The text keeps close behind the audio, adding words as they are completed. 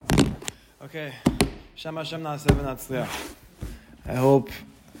Okay, HaShem I hope,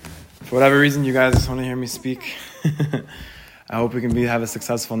 for whatever reason, you guys want to hear me speak. I hope we can have a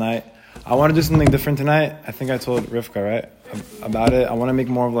successful night. I want to do something different tonight. I think I told Rivka, right, about it. I want to make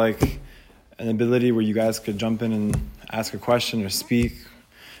more of like an ability where you guys could jump in and ask a question or speak.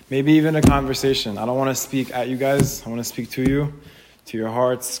 Maybe even a conversation. I don't want to speak at you guys. I want to speak to you, to your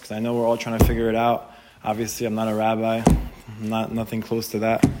hearts, because I know we're all trying to figure it out. Obviously, I'm not a rabbi. I'm nothing close to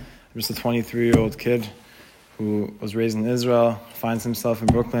that. I'm just a 23-year-old kid who was raised in Israel, finds himself in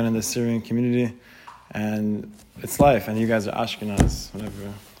Brooklyn in the Syrian community, and it's life. And you guys are Ashkenaz,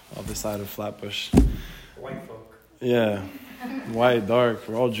 whatever, other side of Flatbush. White folk. Yeah, white, dark,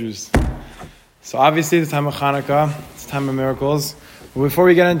 we're all Jews. So obviously it's the time of Hanukkah, it's the time of miracles. But before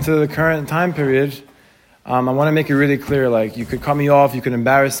we get into the current time period, I want to make it really clear. Like, you could cut me off, you could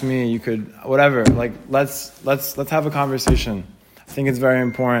embarrass me, you could whatever. Like, let's have a conversation. I think it's very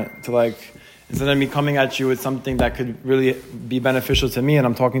important to, like, instead of me coming at you with something that could really be beneficial to me, and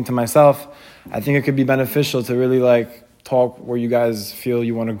I'm talking to myself, I think it could be beneficial to really like talk where you guys feel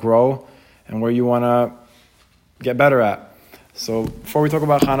you want to grow and where you want to get better at. So before we talk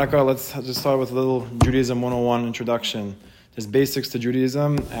about Hanukkah, let's just start with a little Judaism 101 introduction. There's basics to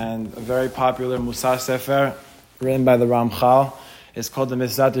Judaism, and a very popular Musar Sefer written by the Ramchal is called the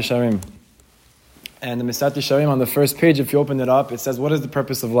Misat Yesharim. And the Misat Yesharim, on the first page, if you open it up, it says, what is the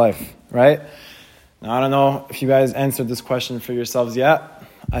purpose of life, right? Now, I don't know if you guys answered this question for yourselves yet.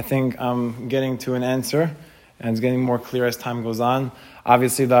 I think I'm getting to an answer, and it's getting more clear as time goes on.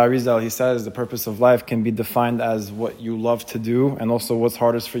 Obviously, the Arizal, he says, the purpose of life can be defined as what you love to do, and also what's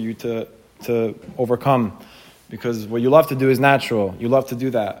hardest for you to overcome. Because what you love to do is natural. You love to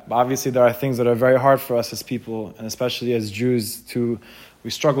do that. But obviously, there are things that are very hard for us as people, and especially as Jews, we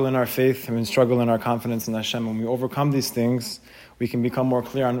struggle in our faith and we struggle in our confidence in HaShem. When we overcome these things, we can become more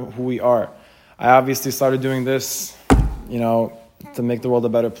clear on who we are. I obviously started doing this, to make the world a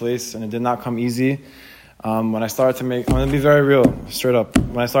better place, and it did not come easy. When I started to I'm going to be very real, straight up.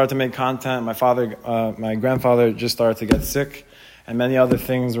 When I started to make content, my grandfather just started to get sick, and many other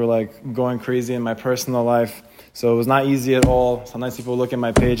things were like going crazy in my personal life. So it was not easy at all. Sometimes people look at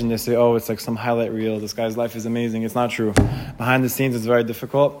my page and they say, oh, it's like some highlight reel. This guy's life is amazing. It's not true. Behind the scenes, it's very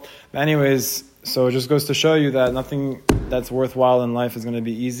difficult. But anyways, so it just goes to show you that nothing that's worthwhile in life is going to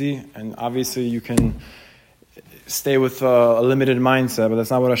be easy. And obviously you can stay with a limited mindset, but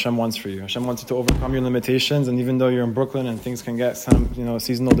that's not what HaShem wants for you. HaShem wants you to overcome your limitations. And even though you're in Brooklyn and things can get some,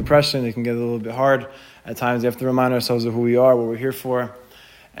 seasonal depression, it can get a little bit hard. At times, you have to remind ourselves of who we are, what we're here for,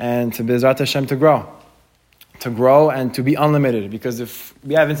 and to Bezrat HaShem to grow and to be unlimited. Because if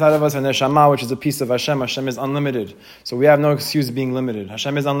we have inside of us a neshama, which is a piece of Hashem, Hashem is unlimited. So we have no excuse being limited.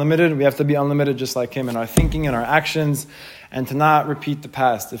 Hashem is unlimited. We have to be unlimited just like Him in our thinking and our actions, and to not repeat the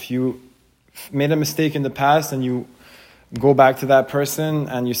past. If you made a mistake in the past and you go back to that person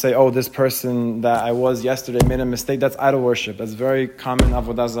and you say, oh, this person that I was yesterday made a mistake, that's idol worship. That's very common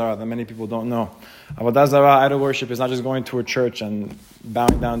avodah zarah that many people don't know. Avodah zarah, idol worship, is not just going to a church and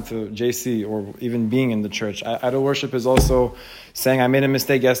bowing down to JC or even being in the church. Idol worship is also saying, I made a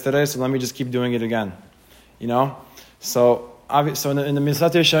mistake yesterday, so let me just keep doing it again. So in the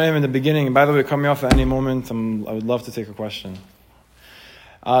Misat Yesharim, in the beginning, and by the way, cut me off at any moment, I would love to take a question.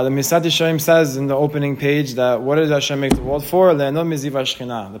 The Misat Yesharim says in the opening page that what does Hashem make the world for?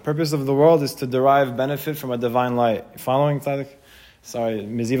 The purpose of the world is to derive benefit from a divine light. Following, Tzadik? Sorry,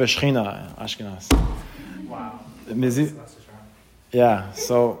 Miziva Shechina, Ashkenaz. Wow. Yeah,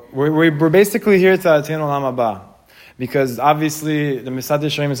 so we're basically here to attain Olam Haba. Because obviously the Misat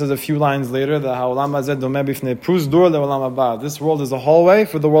Yesharim says a few lines later that Ha'olam hazeh domeh bifnei prus dur le'olam haba. This world is a hallway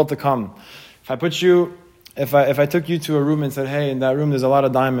for the world to come. If I took you to a room and said, hey, in that room there's a lot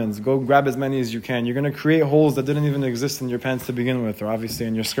of diamonds, go grab as many as you can. You're going to create holes that didn't even exist in your pants to begin with, or obviously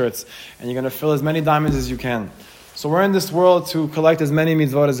in your skirts. And you're going to fill as many diamonds as you can. So we're in this world to collect as many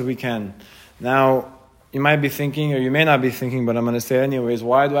mitzvot as we can. Now, you might be thinking, or you may not be thinking, but I'm going to say anyways,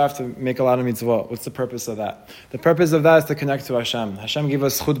 why do I have to make a lot of mitzvot? What's the purpose of that? The purpose of that is to connect to Hashem. Hashem gave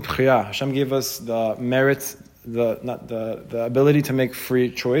us chud b'chira. Hashem gave us the merit, the ability to make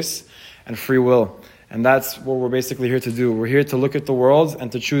free choice and free will. And that's what we're basically here to do. We're here to look at the world and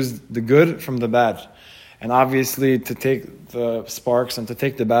to choose the good from the bad. And obviously to take the sparks and to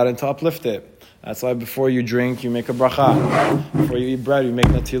take the bad and to uplift it. That's why before you drink, you make a bracha. Before you eat bread, you make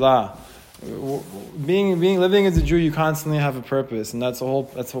natilah. Living as a Jew, you constantly have a purpose. And that's a whole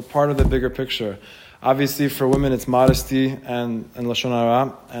part of the bigger picture. Obviously, for women, it's modesty and lashon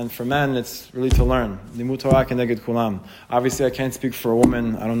hara, and for men, it's really to learn. Limud Torah keneged kulam. Obviously, I can't speak for a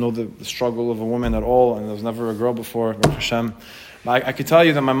woman. I don't know the struggle of a woman at all, and there was never a girl before, Baruch Hashem. But I could tell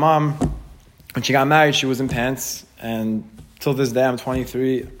you that my mom, when she got married, she was in pants, and till this day, I'm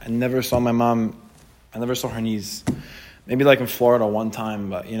 23, I never saw my mom, I never saw her knees. Maybe like in Florida one time,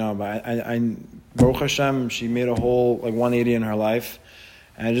 but I Baruch Hashem, she made a whole 180 in her life.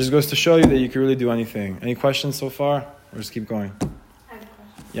 And it just goes to show you that you can really do anything. Any questions so far? Or just keep going? I have a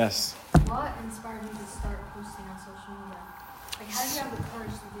question. Yes. What inspired you to start posting on social media? Like, how did you have the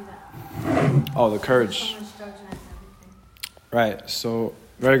courage to do that? Oh, the courage. So much judgment and everything. Right. So,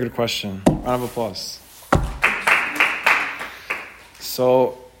 very good question. Round of applause.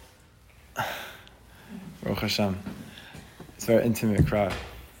 So, Baruch Hashem. It's a very intimate crowd.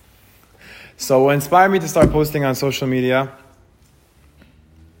 So what inspired me to start posting on social media,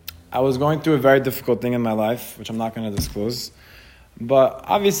 I was going through a very difficult thing in my life, which I'm not going to disclose. But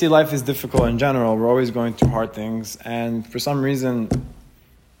obviously life is difficult in general. We're always going through hard things. And for some reason,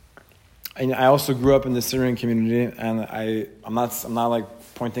 I also grew up in the Syrian community, and I'm not like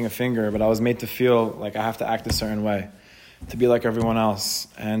pointing a finger, but I was made to feel like I have to act a certain way, to be like everyone else.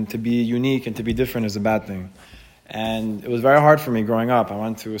 And to be unique and to be different is a bad thing. And it was very hard for me growing up. I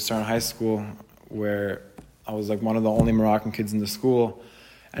went to a certain high school where I was like one of the only Moroccan kids in the school.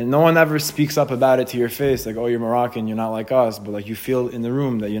 And no one ever speaks up about it to your face, like, oh, you're Moroccan, you're not like us. But like you feel in the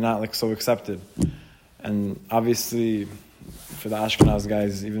room that you're not like so accepted. And obviously for the Ashkenaz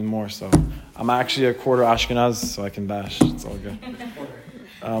guys, even more so. I'm actually a quarter Ashkenaz, so I can bash. It's all good.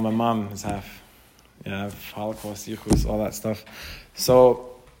 My mom is half. Yeah, Holocaust, Yichus, all that stuff.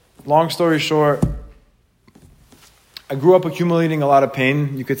 So long story short, I grew up accumulating a lot of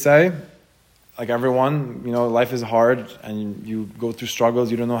pain, you could say. Like everyone, life is hard and you go through struggles,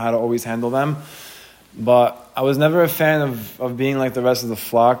 you don't know how to always handle them. But I was never a fan of being like the rest of the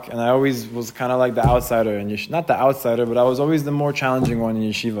flock, and I always was kind of like the outsider. And not the outsider, but I was always the more challenging one in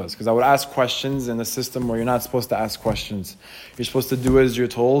yeshivas, because I would ask questions in a system where you're not supposed to ask questions. You're supposed to do as you're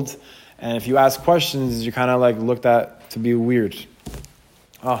told, and if you ask questions, you're kind of like looked at to be weird.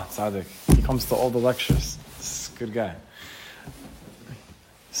 Oh, Tzaddik, he comes to all the lectures. This is a good guy.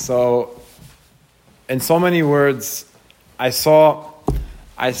 So, in so many words, I saw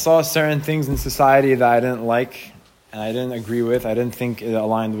certain things in society that I didn't like and I didn't agree with. I didn't think it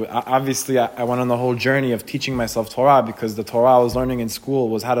aligned with. Obviously, I went on the whole journey of teaching myself Torah, because the Torah I was learning in school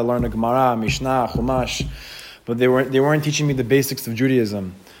was how to learn a Gemara, Mishnah, Chumash, but they weren't teaching me the basics of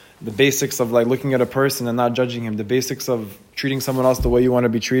Judaism, the basics of like looking at a person and not judging him, the basics of treating someone else the way you want to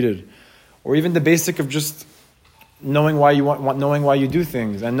be treated, or even the basic of just knowing why you do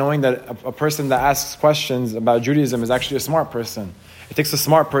things, and knowing that a person that asks questions about Judaism is actually a smart person. It takes a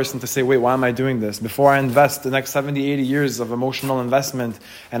smart person to say, wait, why am I doing this? Before I invest the next 70, 80 years of emotional investment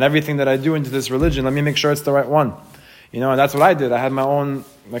and everything that I do into this religion, let me make sure it's the right one. And that's what I did. I had my own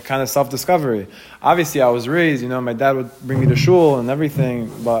kind of self-discovery. Obviously, I was raised, my dad would bring me to shul and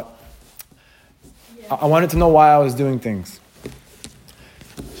everything, but I wanted to know why I was doing things.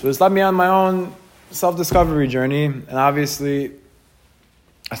 So this led me on my own self-discovery journey, and obviously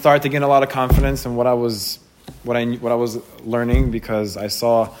I started to gain a lot of confidence in what I was learning, because I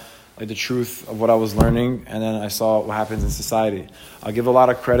saw like the truth of what I was learning, and then I saw what happens in society. I'll give a lot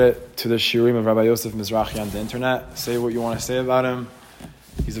of credit to the shiurim of Rabbi Yosef Mizrahi on the internet. Say what you want to say about him.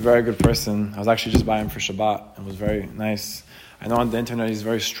 He's a very good person. I was actually just by him for Shabbat. It was very nice. I know on the internet he's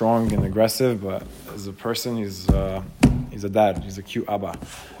very strong and aggressive, but as a person, he's a dad. He's a cute Abba.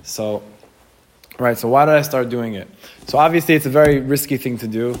 So why did I start doing it? So obviously it's a very risky thing to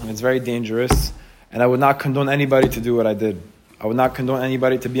do, and it's very dangerous, and I would not condone anybody to do what I did. I would not condone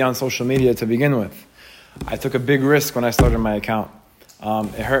anybody to be on social media to begin with. I took a big risk when I started my account.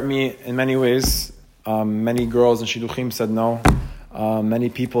 It hurt me in many ways. Many girls in Shidduchim said no. Many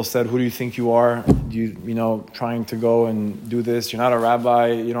people said, who do you think you are? Trying to go and do this. You're not a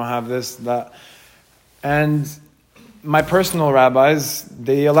rabbi. You don't have this, that. And my personal rabbis,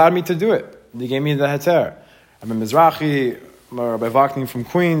 they allowed me to do it. They gave me the heter. Rabbi Mizrahi, Rabbi Vaknin from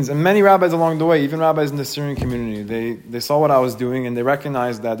Queens, and many rabbis along the way, even rabbis in the Syrian community, they saw what I was doing, and they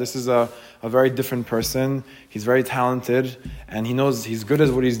recognized that this is a very different person. He's very talented, and he knows he's good at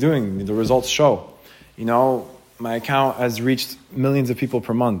what he's doing. The results show. My account has reached millions of people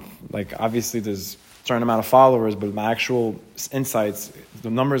per month. Like, obviously there's a certain amount of followers, but my actual insights,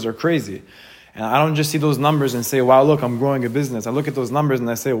 the numbers are crazy. And I don't just see those numbers and say, wow, look, I'm growing a business. I look at those numbers and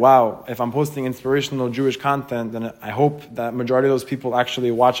I say, wow, if I'm posting inspirational Jewish content, then I hope that majority of those people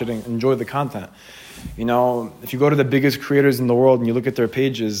actually watch it and enjoy the content. If you go to the biggest creators in the world and you look at their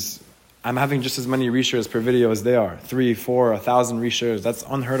pages, I'm having just as many reshares per video as they are. 3, 4, 1,000 reshares. That's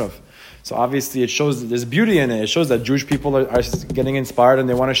unheard of. So obviously it shows that there's beauty in it. It shows that Jewish people are getting inspired and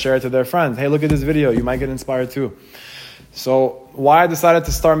they want to share it to their friends. Hey, look at this video. You might get inspired too. So why I decided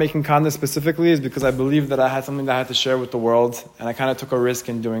to start making content specifically is because I believed that I had something that I had to share with the world, and I kind of took a risk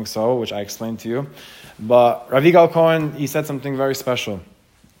in doing so, which I explained to you. But Rav Yigal Cohen, he said something very special.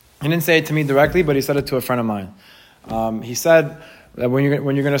 He didn't say it to me directly, but he said it to a friend of mine. He said that when you're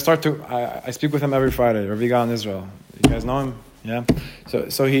going to start to, I speak with him every Friday, Rav Yigal in Israel. You guys know him? Yeah.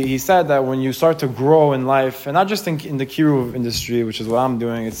 So he said that when you start to grow in life, and not just in the kiruv industry, which is what I'm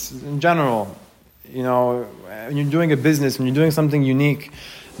doing, it's in general. You know, when you're doing a business, when you're doing something unique,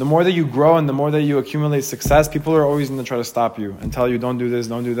 the more that you grow and the more that you accumulate success, people are always going to try to stop you and tell you, don't do this,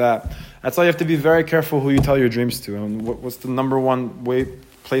 don't do that. That's why you have to be very careful who you tell your dreams to. And what's the number one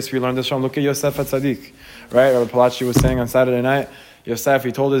place we learn this from? Look at Yosef HaTzadik, right? Rabbi Palachi was saying on Saturday night, Yosef,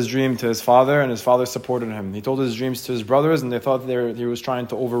 he told his dream to his father, and his father supported him. He told his dreams to his brothers, and they thought he was trying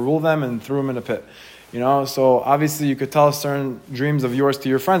to overrule them and threw him in a pit. You know, so obviously you could tell certain dreams of yours to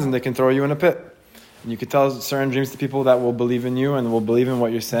your friends, and they can throw you in a pit. And you could tell certain dreams to people that will believe in you and will believe in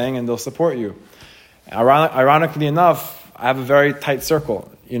what you're saying, and they'll support you. Ironically enough, I have a very tight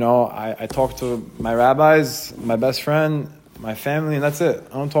circle. You know, I talk to my rabbis, my best friend, my family, and that's it.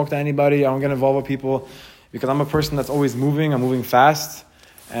 I don't talk to anybody. I don't get involved with people because I'm a person that's always moving. I'm moving fast,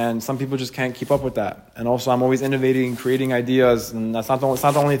 and some people just can't keep up with that. And also, I'm always innovating, creating ideas, and it's not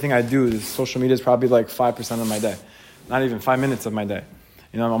the only thing I do. Social media is probably like 5% of my day, not even 5 minutes of my day.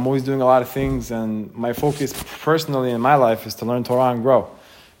 You know, I'm always doing a lot of things, and my focus personally in my life is to learn Torah and grow.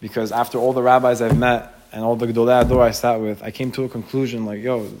 Because after all the rabbis I've met and all the Gedolei Ador I sat with, I came to a conclusion like,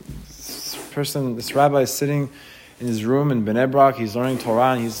 this rabbi is sitting in his room in Bnei Brak, he's learning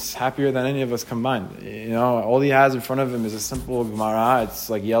Torah, and he's happier than any of us combined. You know, all he has in front of him is a simple Gemara. It's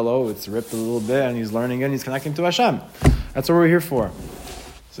like yellow, it's ripped a little bit, and he's learning it, and he's connecting to HaShem. That's what we're here for.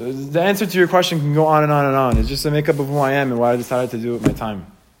 So the answer to your question can go on and on and on. It's just a makeup of who I am and what I decided to do with my time.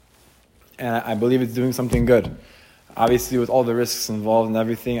 And I believe it's doing something good. Obviously, with all the risks involved and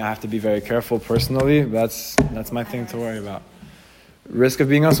everything, I have to be very careful personally. That's my thing to worry about. Risk of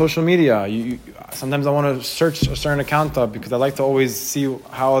being on social media. Sometimes I want to search a certain account up because I like to always see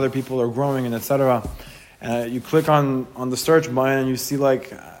how other people are growing and etc. And you click on the search button and you see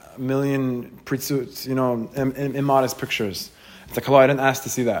like a million pritzuts, immodest pictures. It's like, hello, I didn't ask to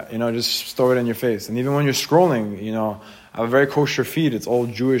see that. Just throw it in your face. And even when you're scrolling, I have a very kosher feed. It's all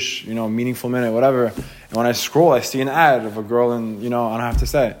Jewish, meaningful minute, whatever. And when I scroll, I see an ad of a girl and, I don't have to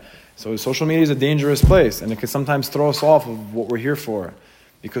say. So social media is a dangerous place, and it can sometimes throw us off of what we're here for.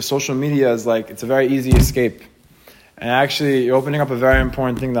 Because social media is it's a very easy escape. And actually, you're opening up a very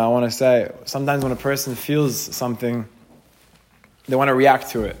important thing that I want to say. Sometimes when a person feels something, they want to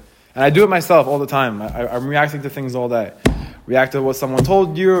react to it. And I do it myself all the time. I'm reacting to things all day. React to what someone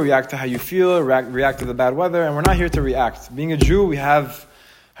told you, react to how you feel, react to the bad weather, and we're not here to react. Being a Jew,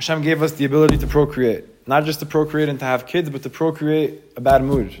 Hashem gave us the ability to procreate. Not just to procreate and to have kids, but to procreate a bad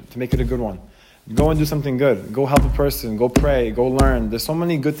mood, to make it a good one. Go and do something good. Go help a person, go pray, go learn. There's so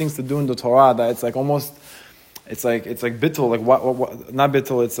many good things to do in the Torah that it's like bittul, what not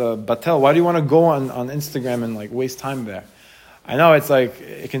bittul, it's a batel. Why do you want to go on Instagram and waste time there? I know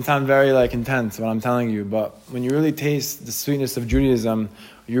it can sound very intense what I'm telling you, but when you really taste the sweetness of Judaism,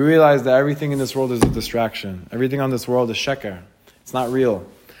 you realize that everything in this world is a distraction. Everything on this world is sheker. It's not real.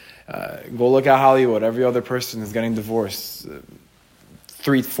 Go look at Hollywood. Every other person is getting divorced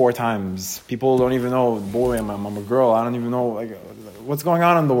 3-4 times. People don't even know, boy, I'm a girl. I don't even know what's going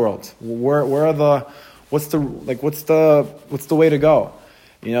on in the world. What's the way to go?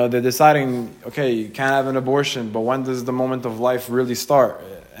 They're deciding, okay, you can't have an abortion, but when does the moment of life really start?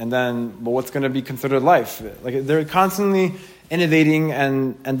 But what's going to be considered life? They're constantly innovating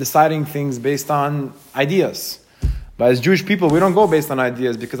and deciding things based on ideas. But as Jewish people, we don't go based on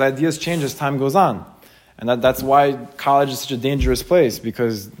ideas because ideas change as time goes on. And that's why college is such a dangerous place,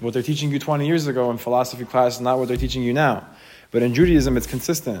 because what they're teaching you 20 years ago in philosophy class is not what they're teaching you now. But in Judaism, it's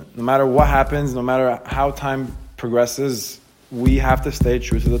consistent. No matter what happens, no matter how time progresses, we have to stay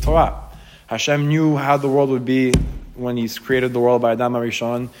true to the Torah. Hashem knew how the world would be when He created the world by Adam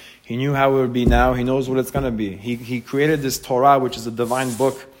HaRishon. He knew how it would be now. He knows what it's going to be. He created this Torah, which is a divine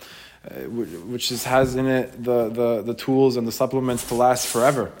book, which has in it the tools and the supplements to last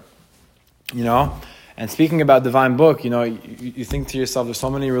forever. And speaking about divine book, you think to yourself, there's so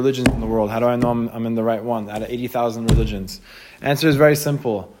many religions in the world. How do I know I'm in the right one? Out of 80,000 religions. Answer is very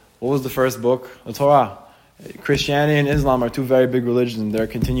simple. What was the first book? The Torah. Christianity and Islam are two very big religions. They're a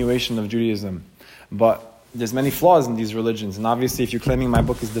continuation of Judaism. But there's many flaws in these religions. And obviously, if you're claiming my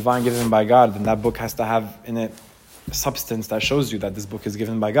book is divine, given by God, then that book has to have in it substance that shows you that this book is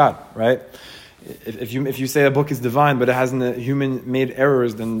given by God, right? If you say a book is divine, but it has human-made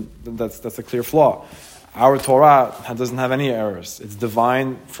errors, then that's a clear flaw. Our Torah doesn't have any errors. It's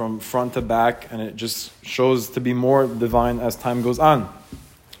divine from front to back, and it just shows to be more divine as time goes on.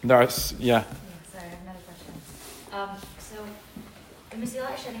 Sorry, I have another question. So, the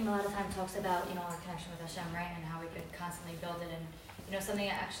Mesilat Yesharim a lot of time talks about, our connection with Hashem, right? And how we could constantly build it. And, something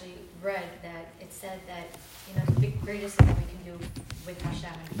I actually read that it said that, the greatest thing that we can do with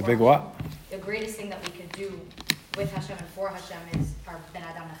Hashem. And The big what? The greatest thing that we could do with Hashem and for Hashem is our Ben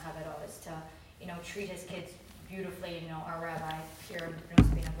Adam Nechavero, is to, treat his kids beautifully. Our rabbi here in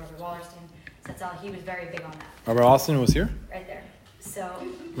Sabina, Robert Wallerstein, Satzal, he was very big on that. Robert Wallerstein was here? Right there. So.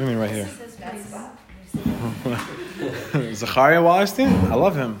 What do you mean right here? That's Zachariah Wallerstein? I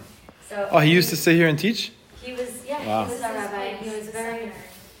love him. So he used to sit here and teach? He was, Wow. he was our rabbi, and he was very.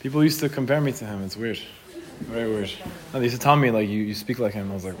 People used to compare me to him. It's weird. Very weird. No, they used to tell me, like, you speak like him.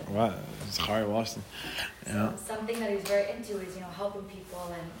 I was like, what? Zachariah Wallerstein. So something that he was very into is, helping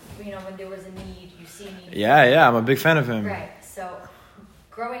people, and, when there was a need, you see a need. Yeah, I'm a big fan of him. Right. So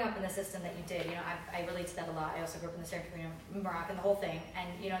growing up in the system that you did, I relate to that a lot. I also grew up in the Syrian community, Moroccan, the whole thing. And,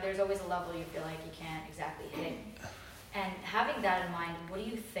 there's always a level you feel like you can't exactly hit. And having that in mind, what do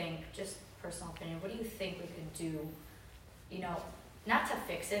you think, just personal opinion, what do you think we could do, not to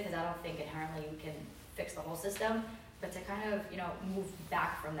fix it, because I don't think inherently you can fix the whole system, but to kind of, move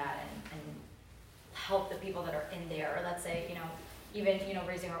back from that and help the people that are in there, or let's say, even,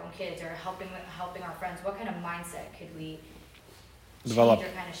 raising our own kids or helping our friends, what kind of mindset could we develop or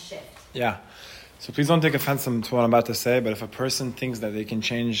kind of shift? Yeah. So please don't take offense to what I'm about to say, but if a person thinks that they can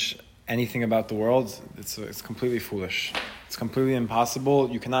change anything about the world, it's completely foolish. It's completely impossible.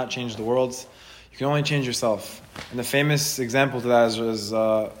 You cannot change the world. You can only change yourself. And the famous example to that is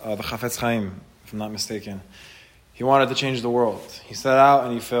the Chafetz Chaim, if I'm not mistaken. He wanted to change the world. He set out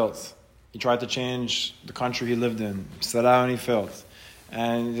and he failed. He tried to change the country he lived in. He set out and he failed.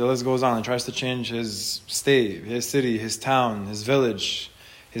 And the list goes on. He tries to change his state, his city, his town, his village,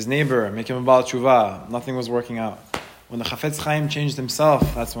 his neighbor, make him a Baal Tshuva. Nothing was working out. When the Chafetz Chaim changed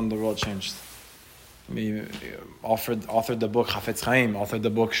himself, that's when the world changed. He authored the book Chafetz Chaim, authored the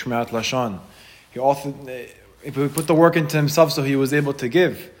book Shmirat Lashon. He put the work into himself so he was able to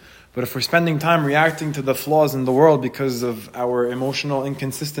give. But if we're spending time reacting to the flaws in the world because of our emotional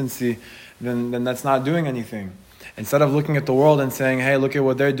inconsistency, then that's not doing anything. Instead of looking at the world and saying, hey, look at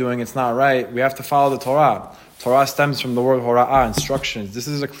what they're doing, it's not right, we have to follow the Torah. Torah stems from the word hora'ah, instructions. This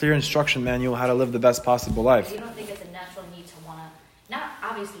is a clear instruction manual how to live the best possible life. You don't think it's a natural need to want to, not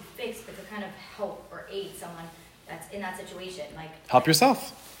obviously fix, but to kind of help or aid someone that's in that situation? Help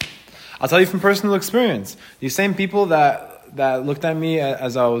yourself. I'll tell you from personal experience. These same people that looked at me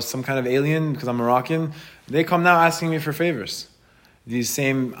as I was some kind of alien because I'm Moroccan, they come now asking me for favors. These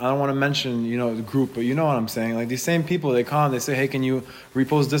same, I don't want to mention, the group, but you know what I'm saying. Like these same people, they come, they say, hey, can you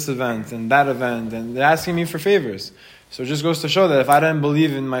repost this event and that event? And they're asking me for favors. So it just goes to show that if I didn't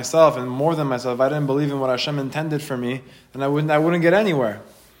believe in myself and more than myself, if I didn't believe in what Hashem intended for me, then I wouldn't get anywhere.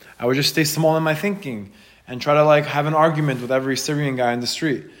 I would just stay small in my thinking and try to have an argument with every Syrian guy in the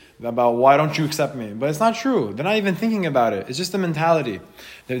street about why don't you accept me? But it's not true. They're not even thinking about it. It's just a mentality.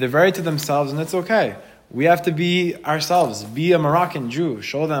 They're very to themselves, and it's okay. We have to be ourselves. Be a Moroccan Jew.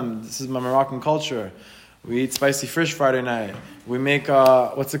 Show them this is my Moroccan culture. We eat spicy fish Friday night. We make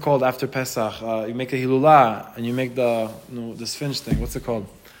what's it called after Pesach? You make a hilula and you make the sphinx thing. What's it called?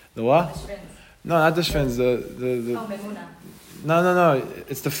 The what? The No, not the sphinx. The Maimuna. No.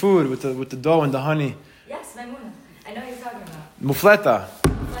 It's the food with the dough and the honey. Yes, Maimuna. I know what you're talking about. Mufleta.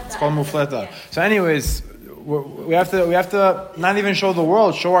 It's called mufleta. Yeah. So anyways, we have to not even show the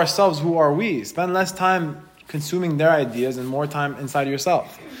world, show ourselves who are we. Spend less time consuming their ideas and more time inside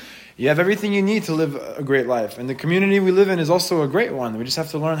yourself. You have everything you need to live a great life. And the community we live in is also a great one. We just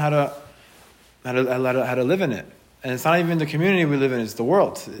have to learn how to live in it. And it's not even the community we live in, it's the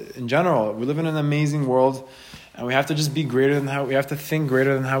world in general. We live in an amazing world, and we have to just be we have to think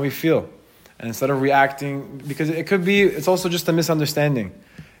greater than how we feel. And instead of reacting, because it's also just a misunderstanding.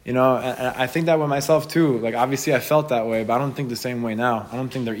 And I think that with myself too. Obviously I felt that way, but I don't think the same way now. I don't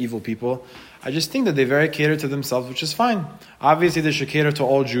think they're evil people. I just think that they very cater to themselves, which is fine. Obviously they should cater to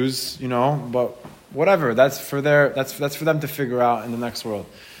all Jews, but whatever. That's for them to figure out in the next world.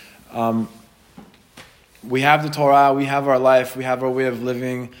 We have the Torah, we have our life, we have our way of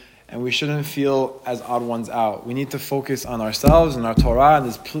living, and we shouldn't feel as odd ones out. We need to focus on ourselves and our Torah.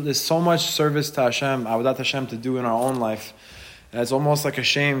 There's so much service to Hashem, Avodat Hashem to do in our own life. And it's almost like a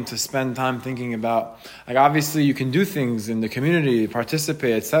shame to spend time thinking about, obviously you can do things in the community,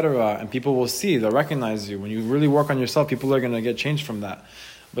 participate, etc., and people will see, they'll recognize you. When you really work on yourself, people are going to get changed from that.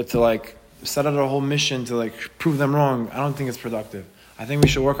 But to set out a whole mission to prove them wrong, I don't think it's productive. I think we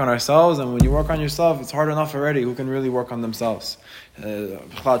should work on ourselves, and when you work on yourself, it's hard enough already. Who can really work on themselves?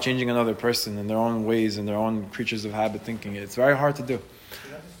 Without changing another person in their own ways and their own creatures of habit thinking. It's very hard to do.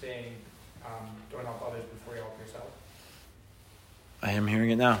 You're not just saying, don't help others before you help yourself. I am hearing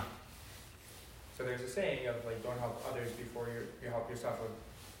it now. So there's a saying of like, don't help others before you help yourself.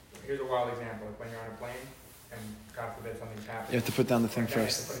 Like, here's a wild example. Like when you're on a plane and God forbid something's happening. You have to put down the thing You have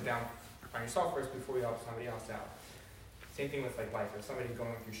first. to put it down on yourself first before you help somebody else out. Same thing with like life. If somebody's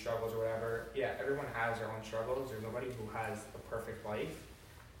going through struggles or whatever, yeah, everyone has their own struggles. There's nobody who has a perfect life.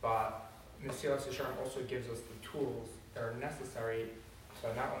 But Messiah HaShem also gives us the tools that are necessary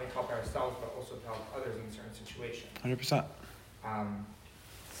to not only help ourselves, but also to help others in certain situations. 100%.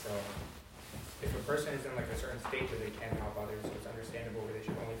 So if a person is in like a certain state where they can't help others, it's understandable where they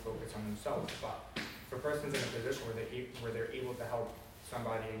should only focus on themselves. But if a person's in a position where they're able to help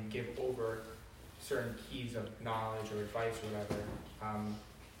somebody and give over certain keys of knowledge or advice or whatever,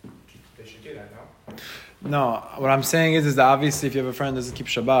 they should do that, no? No, what I'm saying is that obviously if you have a friend that doesn't keep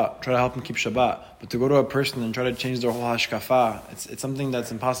Shabbat, try to help him keep Shabbat. But to go to a person and try to change their whole hashkafa, it's something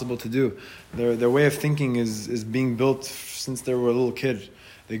that's impossible to do. Their way of thinking is being built since they were a little kid.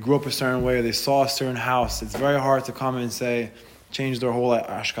 They grew up a certain way, they saw a certain house. It's very hard to come and say, change their whole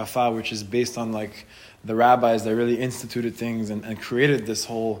hashkafa, which is based on like the rabbis that really instituted things and created this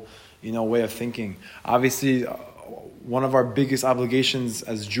whole, way of thinking. Obviously, one of our biggest obligations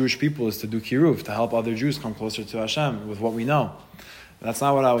as Jewish people is to do kiruv, to help other Jews come closer to HaShem with what we know. That's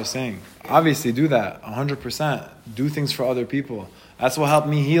not what I was saying. Obviously, do that, 100%. Do things for other people. That's what helped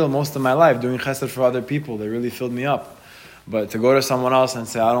me heal most of my life, doing chesed for other people. They really filled me up. But to go to someone else and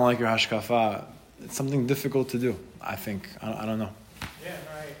say, I don't like your hashkafa, it's something difficult to do, I think. I don't know. Yeah,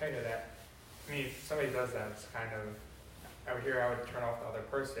 no, I know that. I mean, if somebody does that, it's kind of, I would turn off the other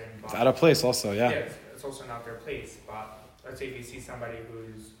person. But It's out of place also, yeah. It's also not their place. But let's say if you see somebody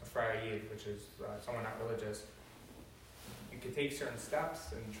who's a Friar Yid, which is someone not religious, you could take certain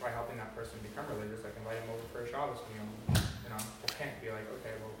steps and try helping that person become religious, like invite him over for a Shabbos meal. You can't be like,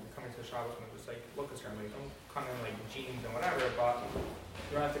 okay, well, coming to a Shabbos meal, just like look a certain way. Don't come in like jeans and whatever, but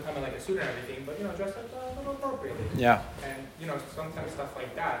you don't have to come in like a suit and everything, but dress up a little appropriately. Yeah. And sometimes stuff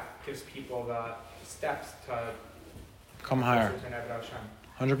like that gives people the steps to Come higher. to Nevid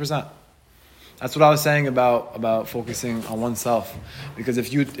Hashem. 100%. That's what I was saying about focusing on oneself. Because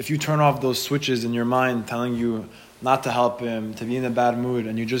if you turn off those switches in your mind telling you not to help him, to be in a bad mood,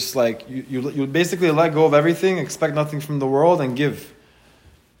 and you just like, you basically let go of everything, expect nothing from the world, and give.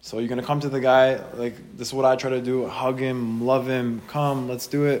 So you're going to come to the guy, like, this is what I try to do, hug him, love him, come, let's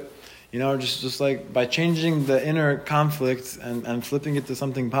do it. Just like by changing the inner conflict and flipping it to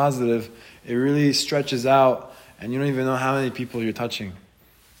something positive, it really stretches out, and you don't even know how many people you're touching.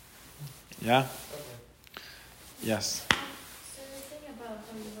 Yeah? Okay. Yes. So the thing about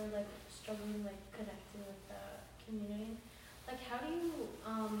how you were struggling connecting with the community, how do you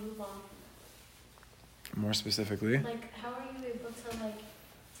move on? More specifically? How are you able to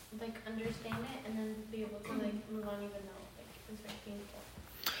understand it and then be able to move on even though it's very painful?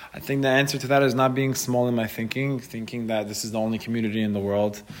 I think the answer to that is not being small in my thinking that this is the only community in the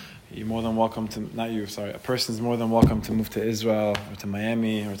world. You're more than welcome to, a person's more than welcome to move to Israel or to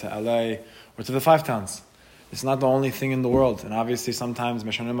Miami or to LA or to the 5 towns. It's not the only thing in the world. And obviously sometimes,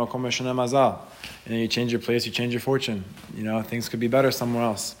 you change your place, you change your fortune. Things could be better somewhere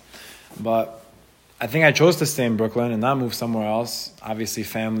else. But I think I chose to stay in Brooklyn and not move somewhere else. Obviously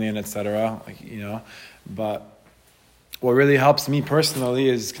family and etc. But what really helps me personally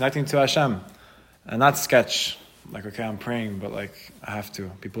is connecting to Hashem and not sketch. Okay, I'm praying, but I have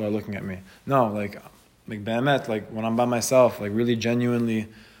to. People are looking at me. No, be'emet, when I'm by myself, really genuinely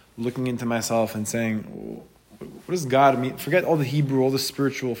looking into myself and saying, what does God mean? Forget all the Hebrew, all the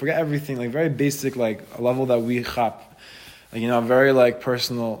spiritual, forget everything, very basic, a level that we chap. Very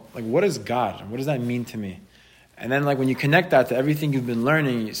personal, what is God? What does that mean to me? And then when you connect that to everything you've been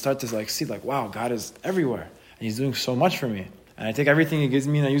learning, you start to see wow, God is everywhere. And He's doing so much for me. And I take everything He gives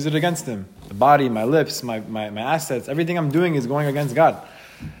me and I use it against Him. The body, my lips, my assets, everything I'm doing is going against God.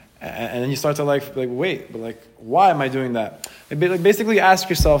 And then you start to wait, but why am I doing that? Basically ask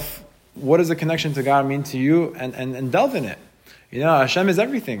yourself, what does a connection to God mean to you? And delve in it. Hashem is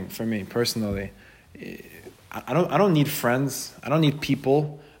everything for me personally. I don't need friends. I don't need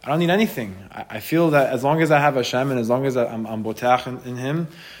people. I don't need anything. I feel that as long as I have Hashem and as long as I'm boteach in Him,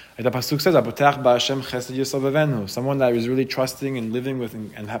 like the pasuk says, "Boteach b'Hashem chesed yisovevenu." Someone that is really trusting and living with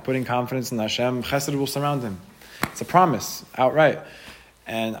and putting confidence in Hashem, chesed will surround him. It's a promise, outright.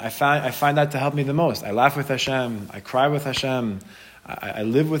 And I find that to help me the most. I laugh with Hashem. I cry with Hashem. I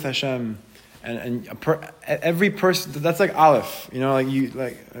live with Hashem. And every person, that's like Aleph.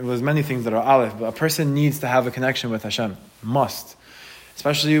 There's many things that are Aleph, but a person needs to have a connection with Hashem. Must.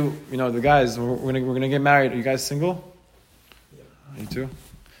 Especially, the guys, we're gonna get married. Are you guys single? Yeah. You too?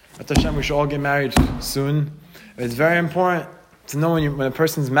 At Hashem, we should all get married soon. It's very important to know when a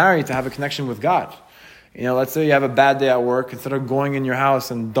person's married to have a connection with God. Let's say you have a bad day at work. Instead of going in your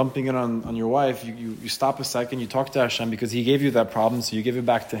house and dumping it on your wife, you stop a second, you talk to Hashem because He gave you that problem, so you give it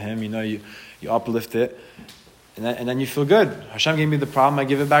back to Him. You uplift it, and then you feel good. Hashem gave me the problem, I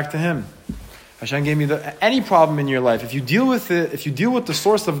give it back to Him. Hashem gave me any problem in your life. If you deal with it, if you deal with the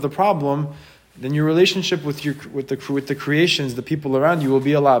source of the problem, then your relationship with the creations, the people around you, will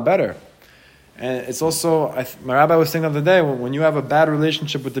be a lot better. And it's also, my rabbi was saying the other day, when you have a bad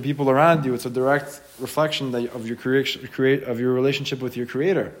relationship with the people around you, it's a direct reflection of your relationship with your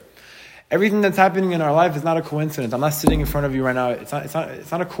Creator. Everything that's happening in our life is not a coincidence. I'm not sitting in front of you right now. It's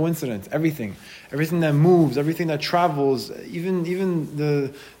not a coincidence. Everything that moves, everything that travels, even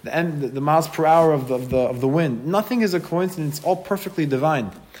the miles per hour of the wind, nothing is a coincidence. It's all perfectly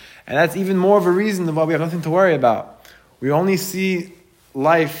divine, and that's even more of a reason why we have nothing to worry about. We only see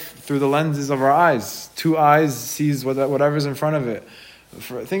life through the lenses of our eyes. Two eyes sees whatever's in front of it.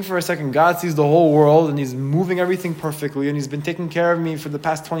 Think for a second, God sees the whole world and He's moving everything perfectly, and He's been taking care of me for the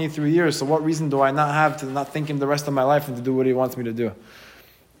past 23 years. So what reason do I not have to not think Him the rest of my life and to do what He wants me to do?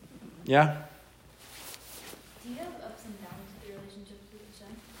 Yeah? Do you have ups and downs with your relationships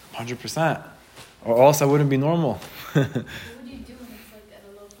with Hashem? 100%. Or else I wouldn't be normal. What would you do when it's like at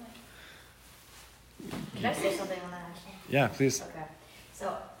a low point? Can I say something on that actually? Yeah, please. Okay.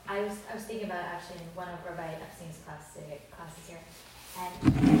 So I was thinking about actually in one of Rabbi Epstein's classes here.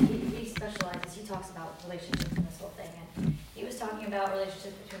 And he specializes, he talks about relationships and this whole thing. And he was talking about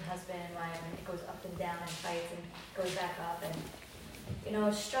relationships between husband and wife, and it goes up and down and fights and goes back up. And,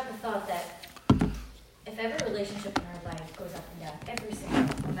 it struck a thought that if every relationship in our life goes up and down, every single,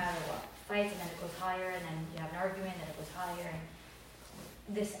 no matter what, fights and then it goes higher, and then you have an argument and it goes higher. And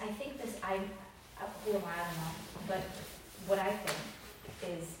who am I don't know. But what I think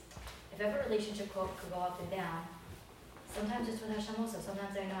is if every relationship could go up and down, sometimes it's with Hashem also.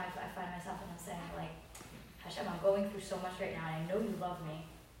 Sometimes I know I find myself and I'm saying, like, Hashem, I'm going through so much right now, and I know you love me,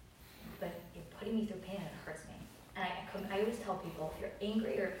 but you're putting me through pain and it hurts me. And I always tell people, if you're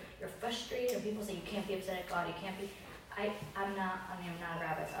angry or you're frustrated, or people say you can't be upset at God, you can't be. I'm not a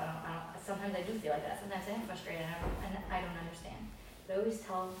rabbi, so I don't. Sometimes I do feel like that. Sometimes I am frustrated and I don't understand. But I always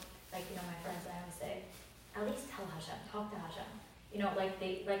tell, my friends, I always say, at least tell Hashem, talk to Hashem.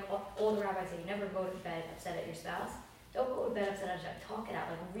 All the rabbis say, you never go to bed upset at your spouse. Don't go to bed upset at Hashem. Talk it out.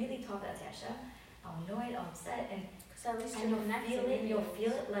 Really talk it out to Hashem. I'm annoyed, I'm upset, and you'll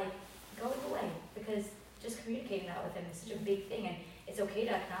feel it going away. Because just communicating that with Him is such a big thing, and it's okay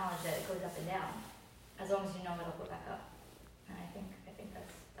to acknowledge that it goes up and down, as long as you know it'll go back up. And I think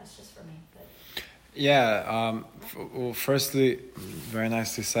that's just for me. But yeah. Well, firstly, very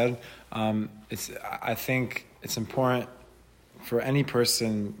nicely said. I think it's important for any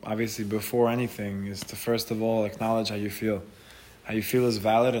person, obviously before anything, is to first of all acknowledge how you feel. How you feel is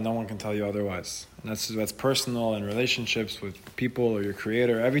valid, and no one can tell you otherwise. And that's personal and relationships with people or your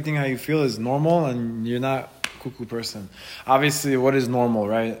Creator. Everything how you feel is normal, and you're not a cuckoo person. Obviously, what is normal,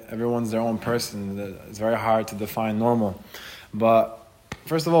 right? Everyone's their own person. It's very hard to define normal. But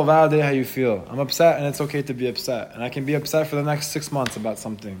first of all, validate how you feel. I'm upset, and it's okay to be upset. And I can be upset for the next 6 months about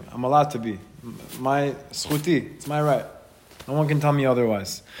something. I'm allowed to be. My schuti, it's my right. No one can tell me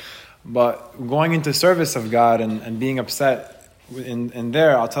otherwise. But going into service of God and being upset in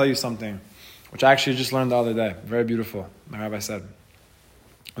there, I'll tell you something, which I actually just learned the other day. Very beautiful. My rabbi said.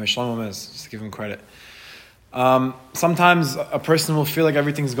 Shlomo is, just to give him credit. Sometimes a person will feel like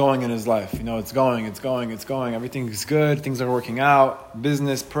everything's going in his life. It's going. Everything's good. Things are working out.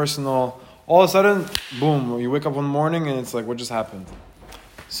 Business, personal. All of a sudden, boom, you wake up one morning and it's like, what just happened?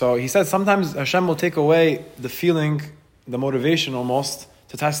 So he said sometimes Hashem will take away the feeling, the motivation almost,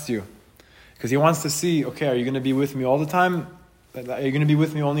 to test you. Because He wants to see, okay, are you going to be with me all the time? Are you going to be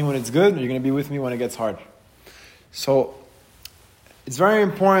with me only when it's good? Or are you going to be with me when it gets hard? So it's very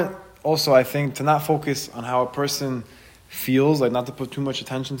important also, I think, to not focus on how a person feels, not to put too much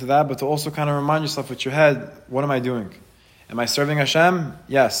attention to that, but to also kind of remind yourself with your head, what am I doing? Am I serving Hashem?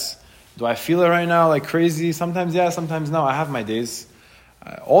 Yes. Do I feel it right now like crazy? Sometimes yes, sometimes no. I have my days.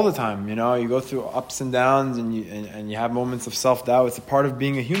 All the time, you go through ups and downs, and you have moments of self-doubt. It's a part of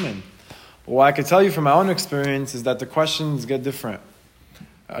being a human. But what I could tell you from my own experience is that the questions get different.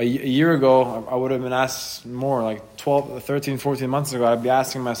 A year ago, I would have been asked more, 12, 13, 14 months ago, I'd be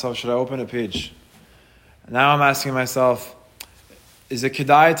asking myself, should I open a page? Now I'm asking myself, Is it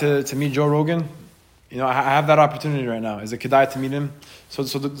kedai to meet Joe Rogan? I have that opportunity right now. Is it kedai to meet him?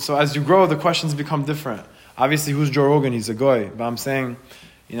 So as you grow, the questions become different. Obviously, who's Joe Rogan? He's a goy. But I'm saying,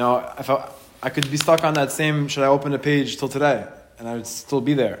 if I could be stuck on that same, should I open a page till today? And I would still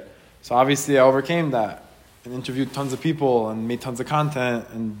be there. So obviously, I overcame that and interviewed tons of people and made tons of content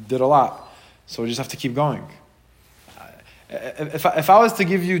and did a lot. So we just have to keep going. If I was to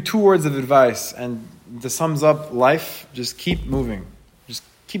give you 2 words of advice and this sums up life, just keep moving. Just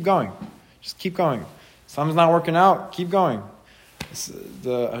keep going. Just keep going. Something's not working out, keep going.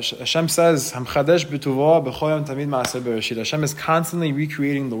 HaShem says, HaShem is constantly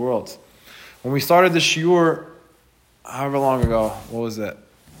recreating the world. When we started the shiur, however long ago, what was it?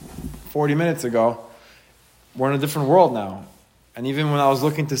 40 minutes ago, we're in a different world now. And even when I was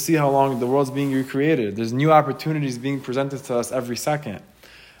looking to see how long the world's being recreated, there's new opportunities being presented to us every second.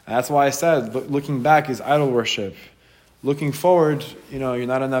 And that's why I said, looking back is idol worship. Looking forward, you're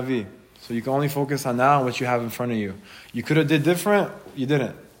not a Navi. So you can only focus on now and what you have in front of you. You could have did different, you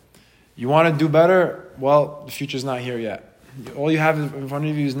didn't. You want to do better, well, the future's not here yet. All you have in front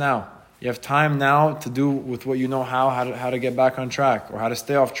of you is now. You have time now to do with what you know how to get back on track or how to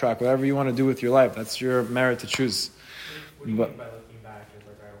stay off track, whatever you want to do with your life. That's your merit to choose. What do you mean by looking back as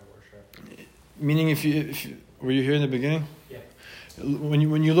like idol worship? Meaning if you were you here in the beginning? Yeah.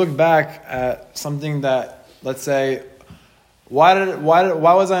 When you look back at something that, let's say, why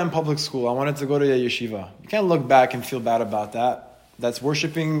was I in public school? I wanted to go to a yeshiva. You can't look back and feel bad about that. That's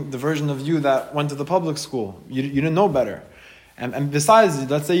worshiping the version of you that went to the public school. You didn't know better. And besides,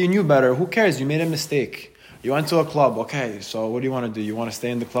 let's say you knew better. Who cares? You made a mistake. You went to a club. Okay, so what do you want to do? You want to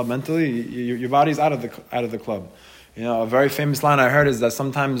stay in the club mentally? Your body's out of the club. A very famous line I heard is that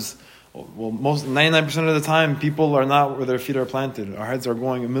sometimes, 99% of the time, people are not where their feet are planted. Our heads are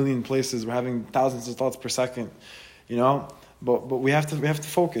going a million places. We're having thousands of thoughts per second. But we have to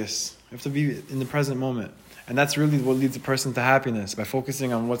focus. We have to be in the present moment. And that's really what leads a person to happiness, by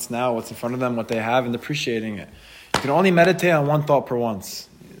focusing on what's now, what's in front of them, what they have, and appreciating it. You can only meditate on one thought per once.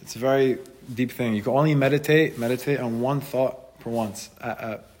 It's a very deep thing. You can only meditate on one thought per once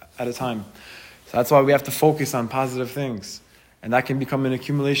at a time. So that's why we have to focus on positive things. And that can become an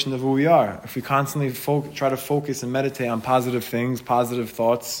accumulation of who we are. If we constantly try to focus and meditate on positive things, positive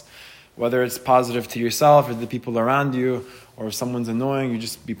thoughts, whether it's positive to yourself or the people around you, or if someone's annoying, you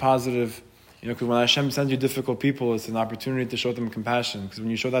just be positive. Because when HaShem sends you difficult people, it's an opportunity to show them compassion. Because when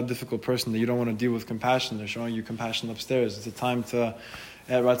you show that difficult person that you don't want to deal with compassion, they're showing you compassion upstairs. It's a time to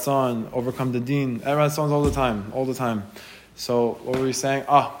ratzon, overcome the deen. Ratzons all the time. So what were we saying?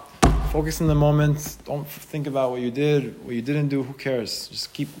 Focus in the moment. Don't think about what you did, what you didn't do. Who cares?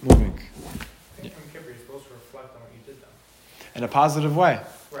 Just keep moving. I think from Kippur, you're supposed to reflect on what you did, though. In a positive way.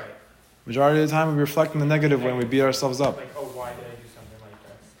 Right. Majority of the time, we reflect in the negative way and we beat ourselves up. Like, why did I do something like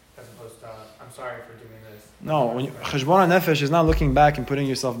this? As opposed to, I'm sorry for doing this. No, Cheshbon HaNefesh is not looking back and putting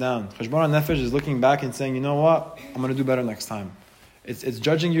yourself down. Cheshbon HaNefesh is looking back and saying, you know what? I'm going to do better next time. It's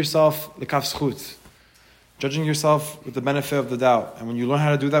judging yourself l'kaf zchut. Judging yourself with the benefit of the doubt. And when you learn how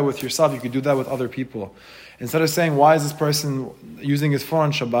to do that with yourself, you can do that with other people. Instead of saying, why is this person using his phone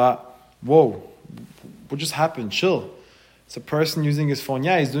on Shabbat? Whoa, what just happened? Chill. It's a person using his phone.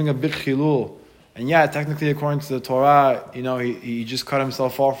 Yeah, he's doing a big chilul. And yeah, technically according to the Torah, he just cut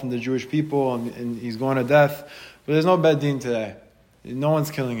himself off from the Jewish people and he's going to death. But there's no bad din today. No one's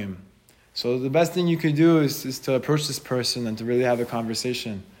killing him. So the best thing you could do is to approach this person and to really have a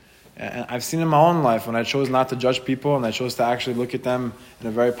conversation. And I've seen in my own life, when I chose not to judge people and I chose to actually look at them in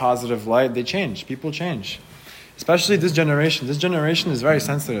a very positive light, they change. People change. Especially this generation. This generation is very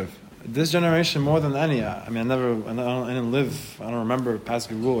sensitive. This generation more than any. I didn't live, I don't remember past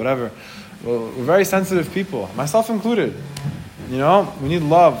Google, whatever. Well, we're very sensitive people, myself included. We need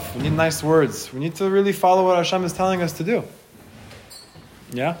love. We need nice words. We need to really follow what HaShem is telling us to do.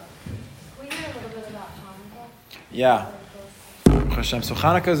 Yeah? We hear a little bit about Hanukkah. Yeah. HaShem. So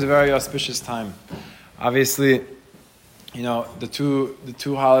Hanukkah is a very auspicious time. Obviously, the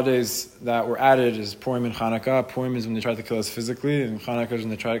two holidays that were added is Purim and Hanukkah. Purim is when they try to kill us physically, and Hanukkah is when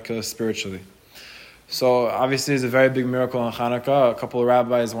they try to kill us spiritually. So obviously, it's a very big miracle on Hanukkah. A couple of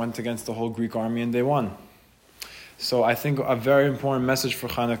rabbis went against the whole Greek army and they won. So I think a very important message for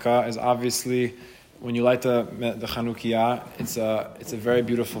Hanukkah is obviously when you light the Chanukiah, it's a very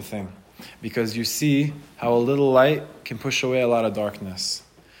beautiful thing. Because you see how a little light can push away a lot of darkness.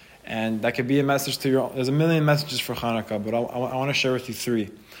 And that could be a message to there's a million messages for Hanukkah, but I want to share with you 3.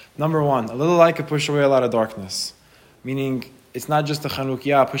 Number 1, a little light could push away a lot of darkness. Meaning, it's not just the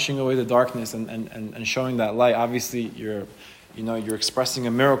Chanukiah pushing away the darkness and showing that light. Obviously, you're expressing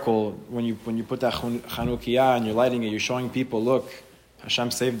a miracle when you put that Chanukiah and you're lighting it. You're showing people, look,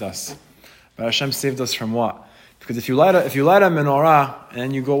 Hashem saved us. But Hashem saved us from what? Because if you light a menorah and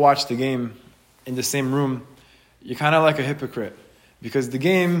then you go watch the game in the same room, you're kind of like a hypocrite. Because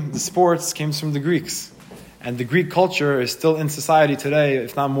the sports came from the Greeks. And the Greek culture is still in society today,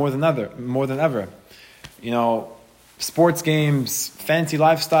 if not more than ever. Sports games, fancy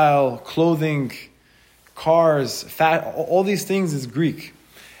lifestyle, clothing, cars, all these things is Greek.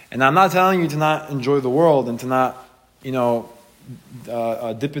 And I'm not telling you to not enjoy the world and to not,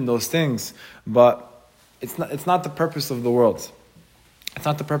 dip in those things, but it's not the purpose of the world. It's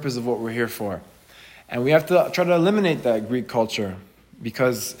not the purpose of what we're here for. And we have to try to eliminate that Greek culture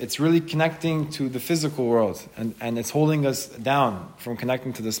because it's really connecting to the physical world and it's holding us down from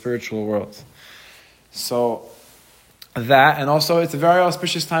connecting to the spiritual world. So that, and also it's a very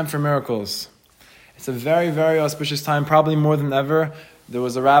auspicious time for miracles. It's a very, very auspicious time, probably more than ever. There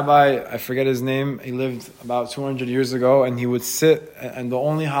was a rabbi, I forget his name, he lived about 200 years ago, and he would sit, and the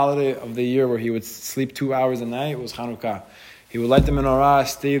only holiday of the year where he would sleep 2 hours a night was Hanukkah. He would light the menorah,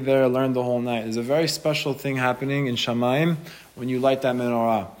 stay there, learn the whole night. There's a very special thing happening in Shamayim when you light that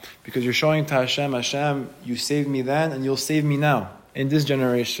menorah. Because you're showing to Hashem, you saved me then, and you'll save me now. In this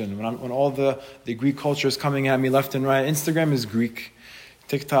generation, when all the Greek culture is coming at me left and right. Instagram is Greek.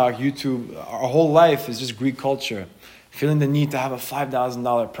 TikTok, YouTube, our whole life is just Greek culture. Feeling the need to have a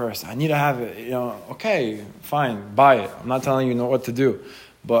 $5,000 purse. I need to have it, okay, fine, buy it. I'm not telling you what to do.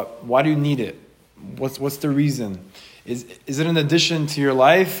 But why do you need it? What's the reason? Is it an addition to your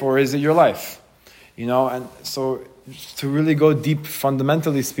life or is it your life? And so to really go deep,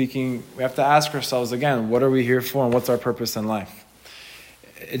 fundamentally speaking, we have to ask ourselves again, what are we here for and what's our purpose in life?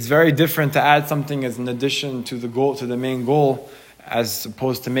 It's very different to add something as an addition to the goal, to the main goal, as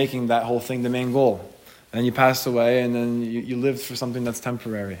opposed to making that whole thing the main goal. And you pass away and then you live for something that's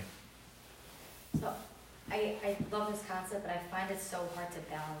temporary. So I love this concept, but I find it so hard to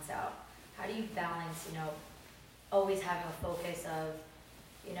balance out. How do you balance, always having a focus of,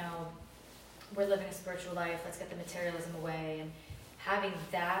 we're living a spiritual life, let's get the materialism away, and having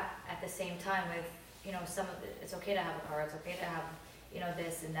that at the same time with, some of it's okay to have a car, it's okay to have,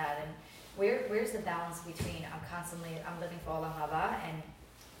 this and that, and where's the balance between I'm living for Olam Haba and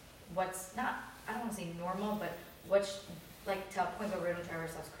what's not, I don't want to say normal, but what's like to a point where we don't drive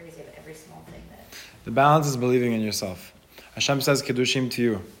ourselves crazy about every small thing that... The balance is believing in yourself. Hashem says Kedushim to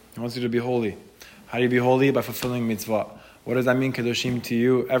you. He wants you to be holy. How do you be holy? By fulfilling mitzvah. What does that mean, Kedushim to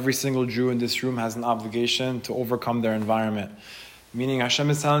you? Every single Jew in this room has an obligation to overcome their environment. Meaning Hashem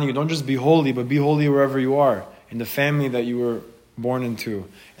is telling you, don't just be holy, but be holy wherever you are. In the family that you were born into.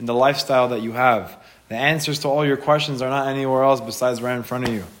 In the lifestyle that you have. The answers to all your questions are not anywhere else besides right in front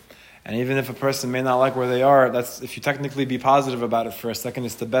of you. And even if a person may not like where they are, that's if you technically be positive about it for a second,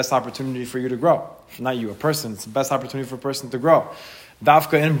 it's the best opportunity for you to grow. Not you, a person. It's the best opportunity for a person to grow.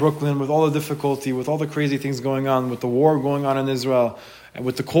 Dafka in Brooklyn, with all the difficulty, with all the crazy things going on, with the war going on in Israel, and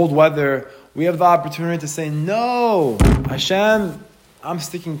with the cold weather, we have the opportunity to say, no, Hashem, I'm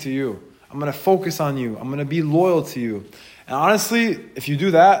sticking to you. I'm going to focus on you. I'm going to be loyal to you. And honestly, if you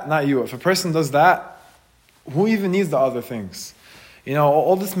do that, not you. If a person does that, who even needs the other things?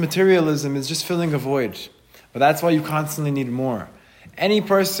 All this materialism is just filling a void. But that's why you constantly need more. Any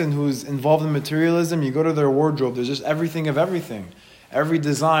person who's involved in materialism, you go to their wardrobe, there's just everything of everything. Every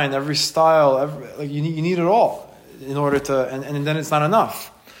design, every style, you need it all in order to, and then it's not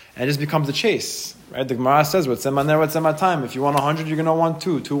enough. And it just becomes a chase. Right? The Gemara says, what's in my time? If you want 100, you're going to want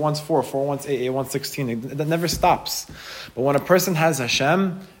 2. 2 wants 4, 4 wants 8, 8 wants 16. That never stops. But when a person has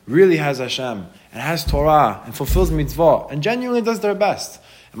Hashem, really has Hashem, and has Torah, and fulfills mitzvah, and genuinely does their best.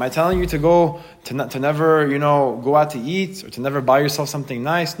 Am I telling you to never, go out to eat, or to never buy yourself something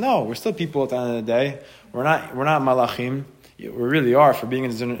nice? No, we're still people at the end of the day. We're not malachim. We really are for being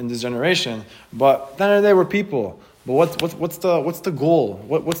in this generation. But at the end of the day, we're people. But what's the goal?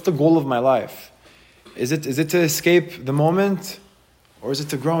 What's the goal of my life? Is it to escape the moment, or is it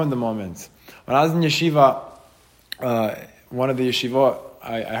to grow in the moment? When I was in yeshiva, one of the yeshivot,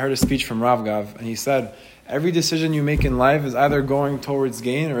 I heard a speech from Rav Gav, and he said, every decision you make in life is either going towards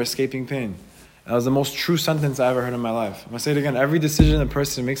gain or escaping pain. That was the most true sentence I ever heard in my life. I'm going to say it again. Every decision a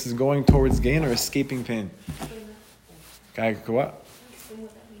person makes is going towards gain or escaping pain. Okay, what? Explain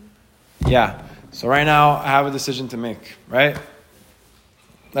what that means. Yeah. So right now, I have a decision to make, right?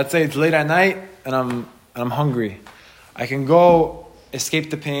 Let's say it's late at night, and I'm hungry. I can go escape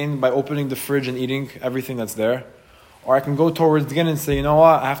the pain by opening the fridge and eating everything that's there. Or I can go towards the end and say, you know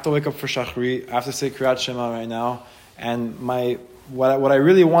what, I have to wake up for Shachri, I have to say Kriyat Shema right now, and what I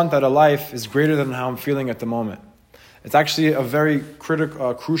really want out of life is greater than how I'm feeling at the moment. It's actually a very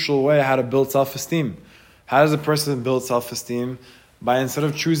crucial way how to build self-esteem. How does a person build self-esteem? by instead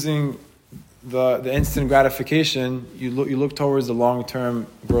of choosing the instant gratification, you look towards the long-term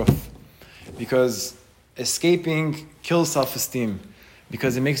growth. Because escaping kills self-esteem.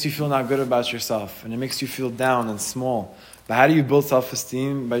 Because it makes you feel not good about yourself. And it makes you feel down and small. But how do you build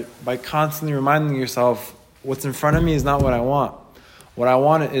self-esteem? By constantly reminding yourself, what's in front of me is not what I want. What I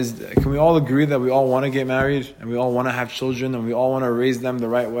want is, can we all agree that we all want to get married, and we all want to have children, and we all want to raise them the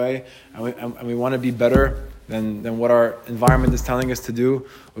right way, and we want to be better than what our environment is telling us to do?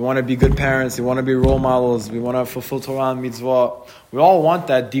 We want to be good parents, we want to be role models, we want to fulfill Torah and mitzvah. We all want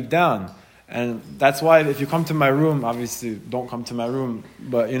that deep down. And that's why if you come to my room, obviously don't come to my room,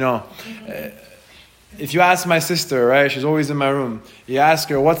 but if you ask my sister, right, she's always in my room, you ask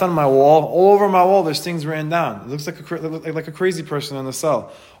her, what's on my wall? All over my wall, there's things written down. It looks like a crazy person in the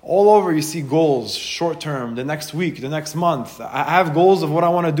cell. All over you see goals, short term, the next week, the next month. I have goals of what I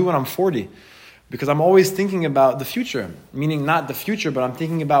want to do when I'm 40. Because I'm always thinking about the future. Meaning not the future, but I'm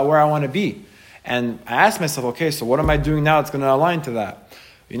thinking about where I want to be. And I ask myself, okay, so what am I doing now that's going to align to that?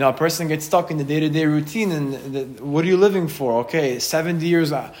 A person gets stuck in the day-to-day routine, and what are you living for? Okay, 70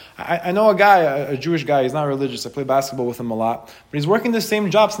 years. I know a guy, a Jewish guy, he's not religious. I play basketball with him a lot. But he's working the same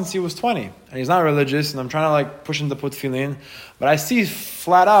job since he was 20. And he's not religious, and I'm trying to push him to put tefillin. But I see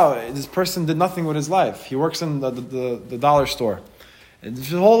flat out, this person did nothing with his life. He works in the dollar store.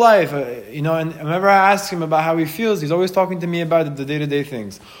 His whole life, and whenever I ask him about how he feels, he's always talking to me about the day-to-day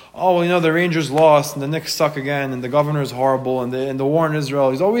things. Oh, the Rangers lost, and the Knicks suck again, and the governor's horrible, and the war in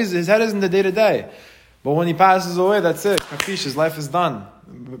Israel. His head is in the day-to-day. But when he passes away, that's it. Kafish, his life is done.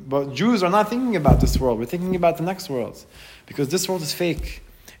 But Jews are not thinking about this world. We're thinking about the next world. Because this world is fake.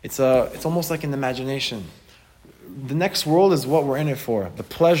 It's almost like an imagination. The next world is what we're in it for. The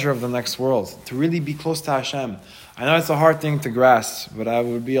pleasure of the next world. To really be close to HaShem. I know it's a hard thing to grasp, but I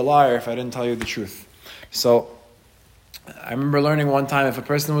would be a liar if I didn't tell you the truth. So, I remember learning one time, if a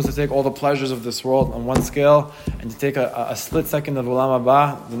person was to take all the pleasures of this world on one scale, and to take a split second of Olam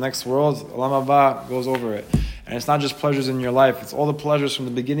Haba, the next world, Olam Haba goes over it. And it's not just pleasures in your life, it's all the pleasures from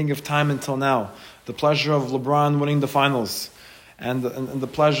the beginning of time until now. The pleasure of LeBron winning the finals. And the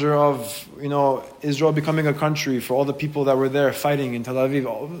pleasure of, Israel becoming a country for all the people that were there fighting in Tel Aviv.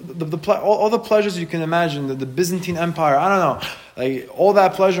 All the pleasures you can imagine, the Byzantine Empire, I don't know. All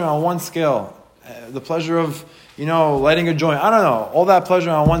that pleasure on one scale. The pleasure of, lighting a joint, I don't know. All that pleasure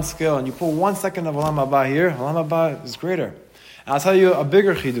on one scale. And you put 1 second of Olam Haba here, Olam Haba is greater. And I'll tell you a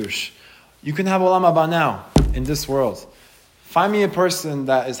bigger chidush. You can have Olam Haba now, in this world. Find me a person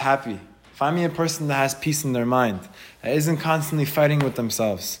that is happy. Find me a person that has peace in their mind, that isn't constantly fighting with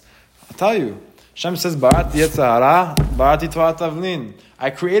themselves. I'll tell you, Hashem says, Barati Yetzahara, Barati Toat Avlin. I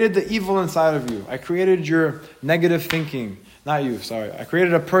created the evil inside of you. I created your negative thinking. Not you, sorry. I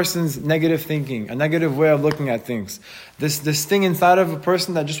created a person's negative thinking, a negative way of looking at things. This thing inside of a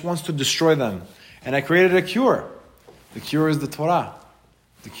person that just wants to destroy them. And I created a cure. The cure is the Torah.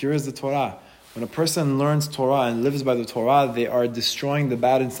 The cure is the Torah. When a person learns Torah and lives by the Torah, they are destroying the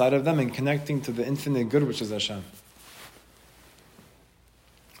bad inside of them and connecting to the infinite good, which is Hashem.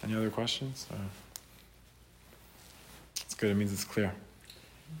 Any other questions? It's good, it means it's clear.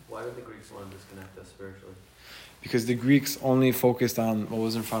 Why did the Greeks want to disconnect us spiritually? Because the Greeks only focused on what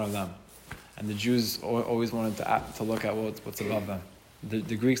was in front of them. And the Jews always wanted to look at what's above them.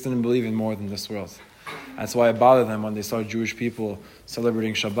 The Greeks didn't believe in more than this world. That's why it bothered them when they saw Jewish people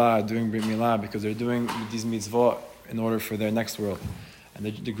celebrating Shabbat, doing Brit Milah, because they're doing these mitzvot in order for their next world. And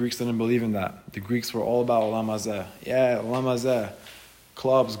the Greeks didn't believe in that. The Greeks were all about Olam Hazeh. Yeah, Olam Hazeh.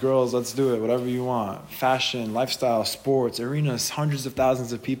 Clubs, girls, let's do it, whatever you want. Fashion, lifestyle, sports, arenas, hundreds of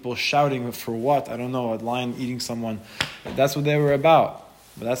thousands of people shouting for what? I don't know, a lion eating someone. That's what they were about.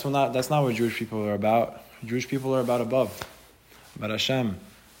 But that's not what Jewish people are about. Jewish people are about above. About Hashem.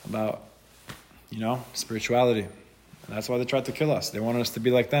 About spirituality. And that's why they tried to kill us. They wanted us to be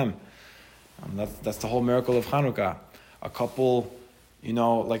like them. That's the whole miracle of Hanukkah. A couple,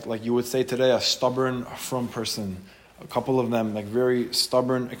 like you would say today, a stubborn, from person. A couple of them, very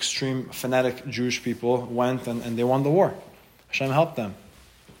stubborn, extreme, fanatic Jewish people went and they won the war. Hashem helped them.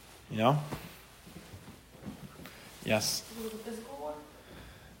 Yes? Was it a physical war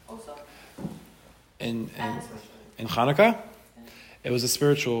also? In Hanukkah? It was a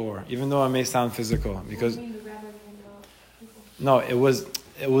spiritual war, even though it may sound physical, because no,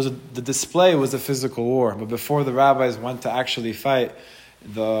 the display was a physical war, but before the rabbis went to actually fight,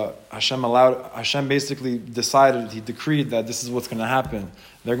 Hashem basically decided, he decreed that this is what's going to happen.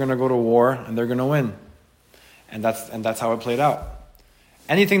 They're going to go to war and they're going to win, and that's how it played out.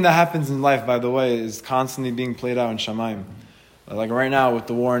 Anything that happens in life, by the way, is constantly being played out in Shamayim. Like right now with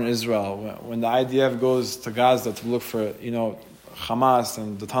the war in Israel, when the IDF goes to Gaza to look for Hamas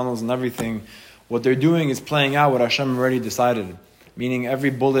and the tunnels and everything, what they're doing is playing out what Hashem already decided. Meaning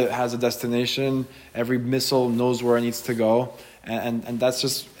every bullet has a destination, every missile knows where it needs to go, and that's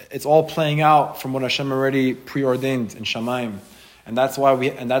just, it's all playing out from what Hashem already preordained in Shamayim. And that's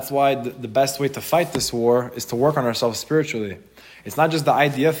why the best way to fight this war is to work on ourselves spiritually. It's not just the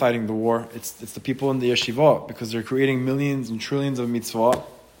idea fighting the war, it's the people in the yeshivot, because they're creating millions and trillions of mitzvot,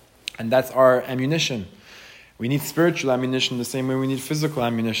 and that's our ammunition. We need spiritual ammunition the same way we need physical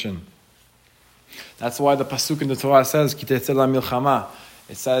ammunition. That's why the pasuk in the Torah says, Ki tetzeh milchama.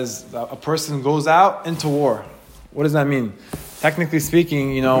 It says that a person goes out into war. What does that mean? Technically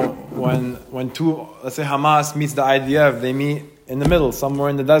speaking, when two, let's say Hamas meets the IDF, they meet in the middle, somewhere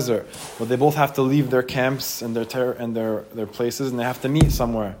in the desert. But they both have to leave their camps and their places, and they have to meet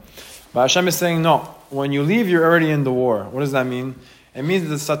somewhere. But Hashem is saying, no, when you leave, you're already in the war. What does that mean? It means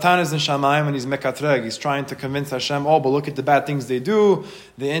that Satan is in Shamayim and he's mekatreg. He's trying to convince Hashem, but look at the bad things they do.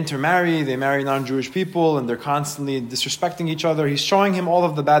 They intermarry, they marry non-Jewish people, and they're constantly disrespecting each other. He's showing him all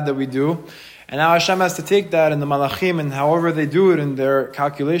of the bad that we do. And now Hashem has to take that, and the malachim, and however they do it in their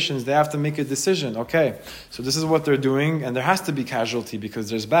calculations, they have to make a decision. Okay, so this is what they're doing, and there has to be casualty because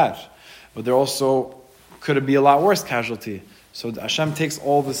there's bad. But there also could be a lot worse casualty. So Hashem takes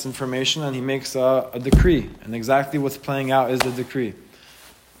all this information and He makes a decree. And exactly what's playing out is the decree.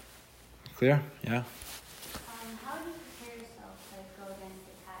 Clear? Yeah? How do you prepare yourself to go against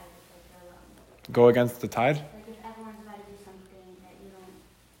the tide if you're alone? Go against the tide? Like if everyone's about to do something that you don't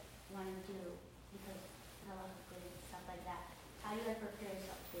want to do because halachically stuff like that. How do you prepare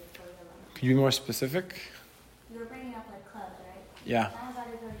yourself to go alone? Can you be more specific? You were bringing up like clubs, right? Yeah. I was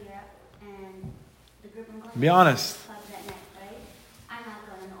about to go to Europe and the group in clubs. Be honest. Clubs at night, right? I'm not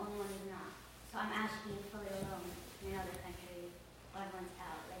going, I'm the only one who's not. So I'm asking fully alone in another country. Everyone's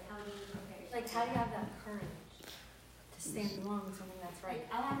out. Like how do you prepare yourself? Like, how do you have that courage to stand along with something that's right?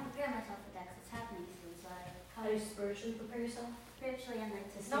 I want to prepare myself for that because it's happening soon. So How do you spiritually prepare yourself? spiritually and like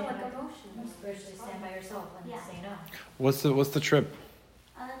to No, stand like by emotionally. Spiritually stand by yourself and Yeah. say no. What's the trip?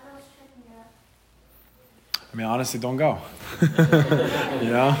 I like those trips in Europe. I mean, honestly, don't go.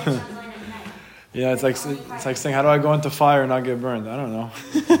 You know? Yeah, it's like saying, how do I go into fire and not get burned? I don't know.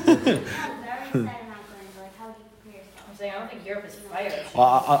 I'm saying I don't think Europe is fire.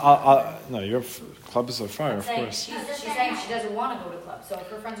 No, Europe club is a fire, of course. She's saying she doesn't want to go to clubs. So if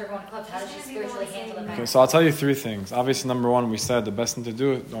her friends are going to clubs, how does she spiritually handle the Okay, fact? so I'll tell you three things. Obviously, number one, we said the best thing to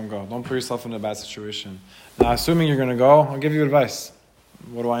do, don't go. Don't put yourself in a bad situation. Now, assuming you're going to go, I'll give you advice.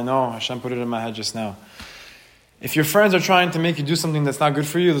 What do I know? Hashem put it in my head just now. If your friends are trying to make you do something that's not good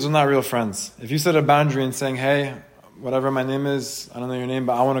for you, those are not real friends. If you set a boundary and saying, hey, whatever my name is, I don't know your name,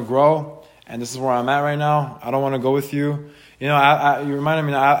 but I want to grow, and this is where I'm at right now, I don't want to go with you. You know, you reminded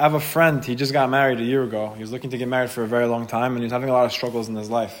me, I have a friend, he just got married a year ago. He was looking to get married for a very long time, and he was having a lot of struggles in his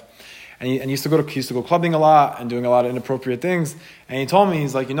life. And he used to go clubbing a lot and doing a lot of inappropriate things. And he told me,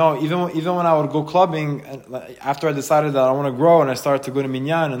 he's like, even when I would go clubbing, and after I decided that I want to grow and I started to go to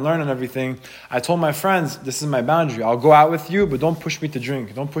minyan and learn and everything, I told my friends, this is my boundary. I'll go out with you, but don't push me to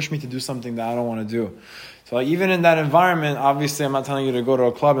drink. Don't push me to do something that I don't want to do. So even in that environment, obviously I'm not telling you to go to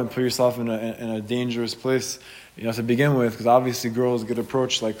a club and put yourself in a dangerous place, to begin with, because obviously girls get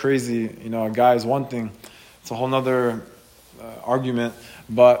approached like crazy. A guy is one thing. It's a whole nother argument.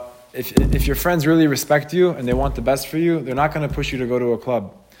 But if your friends really respect you and they want the best for you, they're not going to push you to go to a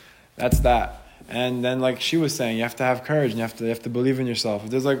club. That's that. And then, like she was saying, you have to have courage and you have to believe in yourself.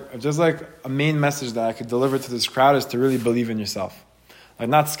 If there's like a main message that I could deliver to this crowd is to really believe in yourself. Like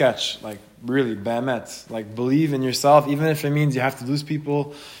not sketch, like really, be'emet. Like believe in yourself, even if it means you have to lose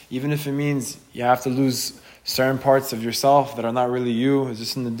people, even if it means you have to lose certain parts of yourself that are not really you. It's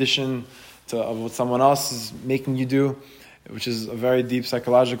just an addition to what someone else is making you do, which is a very deep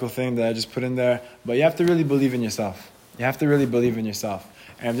psychological thing that I just put in there. But you have to really believe in yourself. You have to really believe in yourself.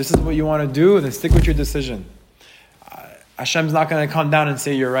 And if this is what you want to do, then stick with your decision. Hashem's not going to come down and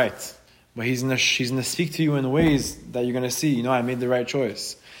say you're right. But He's going to speak to you in ways that you're going to see, I made the right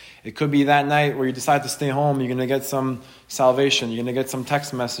choice. It could be that night where you decide to stay home, you're going to get some salvation, you're going to get some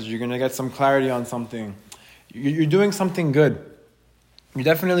text message, you're going to get some clarity on something. You're doing something good. You're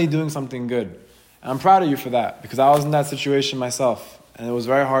definitely doing something good. And I'm proud of you for that, because I was in that situation myself. And it was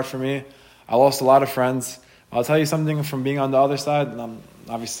very hard for me. I lost a lot of friends. I'll tell you something from being on the other side. And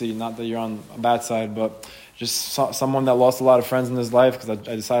obviously, not that you're on a bad side, but just someone that lost a lot of friends in his life, because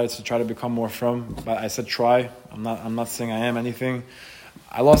I decided to try to become more from. But I said try. I'm not saying I am anything.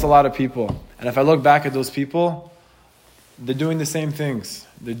 I lost a lot of people. And if I look back at those people, they're doing the same things.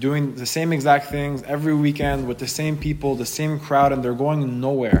 They're doing the same exact things every weekend with the same people, the same crowd, and they're going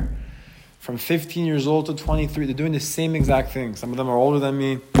nowhere. from 15 years old to 23, they're doing the same exact thing. Some of them are older than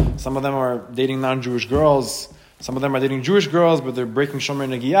me. Some of them are dating non-Jewish girls. Some of them are dating Jewish girls, but they're breaking Shomer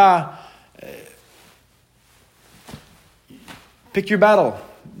Negiyah. Pick your battle.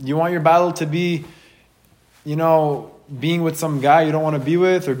 You want your battle to be, being with some guy you don't want to be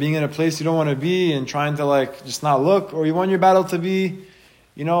with, or being in a place you don't want to be and trying to just not look, or you want your battle to be,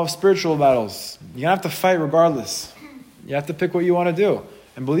 spiritual battles. You're going to have to fight regardless. You have to pick what you want to do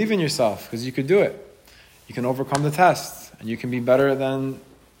and believe in yourself, because you could do it. You can overcome the test and you can be better than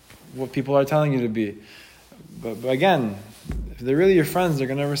what people are telling you to be. But again, if they're really your friends, they're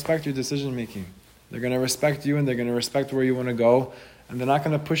going to respect your decision making. They're going to respect you and they're going to respect where you want to go, and they're not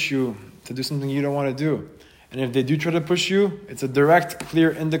going to push you to do something you don't want to do. And if they do try to push you, it's a direct,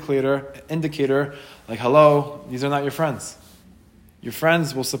 clear indicator, like, hello, these are not your friends. Your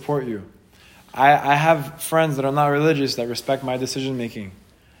friends will support you. I have friends that are not religious that respect my decision making.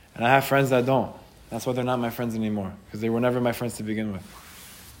 And I have friends that don't. That's why they're not my friends anymore, because they were never my friends to begin with.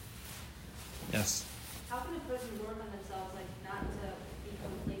 Yes? How can a person work on themselves, not to be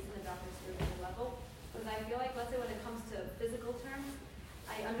complacent about their spiritual level? Because I feel like, let's say when it comes to physical terms,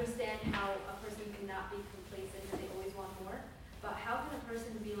 I understand how a person cannot be complacent and they always want more. But how can a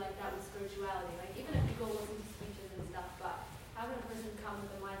person be like that with spirituality? Even if you go listen to speeches and stuff, but how can a person come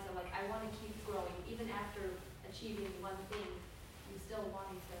with the mindset I want to keep growing, even after achieving one thing, you still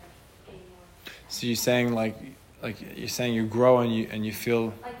wanting to gain more? So you're saying you're saying you grow and you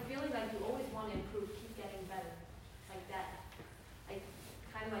feel feeling like you always want to improve, keep getting better, like that,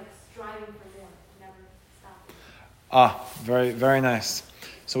 kind of striving for more, never stopping. Very, very nice.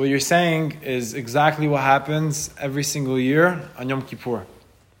 So what you're saying is exactly what happens every single year on Yom Kippur.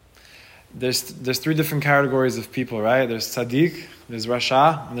 There's three different categories of people, right? There's tzaddik, there's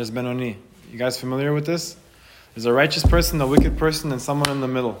rasha, and there's benoni. You guys familiar with this? There's a righteous person, a wicked person, and someone in the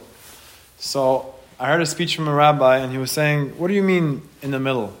middle. So I heard a speech from a rabbi, and he was saying, what do you mean in the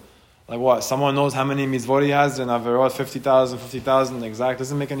middle? Like what? Someone knows how many mitzvot he has in Averot, 50,000 exact.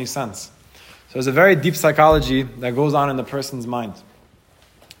 Doesn't make any sense. So there's a very deep psychology that goes on in the person's mind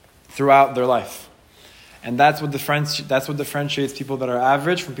throughout their life. And that's what differentiates people that are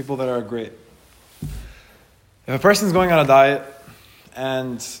average from people that are great. If a person's going on a diet,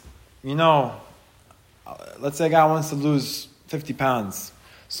 and let's say a guy wants to lose 50 pounds,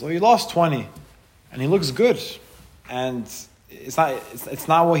 so he lost 20, and he looks good, and it's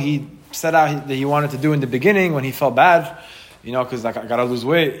not what he set out that he wanted to do in the beginning when he felt bad, because I gotta lose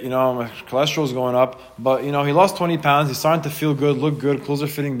weight, my cholesterol's going up, but he lost 20 pounds, he's starting to feel good, look good, clothes are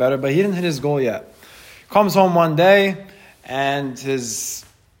fitting better, but he didn't hit his goal yet. Comes home one day, and his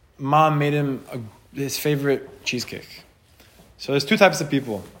mom made him his favorite cheesecake. So there's two types of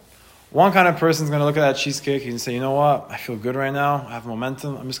people. One kind of person is going to look at that cheesecake and say, you know what, I feel good right now, I have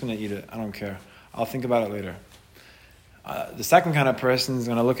momentum, I'm just going to eat it, I don't care. I'll think about it later. The second kind of person is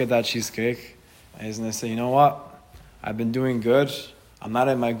going to look at that cheesecake, and he's going to say, you know what, I've been doing good, I'm not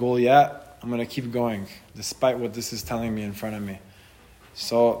at my goal yet, I'm going to keep going, despite what this is telling me in front of me.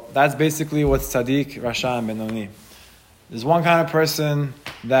 So that's basically what's tzaddik, rasha, and benoni. There's one kind of person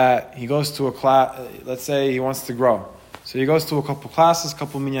that he goes to a class, let's say he wants to grow. So he goes to a couple classes,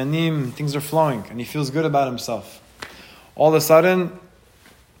 couple minyanim, things are flowing, and he feels good about himself. All of a sudden,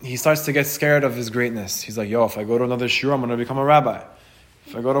 he starts to get scared of his greatness. He's like, if I go to another shiur, I'm going to become a rabbi.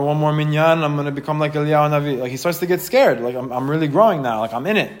 If I go to one more minyan, I'm going to become like Eliyahu Navi. He starts to get scared. I'm really growing now. I'm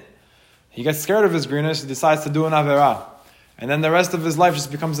in it. He gets scared of his greatness. He decides to do an averah. And then the rest of his life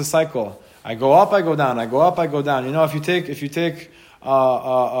just becomes a cycle. I go up, I go down. I go up, I go down. If you take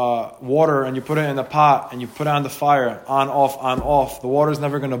water and you put it in a pot and you put it on the fire, on, off, the water's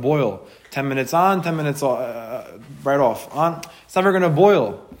never going to boil. 10 minutes on, 10 minutes right off. On, it's never going to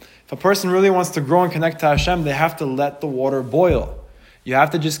boil. If a person really wants to grow and connect to HaShem, they have to let the water boil. You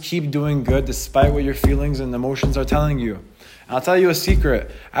have to just keep doing good despite what your feelings and emotions are telling you. And I'll tell you a secret.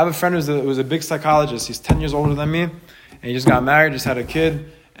 I have a friend who's a big psychologist. He's 10 years older than me. And he just got married, just had a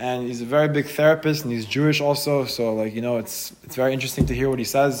kid, and he's a very big therapist, and he's Jewish also, so it's very interesting to hear what he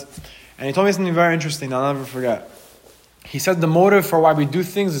says. And he told me something very interesting I'll never forget. He said the motive for why we do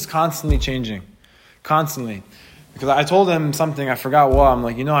things is constantly changing. Constantly. Because I told him something, I forgot what, I'm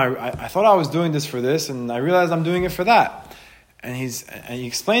like, I thought I was doing this for this, and I realized I'm doing it for that. And he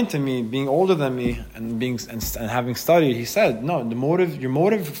explained to me, being older than me and having studied, he said, no, your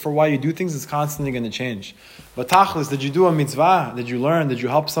motive for why you do things is constantly going to change. But tachlis, did you do a mitzvah? Did you learn? Did you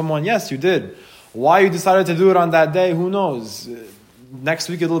help someone? Yes, you did. Why you decided to do it on that day? Who knows? Next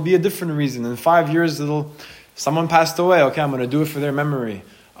week it'll be a different reason. In 5 years someone passed away. Okay, I'm going to do it for their memory.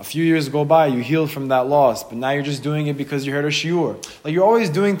 A few years go by, you heal from that loss, but now you're just doing it because you heard a shiur. Like, you're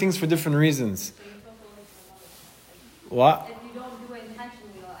always doing things for different reasons. So you fulfill it for another. What? If you don't do it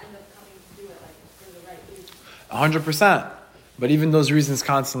intentionally, you'll end up coming to do it like for the right reason. 100%. But even those reasons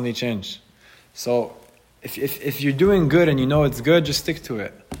constantly change. So if you're doing good and you know it's good, just stick to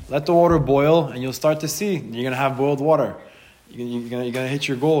it. Let the water boil and you'll start to see. You're going to have boiled water. You're going to hit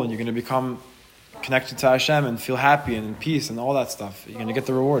your goal and you're going to become connected to Hashem and feel happy and in peace and all that stuff. You're going to get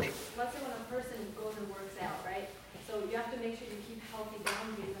the reward. Let's say when a person goes and works out, right? So you have to make sure you keep healthy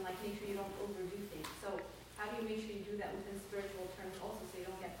boundaries and like make sure you don't overdo things. So how do you make sure you do that within spiritual terms also so you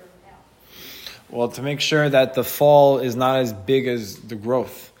don't get burned out? Well, to make sure that the fall is not as big as the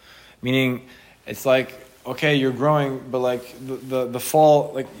growth. Meaning, it's like, okay, you're growing, but like the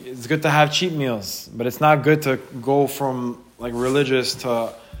fall, like it's good to have cheat meals, but it's not good to go from like religious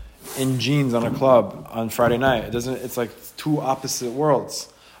to in jeans on a club on Friday night. It's like two opposite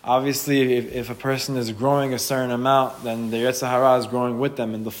worlds. Obviously, if a person is growing a certain amount, then the Yetzer Hara is growing with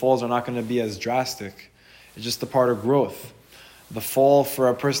them, and the falls are not going to be as drastic. It's just a part of growth. The fall for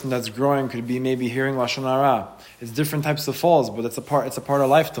a person that's growing could be maybe hearing Lashon Hara. It's different types of falls, but it's a part of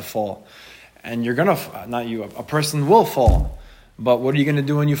life to fall. And you're going to, not you, a person will fall. But what are you going to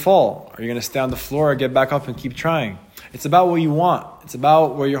do when you fall? Are you going to stay on the floor or get back up and keep trying? It's about what you want. It's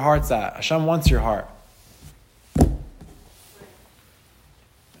about where your heart's at. Hashem wants your heart.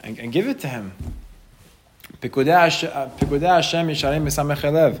 And give it to Him. Pikudei Hashem yisharim b'samech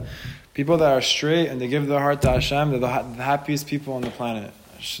elev. People that are straight and they give their heart to Hashem, they're the happiest people on the planet.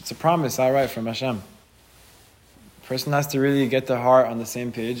 It's a promise, outright, from Hashem. A person has to really get their heart on the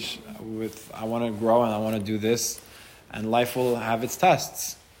same page with, I want to grow and I want to do this. And life will have its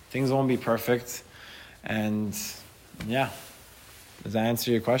tests. Things won't be perfect. And yeah. Does that answer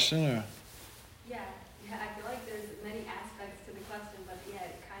your question? Or? Yeah, I feel like there's many aspects to the question, but yeah,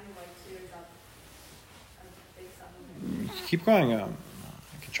 it kind of like clears up a big sum of it. Keep going. I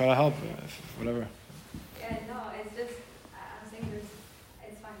can try to help, whatever. Yeah, no, it's just, I'm saying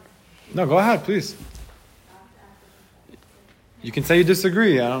it's fine. No, go ahead, please. You can say you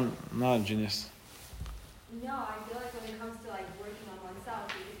disagree. I'm not a genius. No, I feel like when it comes to like working on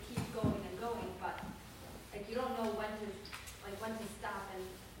oneself, you just keep going and going, but like you don't know when to stop, and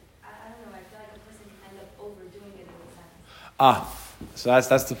I don't know. I feel like a person can end up overdoing it in a sense. So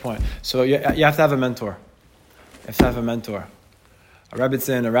that's the point. So you have to have a mentor. You have to have a mentor. A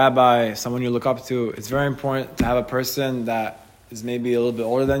rebbitzin, a rabbi, someone you look up to. It's very important to have a person that is maybe a little bit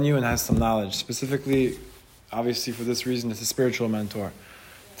older than you and has some knowledge. Specifically, obviously for this reason, it's a spiritual mentor.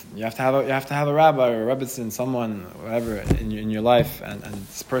 You have to have a rabbi or a rebbitzin, someone, whatever, in your life, and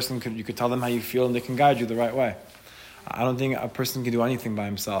this person you could tell them how you feel and they can guide you the right way. I don't think a person can do anything by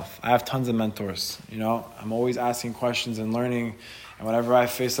himself. I have tons of mentors. I'm always asking questions and learning. And whenever I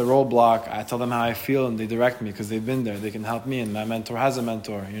face a roadblock, I tell them how I feel and they direct me because they've been there. They can help me, and my mentor has a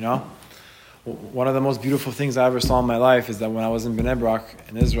mentor, One of the most beautiful things I ever saw in my life is that when I was in Bnei Brak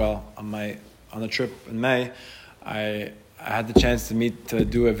in Israel on the trip in May, I had the chance to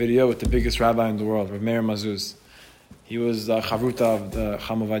do a video with the biggest rabbi in the world, Rav Meir Mazuz. He was the chavruta of the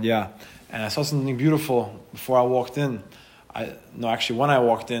Cham Ovadia. And I saw something beautiful before I walked in. When I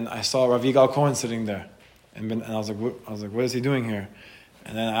walked in, I saw Rav Yigal Cohen sitting there. And I was like, what is he doing here?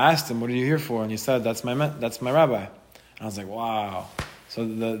 And then I asked him, what are you here for? And he said, that's my rabbi. And I was like, wow. So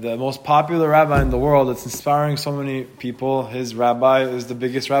the most popular rabbi in the world that's inspiring so many people, his rabbi is the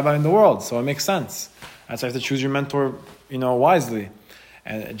biggest rabbi in the world. So it makes sense. That's why you have to choose your mentor, wisely.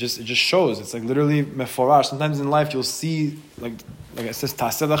 And it just shows. It's like literally meforash. Sometimes in life you'll see, like it says,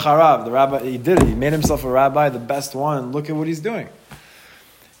 Taseh l'charav. The rabbi, he did it. He made himself a rabbi, the best one. Look at what he's doing.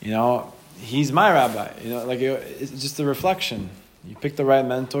 He's my rabbi. It's just a reflection. You pick the right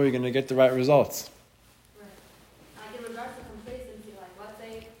mentor, you're going to get the right results. Right. Like in regards to complacency, like let's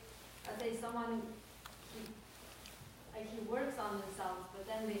say someone he works on themselves, but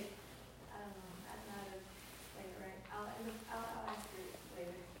then I don't know, I don't know how to say it right. I'll ask you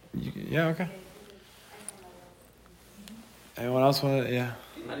later. Yeah, okay. Anyone else want to? Yeah.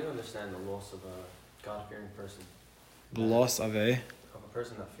 How do you understand the loss of a God-fearing person? The loss of a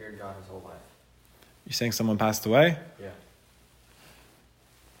person that feared God his whole life. You saying someone passed away? Yeah.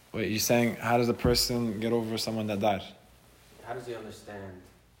 Wait, you're saying how does a person get over someone that died? How does he understand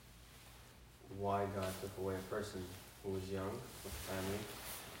why God took away a person who was young, with a family,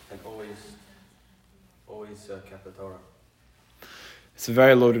 and always kept the Torah? It's a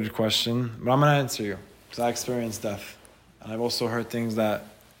very loaded question, but I'm going to answer you because I experienced death, and I've also heard things that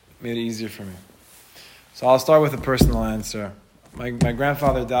made it easier for me. So I'll start with a personal answer. My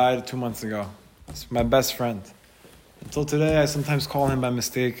grandfather died 2 months ago. It's my best friend. Until today, I sometimes call him by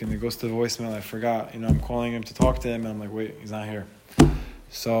mistake, and it goes to the voicemail. I forgot. I'm calling him to talk to him, and I'm like, wait, he's not here.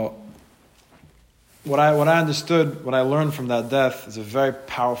 So, what I understood, what I learned from that death is a very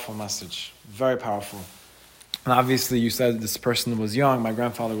powerful message. Very powerful. And obviously, you said this person was young. My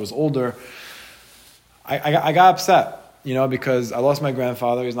grandfather was older. I got upset. Because I lost my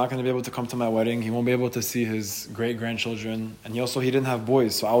grandfather. He's not going to be able to come to my wedding. He won't be able to see his great-grandchildren. And he didn't have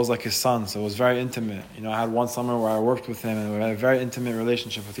boys, so I was like his son. So it was very intimate. I had one summer where I worked with him, and we had a very intimate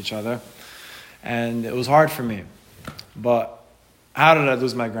relationship with each other. And it was hard for me. But how did I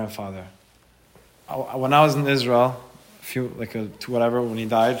lose my grandfather? When I was in Israel, when he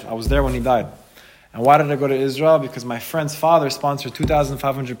died, I was there when he died. And why did I go to Israel? Because my friend's father sponsored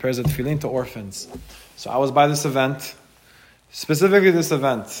 2,500 pairs of tefillin to orphans. So I was by this event. Specifically this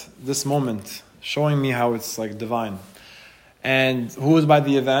event, this moment, showing me how it's like divine. And who was by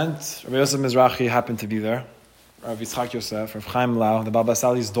the event? Rabbi Yosef Mizrahi happened to be there. Rabbi Yitzchak Yosef, Rav Chaim Lau, the Baba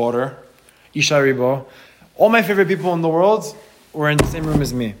Sali's daughter, Isha Ribo. All my favorite people in the world were in the same room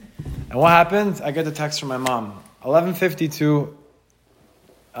as me. And what happened? I get a text from my mom. 11:52,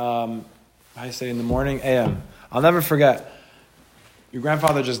 in the morning, a.m. I'll never forget. Your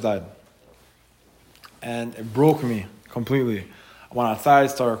grandfather just died. And it broke me completely. I went outside,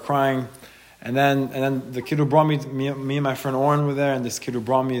 started crying, and then the kid who brought me and my friend Oren were there, and this kid who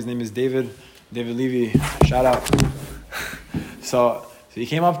brought me, his name is David Levy, shout out. So he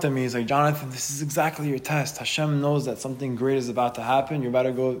came up to me, he's like, Jonathan, this is exactly your test. HaShem knows that something great is about to happen. You're about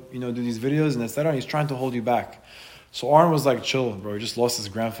to go, do these videos, and etc. And he's trying to hold you back. So Oren was like, chill, bro, he just lost his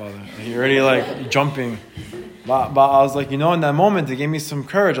grandfather. He already jumping. But I was like, in that moment, it gave me some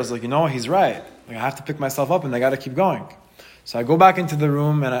courage. I was like, he's right. I have to pick myself up and I got to keep going. So I go back into the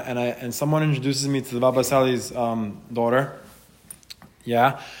room and someone introduces me to the Baba Sali's daughter.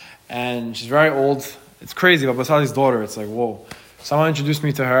 Yeah. And she's very old. It's crazy. Baba Sali's daughter. It's like, whoa. Someone introduced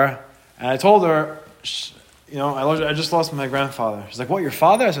me to her and I told her, I just lost my grandfather. She's like, what, your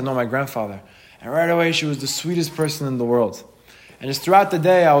father? I said, no, my grandfather. And right away, she was the sweetest person in the world. And just throughout the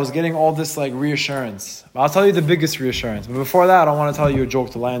day, I was getting all this reassurance. But I'll tell you the biggest reassurance. But before that, I want to tell you a joke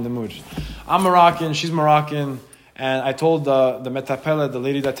to lighten the mood. I'm Moroccan, she's Moroccan, and I told the metapela, the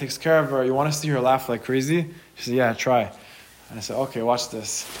lady that takes care of her, you want to see her laugh like crazy? She said, yeah, try. And I said, okay, watch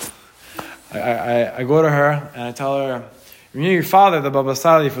this. I go to her and I tell her, your father, the Baba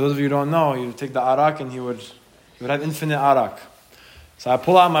Sali, for those of you who don't know, he would take the arak and he would have infinite arak. So I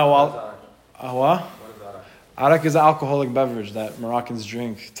pull out my wallet. What? Arak is an alcoholic beverage that Moroccans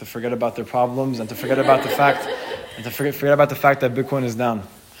drink to forget about their problems and to forget about the fact that Bitcoin is down.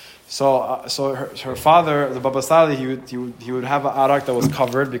 So her father, the Baba Sali, he would have an arak that was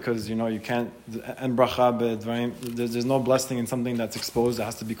covered because you can't en bracha. There's no blessing in something that's exposed. It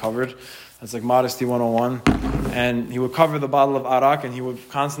has to be covered. That's like modesty 101. And he would cover the bottle of arak and he would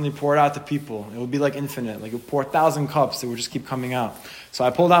constantly pour it out to people. It would be like infinite. Like he would pour 1,000 cups. It would just keep coming out. So I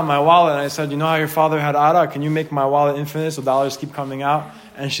pulled out my wallet and I said, how your father had arak? Can you make my wallet infinite so dollars keep coming out?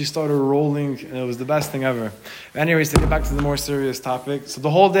 And she started rolling and it was the best thing ever. Anyways, to get back to the more serious topic. So the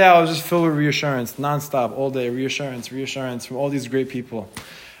whole day I was just filled with reassurance, nonstop, all day, reassurance from all these great people.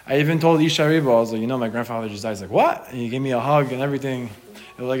 I even told Isha Riba, I was like, my grandfather just died. He's like, what? And he gave me a hug and everything.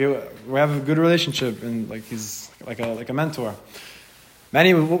 We have a good relationship and he's like a mentor. But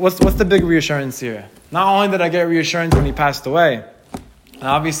anyway, what's the big reassurance here? Not only did I get reassurance when he passed away, and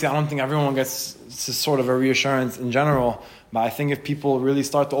obviously I don't think everyone gets this sort of a reassurance in general, but I think if people really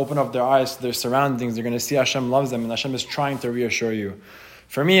start to open up their eyes to their surroundings, they're going to see HaShem loves them and HaShem is trying to reassure you.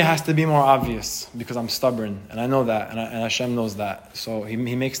 For me, it has to be more obvious because I'm stubborn and I know that and HaShem knows that. So he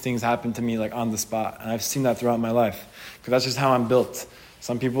makes things happen to me on the spot, and I've seen that throughout my life because that's just how I'm built.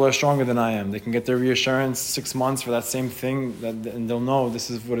 Some people are stronger than I am. They can get their reassurance 6 months for that same thing and they'll know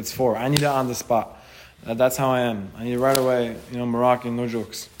this is what it's for. I need it on the spot. That's how I am. I need it right away, Moroccan, no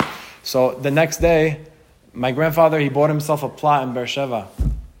jokes. So the next day, my grandfather, he bought himself a plot in Beersheba.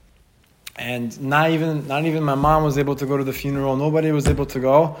 And not even my mom was able to go to the funeral. Nobody was able to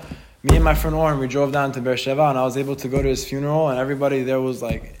go. Me and my friend Oren, we drove down to Beersheba and I was able to go to his funeral and everybody there was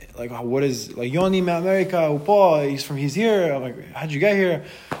like what is, Yoni America, Upo, he's here. I'm like, how'd you get here?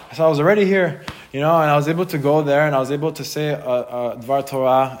 I said I was already here, and I was able to go there and I was able to say a Dvar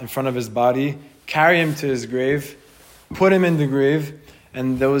Torah in front of his body, carry him to his grave, put him in the grave,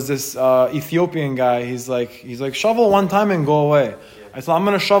 and there was this Ethiopian guy, he's like, shovel one time and go away. I thought, I'm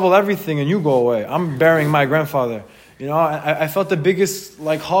going to shovel everything and you go away. I'm burying my grandfather. I felt the biggest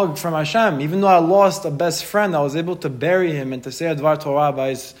hug from HaShem. Even though I lost a best friend, I was able to bury him and to say a Dvar Torah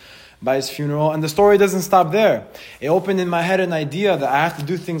by by his funeral. And the story doesn't stop there. It opened in my head an idea that I have to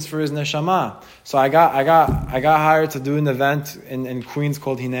do things for his neshama. So I got hired to do an event in Queens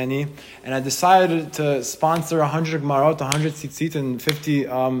called Hineni, and I decided to sponsor 100 Gmarot, 100 tzitzit, and 50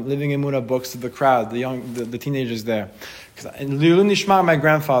 Living Emunah books to the crowd, the teenagers there. And Lilu Nishma, my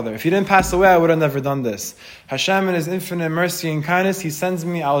grandfather. If he didn't pass away, I would have never done this. HaShem, in His infinite mercy and kindness, He sends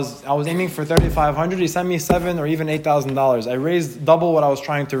me. I was aiming for $3,500. He sent me $7,000 or even $8,000. I raised double what I was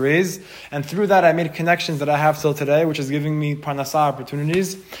trying to raise, and through that, I made connections that I have till today, which is giving me parnasa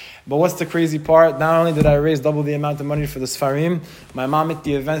opportunities. But what's the crazy part? Not only did I raise double the amount of money for the Sfarim, my mom at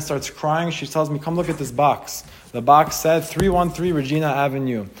the event starts crying. She tells me, "Come look at this box." The box said 313 Regina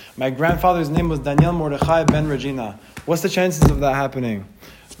Avenue. My grandfather's name was Daniel Mordechai Ben Regina. What's the chances of that happening?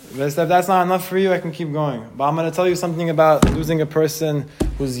 If that's not enough for you, I can keep going. But I'm going to tell you something about losing a person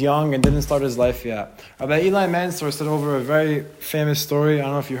who's young and didn't start his life yet. Rabbi Eli Mansour said over a very famous story. I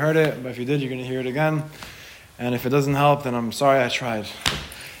don't know if you heard it, but if you did, you're going to hear it again. And if it doesn't help, then I'm sorry I tried.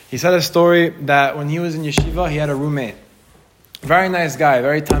 He said a story that when he was in yeshiva, he had a roommate. Very nice guy,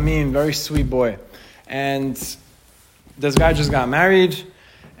 very tamim, very sweet boy. And this guy just got married,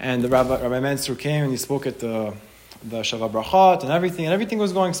 and the Rabbi Mansour came and he spoke at the Shava Brachot and everything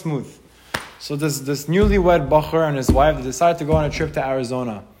was going smooth. So this newlywed bacher and his wife, they decided to go on a trip to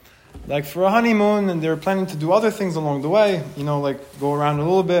Arizona. Like for a honeymoon, and they were planning to do other things along the way, like go around a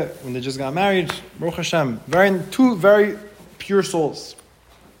little bit when they just got married. Baruch Hashem. Two very pure souls.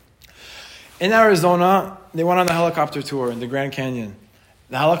 In Arizona, they went on a helicopter tour in the Grand Canyon.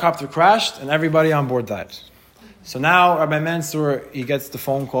 The helicopter crashed and everybody on board died. So now Rabbi Mansour, he gets the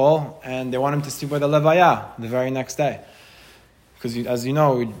phone call and they want him to sleep by the Levaya the very next day. Because as you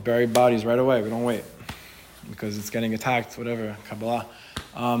know, we bury bodies right away. We don't wait. Because it's getting attacked, whatever, Kabbalah.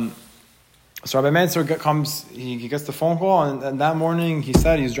 So Rabbi Mansour comes, he gets the phone call, and that morning he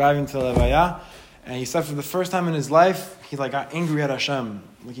said he's driving to Levaya, and he said for the first time in his life, he got angry at Hashem.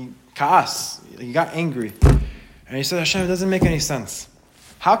 He got angry. And he said, Hashem, it doesn't make any sense.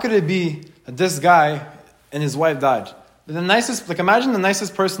 How could it be that this guy and his wife died? Imagine the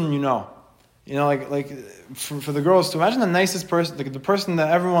nicest person you know. For the girls, to imagine the nicest person, the person that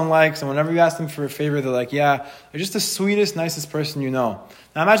everyone likes, and whenever you ask them for a favor, they're like, yeah, they're just the sweetest, nicest person you know.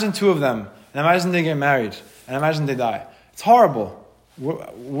 Now imagine two of them, and imagine they get married, and imagine they die. It's horrible.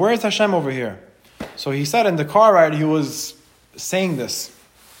 Where is Hashem over here? So he said in the car ride, he was saying this.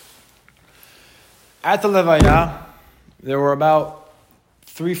 At the Levaya, there were about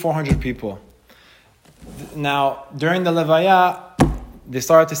 300-400 people. Now, during the Levaya, they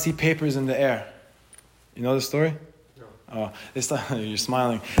started to see papers in the air. You know the story? No. Oh, you're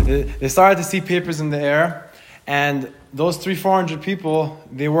smiling. They started to see papers in the air, and those 300-400 people,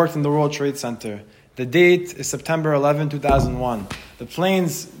 they worked in the World Trade Center. The date is September 11, 2001. The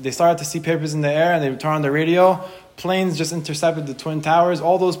planes, they started to see papers in the air, and they turned on the radio. Planes just intercepted the Twin Towers.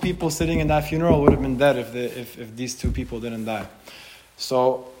 All those people sitting in that funeral would have been dead if these two people didn't die.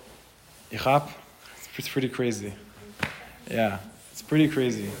 So, it's pretty crazy. Yeah, it's pretty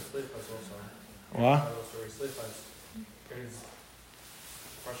crazy. What? Because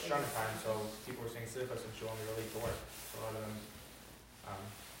Rosh Hashanah time, so people were saying Slichos and Shalom really to work. So a lot of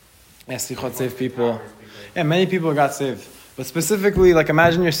them. Slichot saved people. Yeah, many people got saved. But specifically,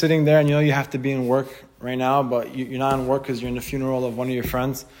 imagine you're sitting there and you have to be in work right now, but you're not in work because you're in the funeral of one of your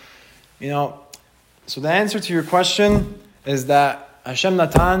friends. So the answer to your question is that Hashem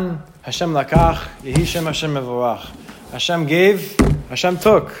Natan, Hashem Lakach, Yehi Shem Hashem Mevorach. Hashem gave, Hashem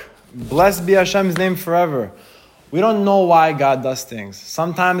took. Blessed be Hashem's name forever. We don't know why God does things.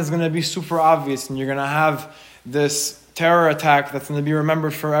 Sometimes it's going to be super obvious and you're going to have this terror attack that's going to be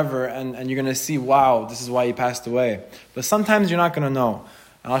remembered forever and you're going to see, wow, this is why he passed away. But sometimes you're not going to know.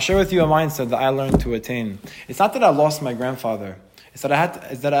 And I'll share with you a mindset that I learned to attain. It's not that I lost my grandfather. It's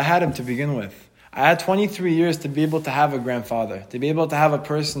that I had him to begin with. I had 23 years to be able to have a grandfather, to be able to have a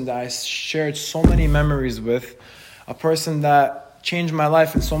person that I shared so many memories with, a person that changed my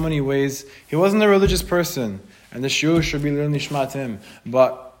life in so many ways. He wasn't a religious person, and the shiur should be Lil Nishmat him,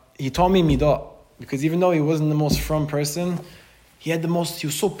 but he taught me midah, because even though he wasn't the most frum person, he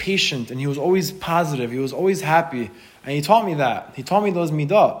was so patient, and he was always positive, he was always happy, and he taught me that. He taught me those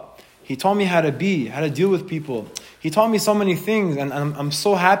midah. He taught me how to deal with people. He taught me so many things, and I'm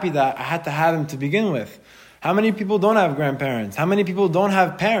so happy that I had to have him to begin with. How many people don't have grandparents? How many people don't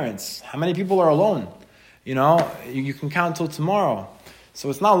have parents? How many people are alone? You can count till tomorrow.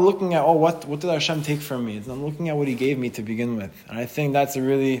 So it's not looking at, what did Hashem take from me? It's not looking at what he gave me to begin with. And I think that's a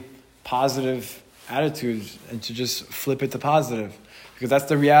really positive attitude, and to just flip it to positive. Because that's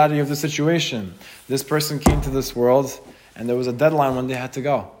the reality of the situation. This person came to this world, and there was a deadline when they had to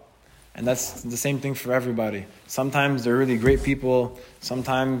go. And that's the same thing for everybody. Sometimes they're really great people.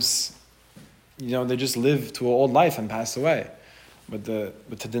 Sometimes, they just live to an old life and pass away. But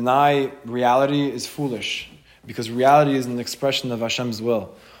to deny reality is foolish, because reality is an expression of Hashem's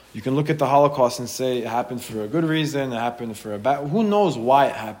will. You can look at the Holocaust and say it happened for a good reason, it happened for a bad... Who knows why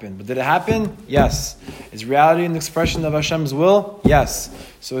it happened? But did it happen? Yes. Is reality an expression of Hashem's will? Yes.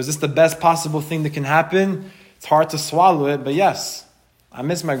 So is this the best possible thing that can happen? It's hard to swallow it, but yes. I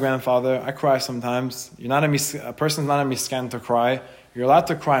miss my grandfather. I cry sometimes. A person's not a miskan to cry. You're allowed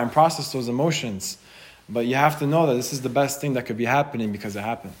to cry and process those emotions. But you have to know that this is the best thing that could be happening because it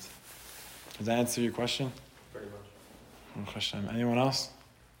happens. Does that answer your question? Pretty much. Anyone else?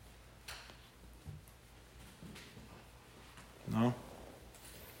 No?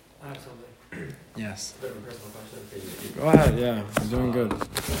 I have something. Yes. A bit of a personal question for you. Go ahead, yeah. I'm doing good.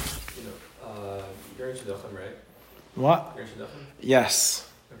 You're in Shidduchim, right? What? You're in Shidduchim? Yes.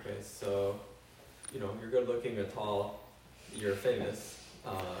 Okay, so, you're good looking, you're tall, you're famous.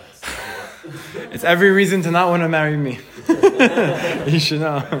 It's every reason to not want to marry me. You should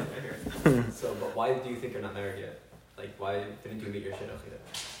know. So, but why do you think you're not married yet? Like, why didn't you meet your Shidduch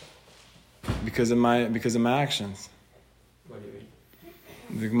yet? Because of my actions. What do you mean?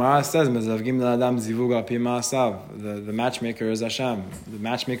 The Gemara says, the matchmaker is Hashem. The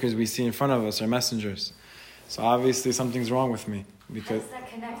matchmakers we see in front of us are messengers. So obviously something's wrong with me. Because How does that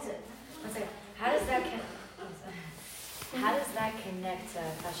connect to? One second. How does that connect to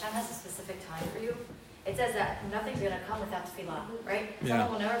Hashem has a specific time for you? It says that nothing's going to come without tefillah, right? Yeah.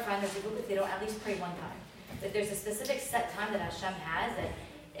 Someone will never find their zivug if they don't at least pray one time. That there's a specific set time that Hashem has, that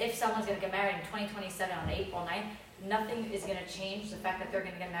if someone's going to get married in 2027 on April 9th, nothing is going to change the fact that they're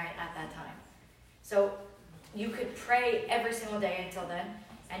going to get married at that time. So you could pray every single day until then,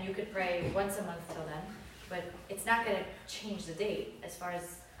 and you could pray once a month till then, but it's not going to change the date as far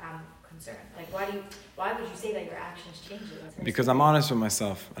as I'm concerned. Like, why would you say that your actions change it? Because I'm honest with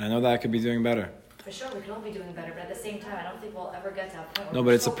myself, and I know that I could be doing better. For sure, we can all be doing better, but at the same time, I don't think we'll ever get to a point where No, but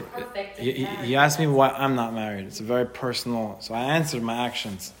we're it's so perfect. he asked me why I'm not married. It's a very personal... So I answered my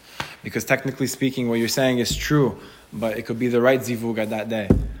actions. Because technically speaking, what you're saying is true, but it could be the right zivug at that day.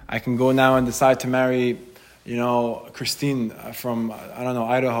 I can go now and decide to marry, Christine from,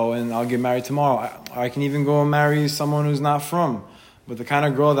 Idaho, and I'll get married tomorrow. I can even go and marry someone who's not from. But the kind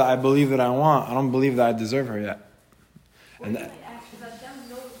of girl that I believe that I want, I don't believe that I deserve her yet. And Because Hashem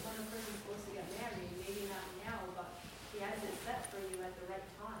knows when a person's supposed to get married, maybe not now, but He has it set for you at the right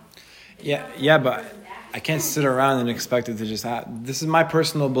time. yeah, but I can't sit around and expect it to just happen. This is my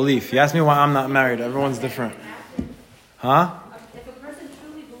personal belief. You ask me why I'm not married. Everyone's different. Huh? If a person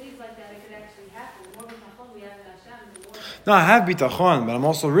truly believes like that, it could actually happen. The more bitachon we have in Hashem, the more... No, I have bitachon, but I'm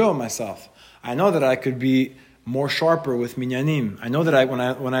also real with myself. I know that I could be more sharper with minyanim. I know that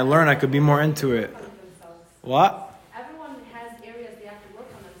when I learn, I could be more into it. What? Everyone has areas they have to work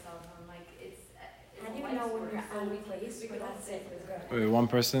on themselves on. Like, it's I don't even know when you're out of place, but that's it. Wait, one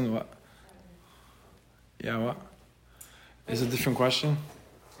person? What? Yeah, what? Is it a different question?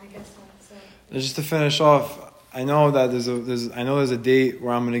 I guess so. Just to finish off, I know that there's a date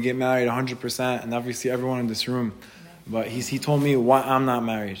where I'm going to get married 100%, and obviously everyone in this room. But he told me why I'm not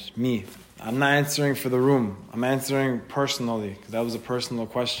married. Me. I'm not answering for the room. I'm answering personally, because that was a personal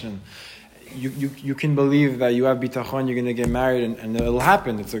question. You can believe that you have bitachon, you're going to get married, and it'll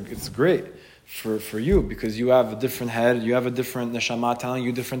happen. It's great for you, because you have a different head, you have a different neshama telling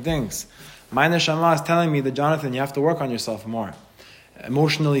you different things. My neshama is telling me that, Jonathan, you have to work on yourself more.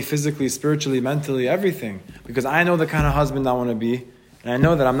 Emotionally, physically, spiritually, mentally, everything. Because I know the kind of husband I want to be, and I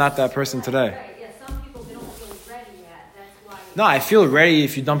know that I'm not that person today. Right, yeah, some people, they don't feel ready yet. That's why... No, I feel ready.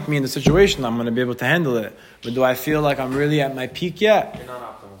 If you dump me in the situation, I'm going to be able to handle it. But do I feel like I'm really at my peak yet? You're not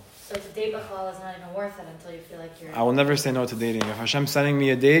optimal. So to date b'chalal is not even worth it until you feel like you're... I will never say no to dating. If Hashem's sending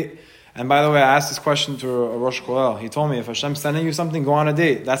me a date, and by the way, I asked this question to a Rosh Kollel. He told me, if Hashem's sending you something, go on a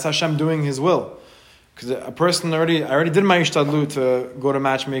date. That's Hashem doing His will. Because a person I already did my ishtadlut to go to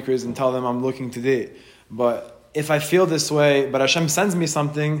matchmakers and tell them I'm looking to date. But if I feel this way, but Hashem sends me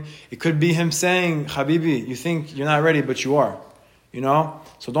something, it could be Him saying, Habibi, you think you're not ready, but you are.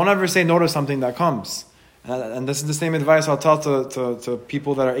 So don't ever say no to something that comes. And this is the same advice I'll tell to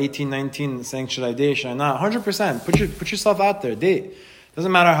people that are 18, 19, saying, should I date, should I not? 100%. Put yourself out there, date.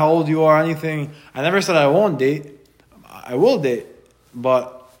 Doesn't matter how old you are or anything. I never said I won't date. I will date.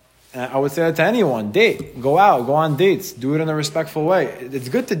 But I would say that to anyone. Date. Go out. Go on dates. Do it in a respectful way. It's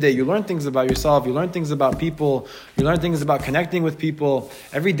good to date. You learn things about yourself. You learn things about people. You learn things about connecting with people.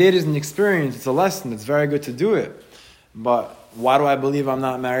 Every date is an experience. It's a lesson. It's very good to do it. But why do I believe I'm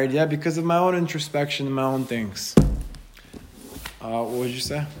not married yet? Because of my own introspection and my own things. What would you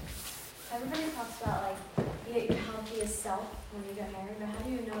say? everybody talks about like you get your healthiest self when you get married, but how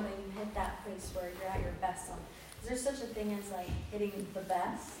do you know that you hit that place where you're at your best self? Is there such a thing as like hitting the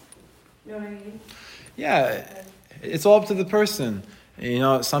best? You know what I mean? Yeah, it's all up to the person. You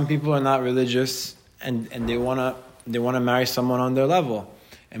know, some people are not religious and they wanna marry someone on their level,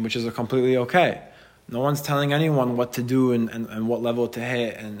 and which is completely okay. No one's telling anyone what to do and what level to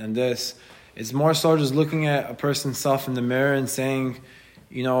hit and this. It's more so just looking at a person's self in the mirror and saying,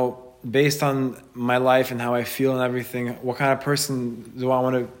 you know, based on my life and how I feel and everything, what kind of person do I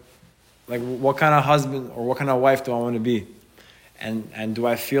want to, like, what kind of husband or what kind of wife do I want to be? And do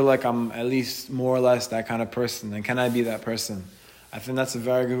I feel like I'm at least more or less that kind of person? And can I be that person? I think that's a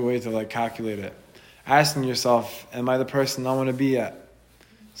very good way to like calculate it. Asking yourself, am I the person I want to be at?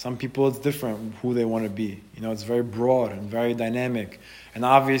 Some people it's different who they want to be. You know, it's very broad and very dynamic. And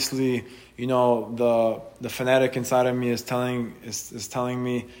obviously, you know, the fanatic inside of me is telling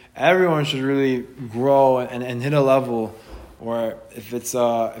me everyone should really grow and hit a level where if it's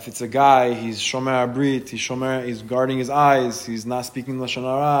a guy, he's shomer abrit, he's guarding his eyes, he's not speaking lashon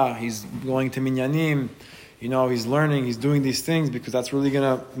hara, he's going to minyanim, you know, he's learning, he's doing these things because that's really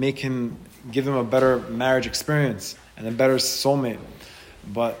gonna give him a better marriage experience and a better soulmate.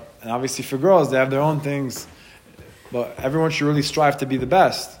 And obviously for girls, they have their own things, but everyone should really strive to be the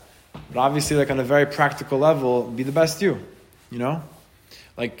best. But obviously, like on a very practical level, be the best you know?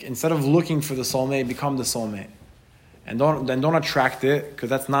 Like instead of looking for the soulmate, become the soulmate. And don't attract it, because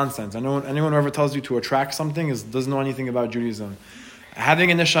that's nonsense. Anyone who ever tells you to attract something doesn't know anything about Judaism.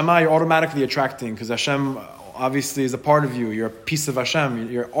 Having a neshama, you're automatically attracting, because Hashem obviously is a part of you. You're a piece of Hashem.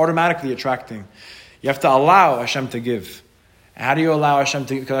 You're automatically attracting. You have to allow Hashem to give. How do you allow Hashem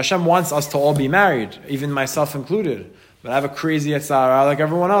to? Because Hashem wants us to all be married, even myself included. But I have a crazy Yetzirah like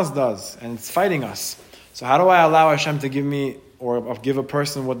everyone else does, and it's fighting us. So how do I allow Hashem to give me, or give a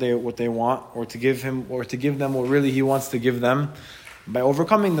person what they want, or to give them what really He wants to give them? By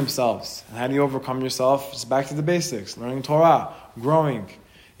overcoming themselves. And how do you overcome yourself? Just back to the basics: learning Torah, growing,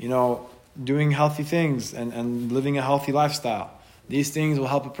 you know, doing healthy things, and living a healthy lifestyle. These things will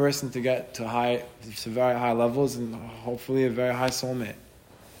help a person to get to very high levels, and hopefully a very high soulmate.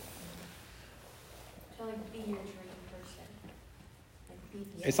 To like be your dream person.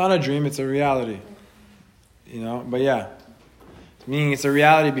 Like, It's not a dream; it's a reality. You know, but yeah, meaning it's a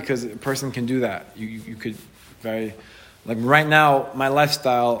reality because a person can do that. You could very, like right now, my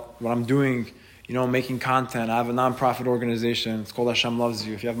lifestyle, what I'm doing, you know, making content. I have a non-profit organization. It's called HaShem Loves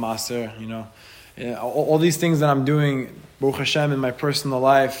You. If you have Maaser, you know, all these things that I'm doing, Baruch Hashem, in my personal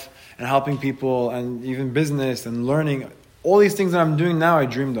life and helping people and even business and learning, all these things that I'm doing now, I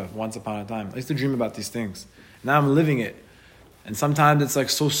dreamed of once upon a time. I used to dream about these things. Now I'm living it. And sometimes it's like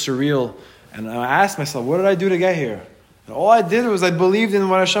so surreal. And I ask myself, what did I do to get here? And all I did was I believed in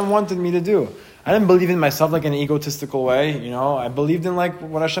what Hashem wanted me to do. I didn't believe in myself like in an egotistical way, you know. I believed in like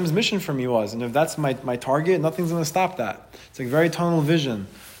what Hashem's mission for me was. And if that's my target, nothing's going to stop that. It's like very tunnel vision.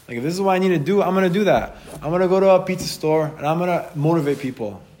 Like if this is what I need to do, I'm going to do that. I'm going to go to a pizza store and I'm going to motivate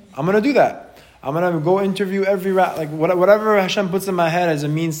people. I'm going to do that. I'm going to go interview every whatever Hashem puts in my head as a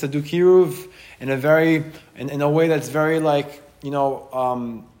means to do kiruv in a way that's very like, you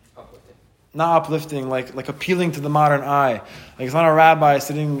know, not uplifting, like appealing to the modern eye. Like it's not a rabbi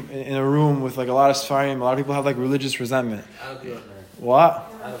sitting in a room with like a lot of sfarim. A lot of people have like religious resentment.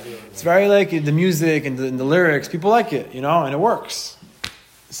 What? It's very like the music and the lyrics. People like it, you know, and it works.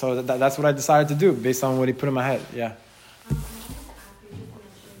 So that's what I decided to do based on what he put in my head. Yeah. I wanted to ask you, you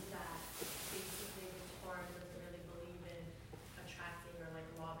mentioned that basically the Torah doesn't really believe in attracting or like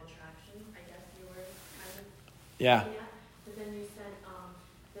law of attraction. I guess you were kind of Yeah. saying that. But then you said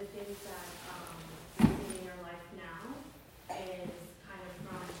the things that you see in your life now is kind of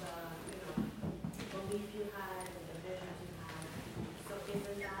from the belief you had and the visions you had. So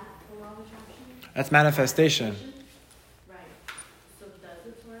isn't that the law of attraction? That's manifestation.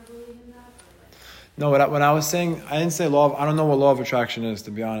 No, what I was saying, I didn't say I don't know what law of attraction is,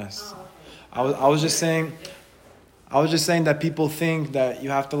 to be honest. Oh, okay. I was just saying that people think that you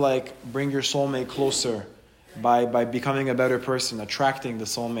have to like bring your soulmate closer by becoming a better person, attracting the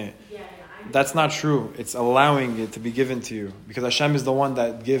soulmate. Yeah, That's not true. It's allowing it to be given to you, because Hashem is the one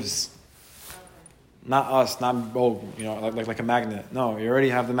that gives. okay. Not us, not you know, like a magnet. No, you already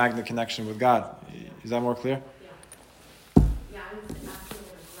have the magnet connection with God. Is that more clear? Yeah, I was asking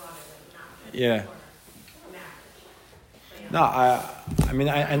it broader, like not just Yeah. for marriage. But No, I mean,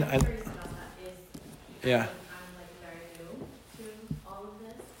 I'm curious about that yeah. I'm like very new to all of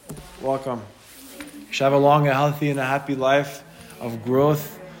this. So, Welcome. You should have a long, a healthy, and a happy life of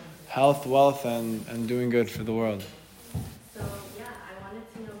growth, health, wealth, and doing good for the world. So yeah, I wanted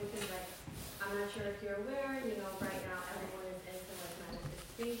to know because like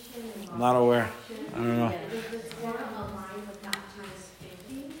I'm not aware. I don't know. Does it more align with that kind of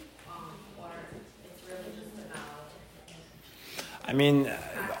thinking, or it's really just about? I mean,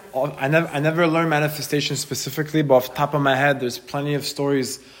 I never learned manifestation specifically, but off the top of my head, there's plenty of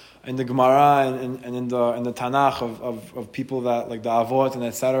stories in the Gemara and in the Tanakh of people that, like the Avot and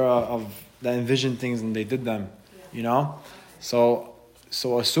etc., of that envisioned things and they did them, you know? So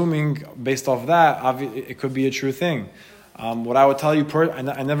assuming based off that, it could be a true thing. What I would tell you,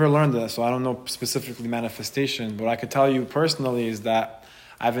 I never learned this, so I don't know specifically manifestation, but what I could tell you personally is that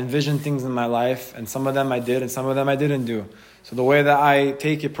I've envisioned things in my life, and some of them I did, and some of them I didn't do. So the way that I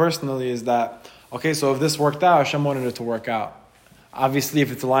take it personally is that, okay, so if this worked out, Hashem wanted it to work out. Obviously,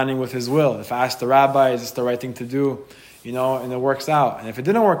 if it's aligning with His will. If I ask the rabbi, is this the right thing to do? You know, and it works out. And if it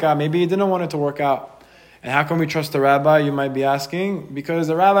didn't work out, maybe He didn't want it to work out. And how can we trust the rabbi, you might be asking? Because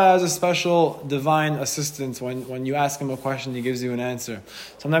the rabbi has a special divine assistance. When you ask him a question, he gives you an answer.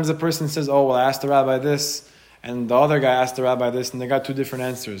 Sometimes a person says, oh, well, I asked the rabbi this, and the other guy asked the rabbi this, and they got two different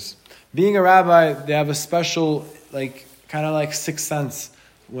answers. Being a rabbi, they have a special, kind of sixth sense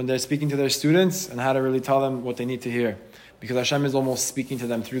when they're speaking to their students and how to really tell them what they need to hear. Because Hashem is almost speaking to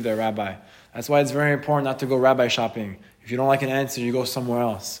them through their rabbi. That's why it's very important not to go rabbi shopping. If you don't like an answer, you go somewhere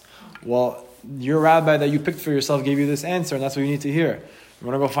else. Well, your rabbi that you picked for yourself gave you this answer, and that's what you need to hear. You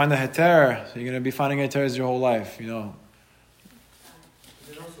want to go find a heter, so you're going to be finding heters your whole life, you know.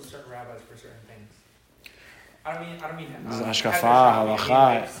 There's also certain rabbis for certain things. I don't mean. Ashkafa,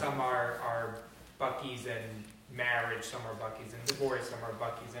 halacha. Some are buckies in marriage, some are buckies in divorce, some are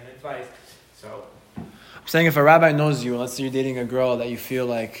buckies in advice. So I'm saying if a rabbi knows you, let's say you're dating a girl that you feel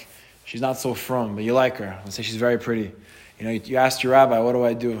like she's not so frum, but you like her. Let's say she's very pretty. You know, you ask your rabbi, what do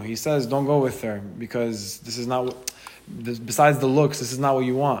I do? He says, don't go with her because this is not, besides the looks, this is not what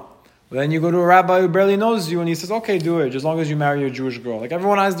you want. But then you go to a rabbi who barely knows you and he says, okay, do it, as long as you marry a Jewish girl. Like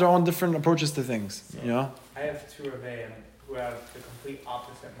everyone has their own different approaches to things, you know? I have two Rebbeim who have the complete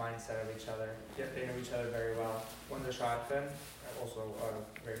opposite mindset of each other, yet they know each other very well. One's a Jonathan, also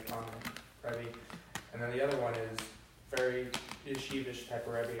a very common Rebbe, and then the other one is very yeshivish type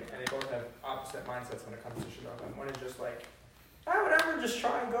of Rebbe, and they both have opposite mindsets when it comes to shidduchim. One is just like, whatever, just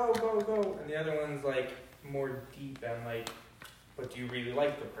try and go, and the other one's like more deep and like, but do you really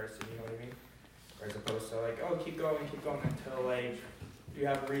like the person, you know what I mean? Or as opposed to like, oh, keep going until like you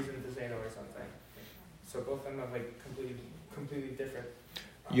have a reason to say no or something. So both of them have like completely different.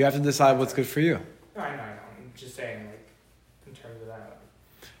 You have to decide what's good for you. No, I know. I'm just saying like in terms of that.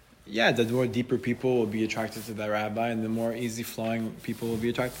 Yeah, the more deeper people will be attracted to that rabbi, and the more easy-flowing people will be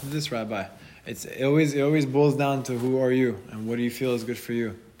attracted to this rabbi. It always boils down to who are you, and what do you feel is good for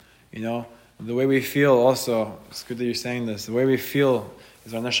you. You know, the way we feel also, it's good that you're saying this, the way we feel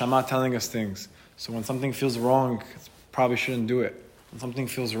is our neshama telling us things. So when something feels wrong, probably shouldn't do it. When something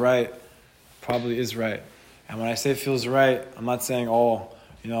feels right, probably is right. And when I say feels right, I'm not saying,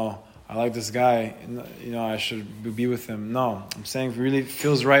 I like this guy, I should be with him. No, I'm saying really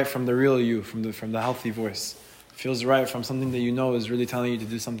feels right from the real you, from the healthy voice. Feels right from something that you know is really telling you to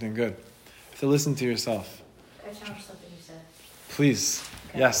do something good. You have to listen to yourself. I challenge something you said. Please.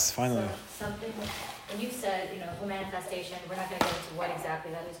 Okay. Yes, finally. So something, when you said, the whole manifestation, we're not going to get into what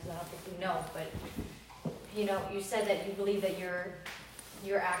exactly that is because I don't think we know, but, you said that you believe that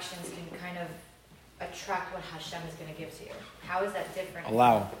your actions can kind of attract what Hashem is going to give to you. How is that different?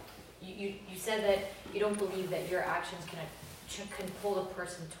 Allow. You said that you don't believe that your actions can pull a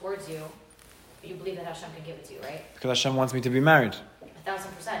person towards you, but you believe that Hashem can give it to you, right? Because Hashem wants me to be married.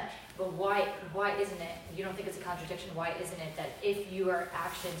 1,000%. But why isn't it, you don't think it's a contradiction, why isn't it that if your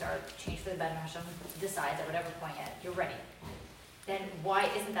actions are changed for the better, Hashem decides at whatever point you're ready, then why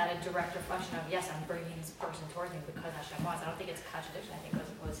isn't that a direct reflection of, yes, I'm bringing this person towards me because Hashem wants? I don't think it's a contradiction. I think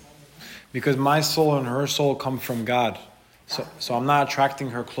it was hand in hand. Because my soul and her soul come from God. So I'm not attracting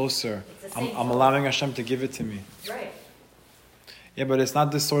her closer. I'm allowing Hashem to give it to me. Right. Yeah, but it's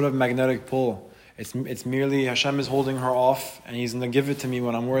not this sort of magnetic pull. It's merely Hashem is holding her off, and He's going to give it to me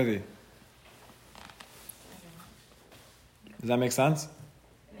when I'm worthy. Does that make sense?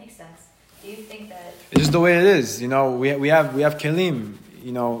 It makes sense. Do you think that it's just the way it is? We have kelim.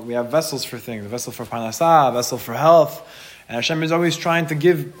 We have vessels for things. A vessel for parnasah, a vessel for health, and Hashem is always trying to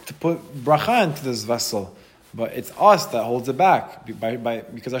put bracha into this vessel. But it's us that holds it back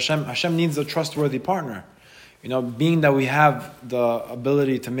because Hashem needs a trustworthy partner. Being that we have the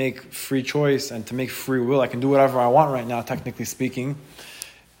ability to make free choice and to make free will, I can do whatever I want right now, technically speaking.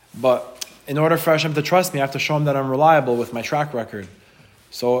 But in order for Hashem to trust me, I have to show Him that I'm reliable with my track record.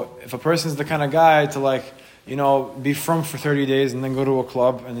 So if a person's the kind of guy to be firm for 30 days and then go to a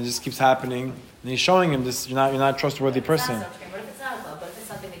club and it just keeps happening, and He's showing him this, you're not a trustworthy person. What if it's not a club? What if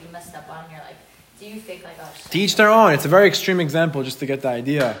it's you think like, oh, To each their own. It's a very extreme example just to get the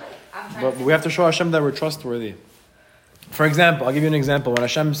idea. But we have to show Hashem that we're trustworthy. For example, I'll give you an example. When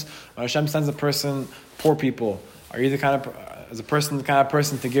Hashem sends a person, poor people, are you the kind of person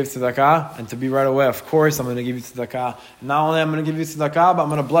to give tzedakah and to be right away? Of course, I'm going to give you tzedakah. Not only I'm going to give you tzedakah, but I'm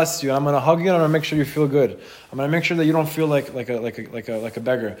going to bless you and I'm going to hug you and I'm going to make sure you feel good. I'm going to make sure that you don't feel like a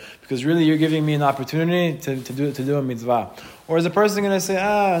beggar, because really you're giving me an opportunity to do a mitzvah. Or is a person going to say,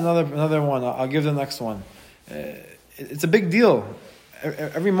 another one? I'll give the next one. It's a big deal.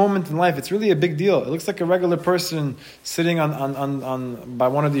 Every moment in life, it's really a big deal. It looks like a regular person sitting on by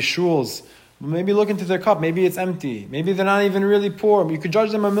one of these shuls. Maybe look into their cup. Maybe it's empty. Maybe they're not even really poor. You could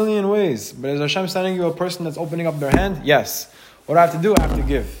judge them a million ways. But is Hashem sending you a person that's opening up their hand? Yes. What do I have to do? I have to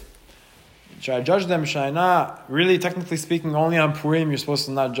give. Should I judge them? Should I not? Really, technically speaking, only on Purim you're supposed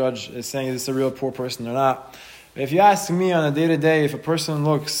to not judge. Is saying is this a real poor person or not. But if you ask me on a day-to-day, if a person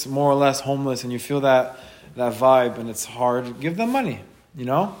looks more or less homeless and you feel that vibe and it's hard, give them money.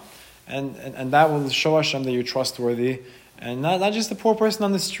 And that will show Hashem that you're trustworthy, and not just the poor person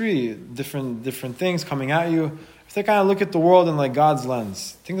on the street. Different things coming at you. If they kind of look at the world in like God's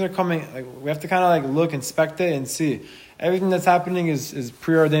lens, things are coming. Like we have to kind of like look, inspect it, and see everything that's happening is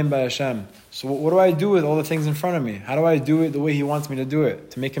preordained by Hashem. So what do I do with all the things in front of me? How do I do it the way He wants me to do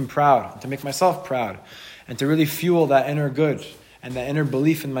it, to make Him proud, to make myself proud, and to really fuel that inner good and that inner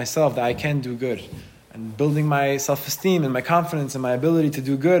belief in myself that I can do good. And building my self-esteem and my confidence and my ability to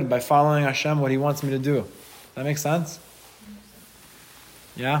do good by following Hashem, what He wants me to do. Does that make sense?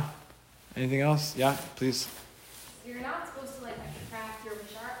 Yeah? Anything else? Yeah, please. You're not supposed to attract your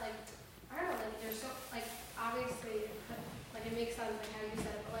bashar. I don't know, there's so, obviously, it makes sense, how you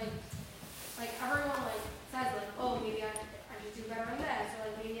said it, but everyone, says, oh, maybe I should do better on this,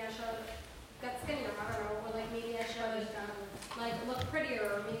 or maybe I should get skinnier, I don't know, or maybe I should, look prettier,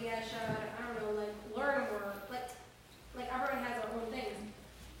 or maybe I should, learn more, everyone has their own things,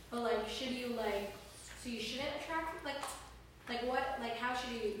 but should you so you shouldn't attract, how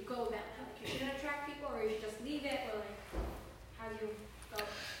should you go about it? You shouldn't attract people, or you should just leave it, or how do you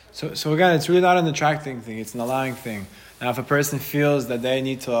go? So again, it's really not an attracting thing, it's an allowing thing. Now if a person feels that they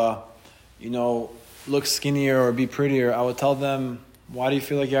need to, look skinnier or be prettier, I would tell them, why do you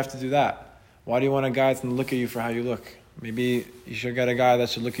feel like you have to do that? Why do you want a guy that's going to look at you for how you look? Maybe you should get a guy that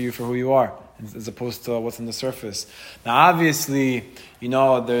should look at you for who you are, as opposed to what's on the surface. Now, obviously,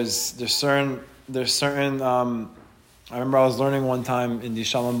 there's certain. I remember I was learning one time in the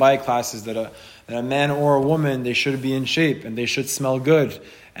Shalom Bayit classes that a man or a woman, they should be in shape and they should smell good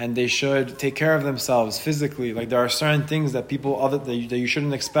and they should take care of themselves physically. There are certain things that that you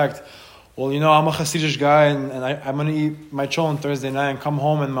shouldn't expect. Well, I'm a Hasidish guy and I'm going to eat my chol on Thursday night and come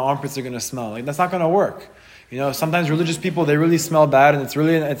home and my armpits are going to smell. That's not going to work. Sometimes religious people, they really smell bad, and it's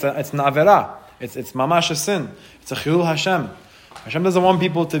an avera. It's mamash a sin. It's a chilul Hashem. Hashem doesn't want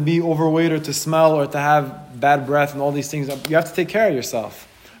people to be overweight or to smell or to have bad breath and all these things. You have to take care of yourself,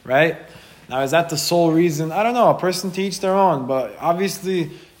 right? Now, is that the sole reason? I don't know. A person to each their own, but obviously,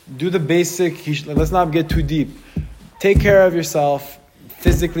 do the basic. Let's not get too deep. Take care of yourself,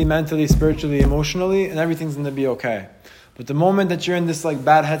 physically, mentally, spiritually, emotionally, and everything's going to be okay. But the moment that you're in this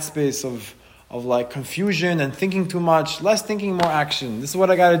bad headspace of confusion and thinking too much, less thinking, more action. This is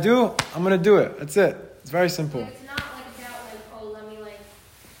what I got to do. I'm going to do it. That's it. It's very simple. It's not about let me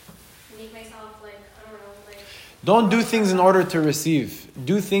make myself I don't know. Don't do things in order to receive.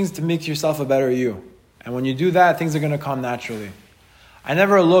 Do things to make yourself a better you. And when you do that, things are going to come naturally. I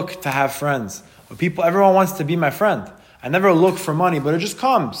never look to have friends. Everyone wants to be my friend. I never look for money, but it just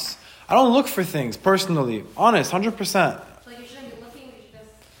comes. I don't look for things personally. Honest, 100%.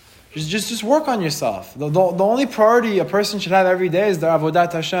 Just work on yourself. The only priority a person should have every day is their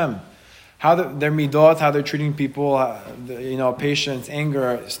avodat Hashem. How their midot, how they're treating people, patience,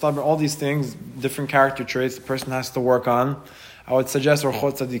 anger, stubborn, all these things, different character traits the person has to work on. I would suggest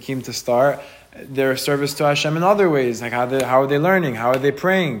Orchot Tzadikim to start. Their service to Hashem in other ways, how are they learning? How are they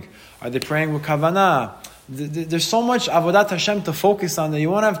praying? Are they praying with kavanah? There's so much avodat Hashem to focus on that you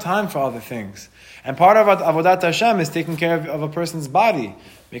won't have time for other things. And part of avodat Hashem is taking care of a person's body,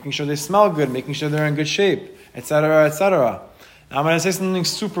 making sure they smell good, making sure they're in good shape, etc., etc. Now I'm going to say something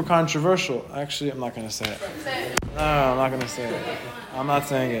super controversial. Actually, I'm not going to say it. No, I'm not going to say it. I'm not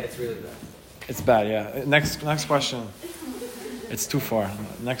saying it. It's really bad. It's bad, yeah. Next question. It's too far.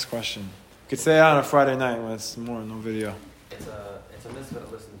 Next question. You could say it on a Friday night when it's no video. It's a mitzvah to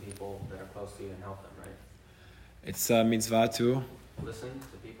listen to people that are close to you and help them, right? It's a mitzvah to listen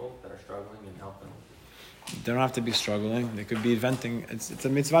to people that are struggling and help them. They don't have to be struggling. They could be venting. It's a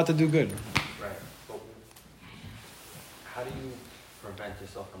mitzvah to do good. Right. But how do you prevent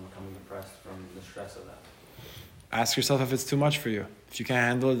yourself from becoming depressed from the stress of that? Ask yourself if it's too much for you. If you can't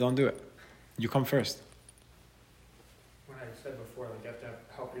handle it, don't do it. You come first. When I said before, like you have to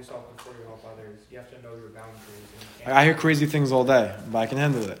help yourself before you help others. You have to know your boundaries. And you can't I hear crazy things all day, but I can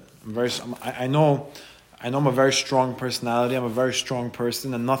handle it. I know I'm a very strong personality. I'm a very strong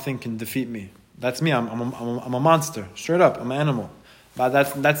person, and nothing can defeat me. That's me. I'm a monster. Straight up, I'm an animal. But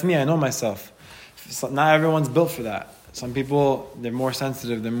that's me. I know myself. So not everyone's built for that. Some people, they're more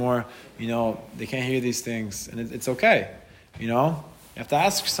sensitive. They're more, they can't hear these things, and it's okay. You have to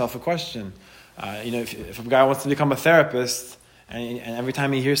ask yourself a question. If a guy wants to become a therapist, and every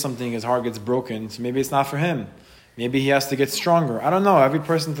time he hears something, his heart gets broken, so maybe it's not for him. Maybe he has to get stronger. I don't know. Every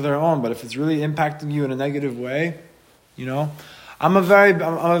person to their own. But if it's really impacting you in a negative way, I'm a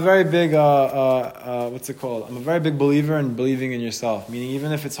very big what's it called? I'm a very big believer in believing in yourself. Meaning,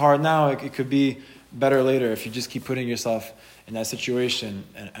 even if it's hard now, it could be better later if you just keep putting yourself in that situation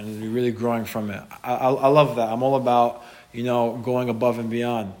and you're really growing from it. I love that. I'm all about going above and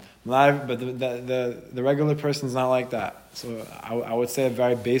beyond. But the regular person's not like that. So I would say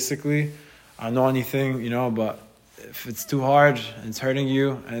very basically, I don't know anything, but if it's too hard and it's hurting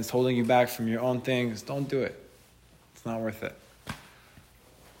you and it's holding you back from your own things, don't do it. It's not worth it.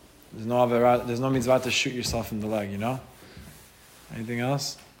 There's no mitzvah to shoot yourself in the leg, Anything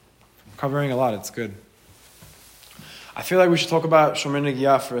else? I'm covering a lot, it's good. I feel like we should talk about Shomer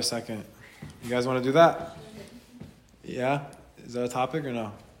Negiyah for a second. You guys want to do that? Yeah? Is that a topic or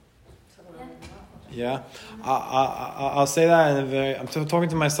no? Yeah? I'll say that I'm talking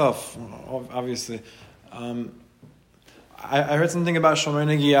to myself, obviously. I heard something about Shomer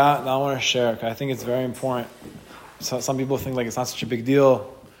Negiyah that I want to share, because I think it's very important. So some people think like it's not such a big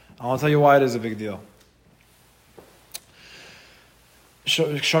deal. I want to tell you why it is a big deal.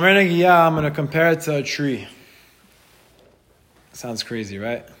 Shomer Negiyah, I'm going to compare it to a tree. Sounds crazy,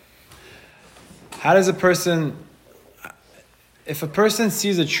 right? How does if a person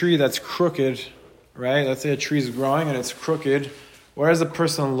sees a tree that's crooked, right? Let's say a tree is growing and it's crooked. Where does a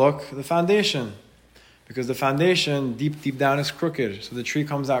person look? The foundation. Because the foundation, deep down, is crooked. So the tree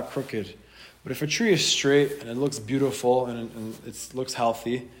comes out crooked. But if a tree is straight and it looks beautiful and it looks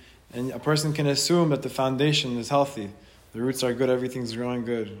healthy, and a person can assume that the foundation is healthy. The roots are good, everything's growing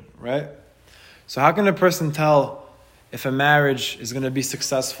good, right? So how can a person tell if a marriage is going to be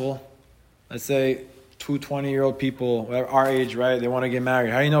successful? Let's say 2 20-year-old people, whatever, our age, right? They want to get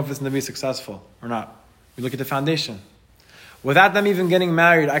married. How do you know if it's going to be successful or not? You look at the foundation. Without them even getting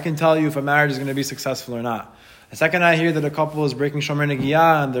married, I can tell you if a marriage is going to be successful or not. The second I hear that a couple is breaking Shomer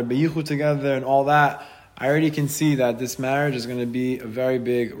Negiyah and they're beyichu together and all that, I already can see that this marriage is going to be a very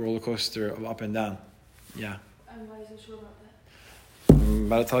big roller coaster of up and down. Yeah. And why is it sure about that? I'm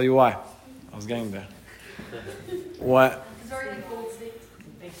about to tell you why. I was getting there. What? It's already gold state.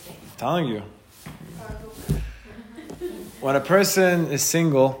 I'm telling you. When a person is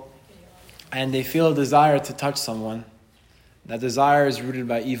single and they feel a desire to touch someone, that desire is rooted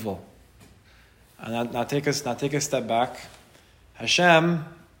by evil. And now take a step back. HaShem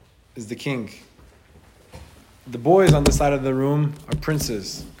is the king. The boys on the side of the room are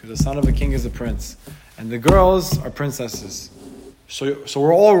princes, because the son of a king is a prince. And the girls are princesses. So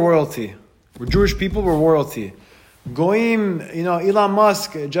we're all royalty. We're Jewish people, we're royalty. Goyim, Elon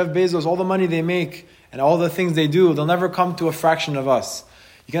Musk, Jeff Bezos, all the money they make and all the things they do, they'll never come to a fraction of us.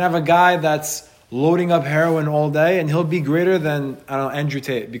 You can have a guy that's loading up heroin all day and he'll be greater than, Andrew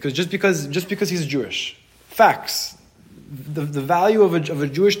Tate, because just because he's Jewish. Facts. The value of a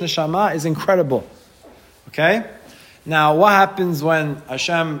Jewish neshama is incredible. Okay? Now, what happens when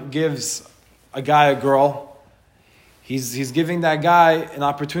HaShem gives a guy a girl? He's giving that guy an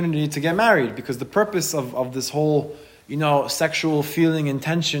opportunity to get married, because the purpose of this whole, sexual feeling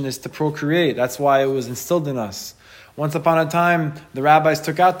intention is to procreate. That's why it was instilled in us. Once upon a time, the rabbis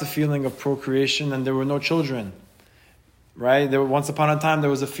took out the feeling of procreation and there were no children. Right? Once upon a time, there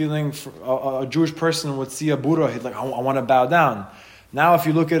was a feeling, a Jewish person would see a Buddha, he'd like, I want to bow down. Now, if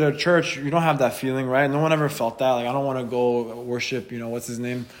you look at a church, you don't have that feeling, right? No one ever felt that. Like, I don't want to go worship, what's his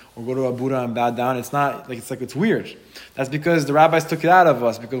name? Or go to a Buddha and bow down. It's not, it's weird. That's because the rabbis took it out of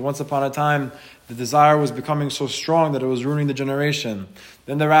us, because once upon a time, the desire was becoming so strong that it was ruining the generation.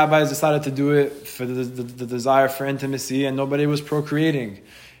 Then the rabbis decided to do it for the desire for intimacy, and nobody was procreating.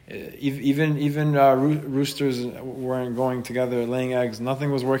 Even roosters weren't going together, laying eggs.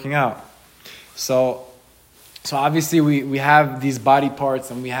 Nothing was working out. So obviously we have these body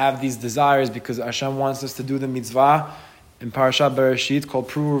parts and we have these desires because Hashem wants us to do the mitzvah in Parashat Bereshit called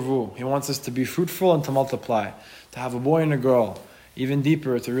Pru Urvu. He wants us to be fruitful and to multiply, to have a boy and a girl. even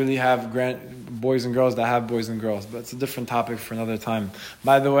deeper to really have boys and girls that have boys and girls. But it's a different topic for another time.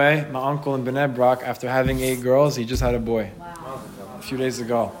 By the way, my uncle in Bnei Brak, after having 8 girls, he just had a boy. Wow. A few days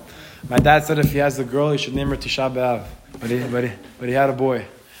ago. My dad said if he has a girl, he should name her Tisha B'Av. But he had a boy.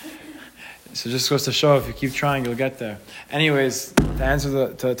 So just goes to show, if you keep trying, you'll get there. Anyways, to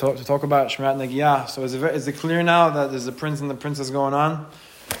answer to talk about Shmirat Negiyah. So is it clear now that there's a prince and the princess going on?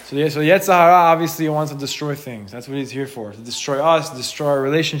 So Yetzer Hara obviously wants to destroy things. That's what he's here for. To destroy us, destroy our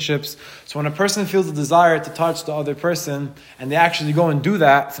relationships. So when a person feels a desire to touch the other person, and they actually go and do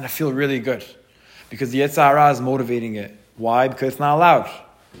that, it's going to feel really good. Because the Yetzer Hara is motivating it. Why? Because it's not allowed.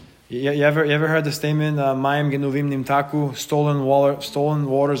 You ever heard the statement, Mayim genuvim nimtaku, stolen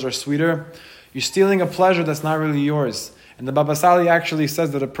waters are sweeter? You're stealing a pleasure that's not really yours. And the Baba Sali actually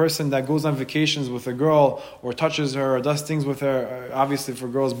says that a person that goes on vacations with a girl, or touches her, or does things with her, obviously for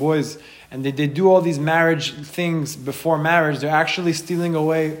girls, boys, and they do all these marriage things before marriage, they're actually stealing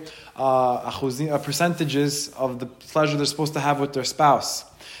away percentages of the pleasure they're supposed to have with their spouse.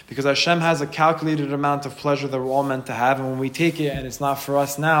 Because HaShem has a calculated amount of pleasure that we're all meant to have, and when we take it and it's not for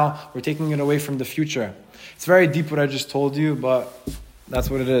us now, we're taking it away from the future. It's very deep what I just told you, but that's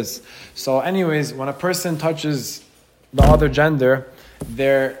what it is. So anyways, when a person touches the other gender,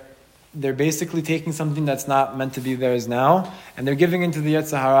 they're basically taking something that's not meant to be theirs now, and they're giving into the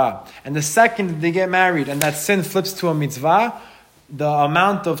Yetzer Hara. And the second they get married and that sin flips to a mitzvah, the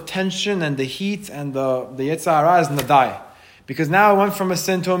amount of tension and the heat and the Yetzer Hara is going to die. Because now it went from a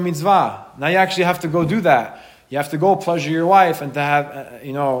sin to a mitzvah. Now you actually have to go do that. You have to go pleasure your wife and to have,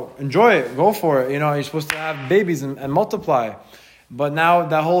 enjoy it, go for it. You're supposed to have babies and multiply. But now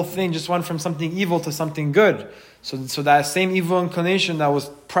that whole thing just went from something evil to something good. So that same evil inclination that was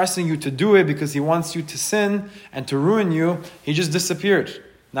pressing you to do it because he wants you to sin and to ruin you, he just disappeared.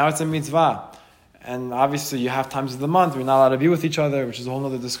 Now it's a mitzvah. And obviously you have times of the month, we're not allowed to be with each other, which is a whole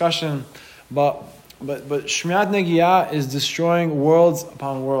other discussion. But Shmirat Negiyah is destroying worlds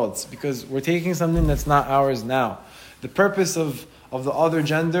upon worlds because we're taking something that's not ours now. The purpose of the other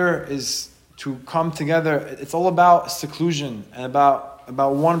gender is to come together. It's all about seclusion and about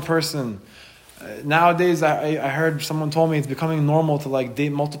one person. Nowadays, I heard someone told me it's becoming normal to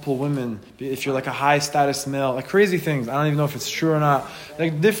date multiple women if you're a high status male, crazy things. I don't even know if it's true or not.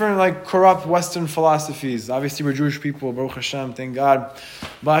 Different corrupt Western philosophies. Obviously, we're Jewish people, Baruch Hashem, thank God.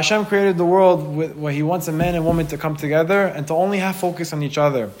 But Hashem created the world where He wants a man and woman to come together and to only have focus on each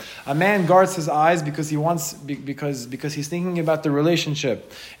other. A man guards his eyes because he's thinking about the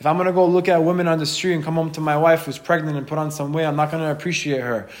relationship. If I'm going to go look at women on the street and come home to my wife who's pregnant and put on some weight, I'm not going to appreciate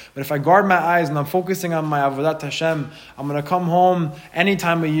her. But if I guard my eyes and I'm focusing on my avodat Hashem, I'm going to come home any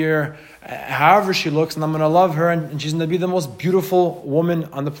time of year, however she looks, and I'm going to love her, and she's going to be the most beautiful woman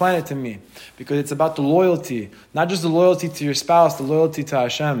on the planet to me. Because it's about the loyalty. Not just the loyalty to your spouse, the loyalty to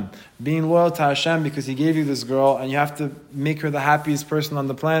Hashem. Being loyal to Hashem because He gave you this girl, and you have to make her the happiest person on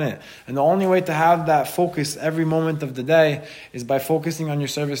the planet. And the only way to have that focus every moment of the day is by focusing on your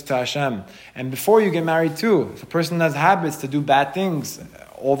service to Hashem. And before you get married too, if a person has habits to do bad things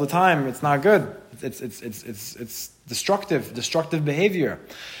all the time, it's not good. It's destructive behavior.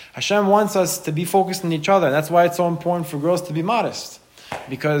 Hashem wants us to be focused on each other. That's why it's so important for girls to be modest.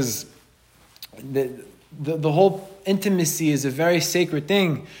 Because the whole intimacy is a very sacred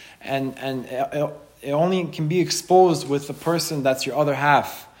thing, and it only can be exposed with the person that's your other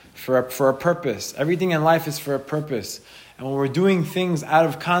half for a purpose. Everything in life is for a purpose. And when we're doing things out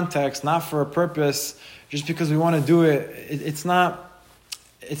of context, not for a purpose, just because we want to do it, it's not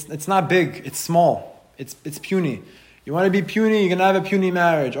big, it's small, it's puny. You want to be puny, you're going to have a puny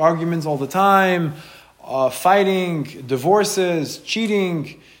marriage. Arguments all the time, fighting, divorces,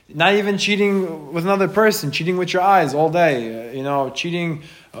 cheating, not even cheating with another person, cheating with your eyes all day. Cheating,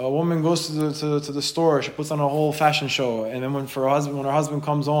 a woman goes to the store, she puts on a whole fashion show, and then when her husband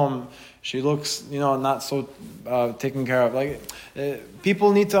comes home, she looks, not so taken care of.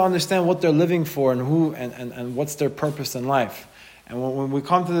 People need to understand what they're living for and who and what's their purpose in life. And when we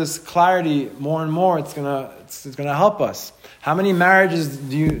come to this clarity more and more, it's gonna help us. How many marriages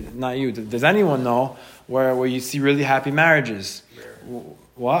does anyone know where you see really happy marriages? Rare.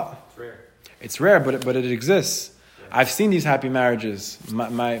 What? It's rare. It's rare, but it exists. Yeah. I've seen these happy marriages.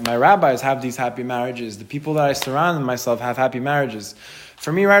 My rabbis have these happy marriages. The people that I surround myself have happy marriages.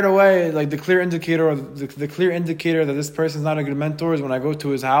 For me, right away, the clear indicator that this person's not a good mentor is when I go to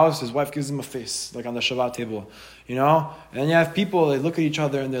his house, his wife gives him a face, on the Shabbat table, And then you have people, they look at each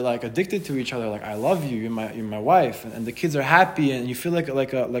other and they're addicted to each other, I love you, you're my wife, and the kids are happy, and you feel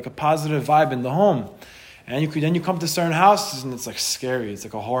like a positive vibe in the home. And then you come to certain houses and it's scary, it's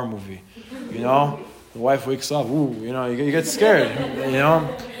like a horror movie, the wife wakes up, you get scared,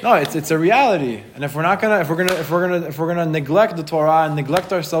 No, it's a reality. And if we're gonna neglect the Torah and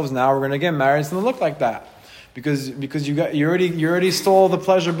neglect ourselves now, we're gonna get married. It's gonna look like that, because you already stole the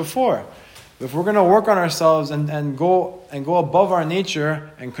pleasure before. If we're gonna work on ourselves and go above our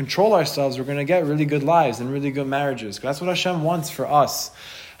nature and control ourselves, we're gonna get really good lives and really good marriages. Because that's what Hashem wants for us.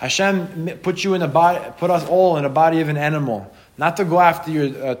 Hashem put us all in a body of an animal. Not to go after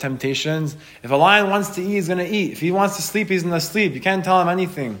your temptations. If a lion wants to eat, he's going to eat. If he wants to sleep, he's going to sleep. You can't tell him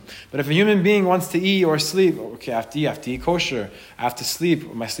anything. But if a human being wants to eat or sleep, okay, I have to eat kosher. I have to sleep.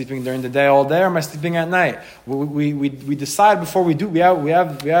 Am I sleeping during the day all day, or am I sleeping at night? We decide before we do. We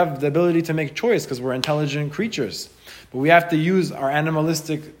have the ability to make choice because we're intelligent creatures. But we have to use our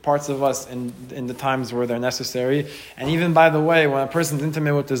animalistic parts of us in the times where they're necessary. And even, by the way, when a person's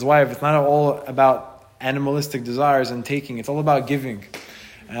intimate with his wife, it's not all about animalistic desires and taking. It's all about giving.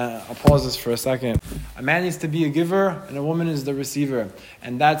 I'll pause this for a second. A man needs to be a giver and a woman is the receiver.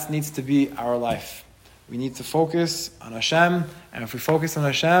 And that needs to be our life. We need to focus on Hashem. And if we focus on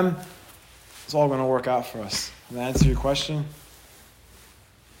Hashem, it's all going to work out for us. Can I answer your question?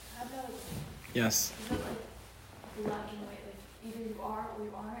 How about, Yes. is it like black and white? Like either you are or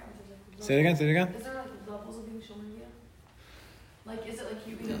you aren't? Or there's like Say it again. Is there like levels of being shomer? Like, is it like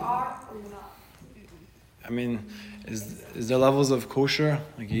you either are or you're not? I mean, is there levels of kosher?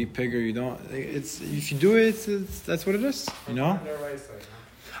 Like you eat pig or you don't? It's if you do it, that's what it is.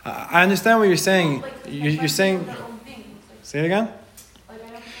 I understand what you're saying. You're saying. Say it again.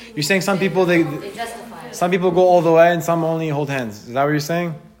 You're saying some people they justify it. some people go all the way and some only hold hands. Is that what you're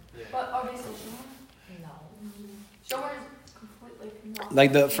saying? But are they still shomer? No. Shomer is completely not.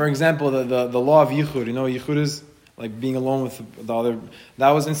 Like for example, the law of yichud. You know what yichud is? Like being alone with the other. That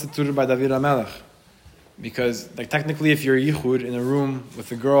was instituted by David HaMelech. Because, like, technically, if you're yichud in a room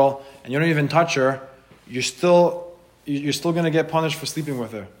with a girl and you don't even touch her, you're still going to get punished for sleeping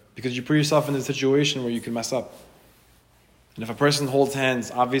with her, because you put yourself in a situation where you can mess up. And if a person holds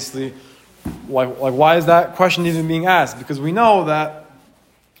hands, obviously, why is that question even being asked? Because we know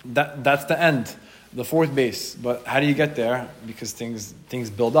that's the end, the fourth base. But how do you get there? Because things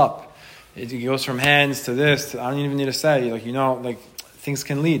build up. It goes from hands to this. I don't even need to say, things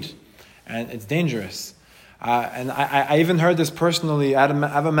can lead, and it's dangerous. And I even heard this personally. I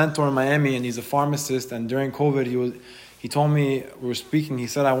have a mentor in Miami, and he's a pharmacist. And during COVID, he told me, we were speaking. He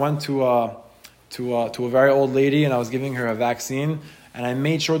said, I went to a very old lady, and I was giving her a vaccine, and I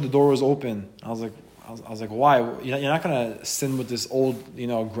made sure the door was open. I was like, why? You're not gonna sin with this old,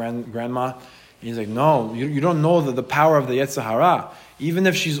 grandma. And he's like, no, you don't know the power of the Yetzer Hara. Even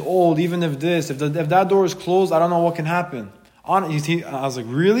if she's old, even if if that door is closed, I don't know what can happen. I was like,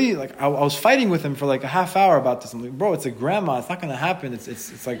 really? Like I was fighting with him for like a half hour about this. I'm like, bro, it's a grandma. It's not going to happen.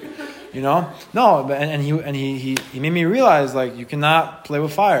 It's like, no. But and he made me realize, like, you cannot play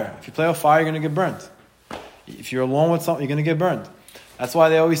with fire. If you play with fire, you're going to get burnt. If you're alone with something, you're going to get burnt. That's why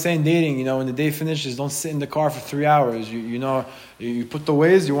they always say in dating, when the day finishes, don't sit in the car for 3 hours. You put the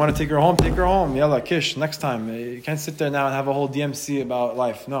ways. You want to take her home. Yalla, kish. Next time, you can't sit there now and have a whole DMC about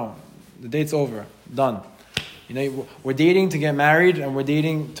life. No, the date's over. Done. We're dating to get married, and we're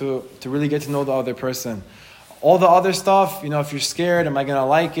dating to really get to know the other person. All the other stuff, if you're scared, am I going to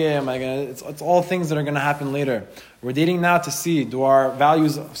like it? It's all things that are going to happen later. We're dating now to see, do our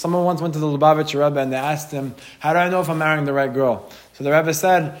values... Someone once went to the Lubavitcher Rebbe and they asked him, how do I know if I'm marrying the right girl? So the Rebbe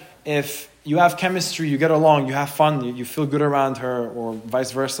said, if you have chemistry, you get along, you have fun, you feel good around her, or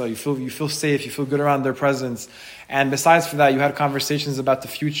vice versa, you feel safe, you feel good around their presence. And besides for that, you had conversations about the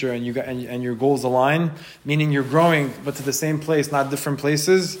future, and your goals align, meaning you're growing, but to the same place, not different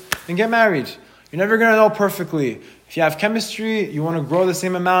places, then get married. You're never going to know perfectly. If you have chemistry, you want to grow the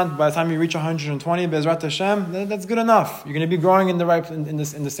same amount, by the time you reach 120, Be'ezrat Hashem, that's good enough. You're going to be growing in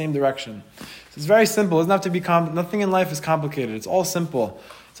the same direction. So it's very simple. It doesn't have to be nothing in life is complicated. It's all simple.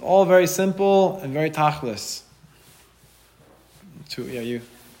 It's all very simple and very tachlis. You.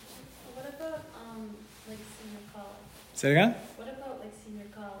 What about senior kala? Say it again? What about senior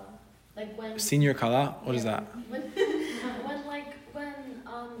kala? Like when Senior kala? What is that? When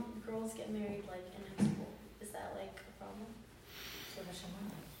girls get married in high school, is that a problem?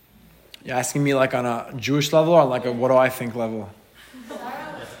 You're asking me on a Jewish level or a what do I think level?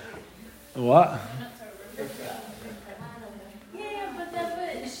 What? Yeah,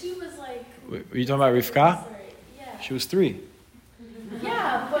 but she was Were you talking about Rivka? Yeah. She was 3.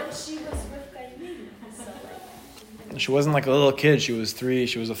 Yeah, but she was Rivka Yemini, so She wasn't a little kid. She was 3.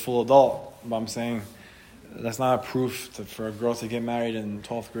 She was a full adult. But I'm saying that's not a proof for a girl to get married in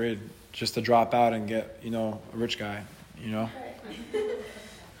 12th grade just to drop out and get, a rich guy, Right.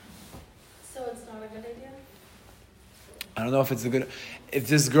 So it's not a good I don't know if it's a good... If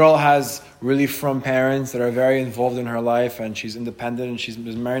this girl has really from parents that are very involved in her life and she's independent and she's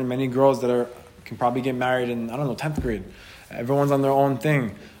married many girls that can probably get married in, 10th grade. Everyone's on their own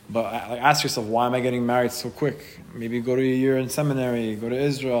thing. But ask yourself, why am I getting married so quick? Maybe go to a year in seminary, go to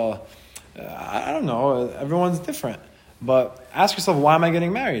Israel. I don't know. Everyone's different. But ask yourself, why am I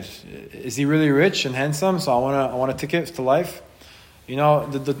getting married? Is he really rich and handsome? So I want a ticket to life?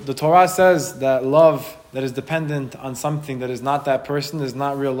 The Torah says that love that is dependent on something that is not that person is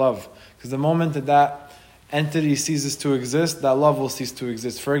not real love. Because the moment that entity ceases to exist, that love will cease to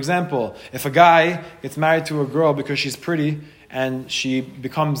exist. For example, if a guy gets married to a girl because she's pretty and she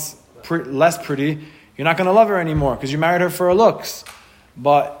becomes less pretty, you're not going to love her anymore because you married her for her looks.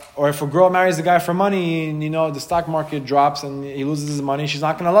 Or if a girl marries a guy for money and the stock market drops and he loses his money, she's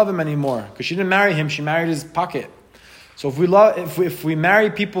not going to love him anymore because she didn't marry him, she married his pocket. So if we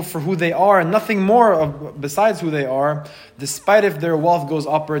marry people for who they are and nothing more besides who they are, despite if their wealth goes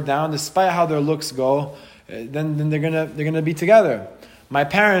up or down, despite how their looks go, then they're gonna be together. My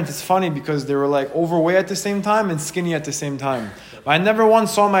parents, it's funny because they were like overweight at the same time and skinny at the same time. But I never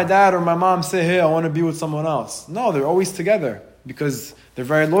once saw my dad or my mom say, "Hey, I want to be with someone else." No, they're always together because they're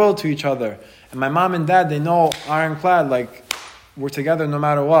very loyal to each other. And my mom and dad, they know ironclad, like we're together no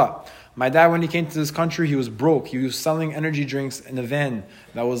matter what. My dad, when he came to this country, he was broke. He was selling energy drinks in a van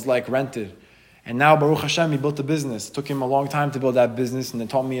that was like rented. And now, Baruch Hashem, he built a business. It took him a long time to build that business, and it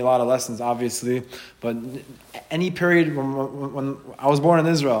taught me a lot of lessons, obviously. But any period when I was born in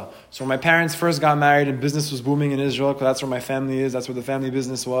Israel, so when my parents first got married and business was booming in Israel, because that's where my family is, that's where the family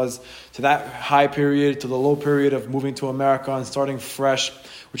business was, to that high period, to the low period of moving to America and starting fresh,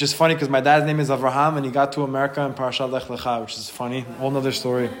 which is funny because my dad's name is Avraham, and he got to America in Parashat Lech Lecha, which is funny, a whole other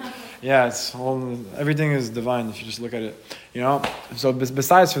story. Yeah, everything is divine if you just look at it, So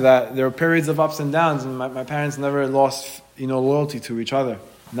besides for that, there were periods of ups and downs, and my parents never lost, loyalty to each other,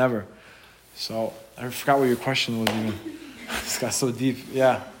 never. So I forgot what your question was even. This got so deep.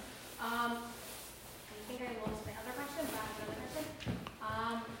 Yeah. I think I lost my other question, but I have another question.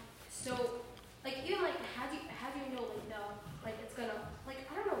 So even how do you know it's gonna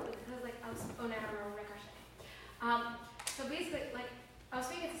I don't know because I was I don't remember my question. So basically I was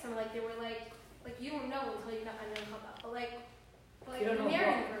speaking to someone they were you don't know until you got under the cup, but You don't know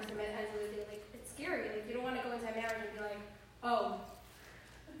marrying the person at the end of the day, it's scary. You don't want to go into a marriage and be oh,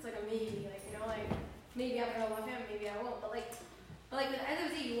 it's a maybe, maybe I'm gonna love him, maybe I won't. But at the end of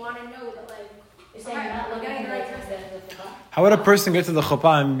the day, you want to know that You're saying you're not looking the right for person. How would a person get to the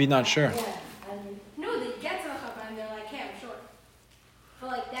chuppah and be not sure? Yeah. No, they get to the chuppah and they're hey, I'm sure.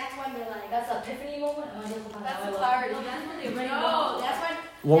 But that's when they're That's an epiphany moment? that's the clarity. That's when they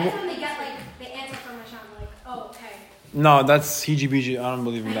that's when they get the answer from Hashem, oh, okay. No, that's heebie-jeebie. I don't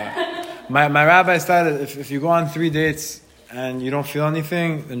believe in that. My rabbi said if you go on 3 dates and you don't feel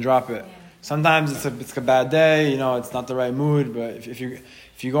anything, then drop it. Yeah. Sometimes it's a bad day, it's not the right mood. But if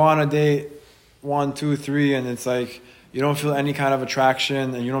you go on a date 1, 2, 3, and it's you don't feel any kind of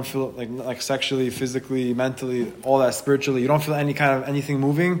attraction, and you don't feel like sexually, physically, mentally, all that spiritually, you don't feel any kind of anything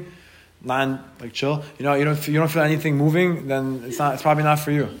moving, chill. You don't feel anything moving, then it's probably not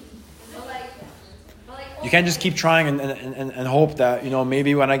for you. You can't just keep trying and hope that,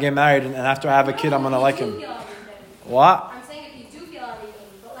 maybe when I get married and after I have a kid, I'm going to like him. What? I'm saying if you do feel everything,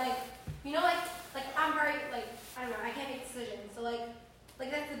 but I'm very, I don't know, I can't make decisions. So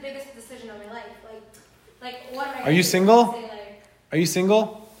that's the biggest decision of my life. What am I Are you single? Are you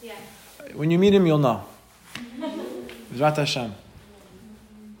single? Yeah. When you meet him, you'll know. Zrat Hashem.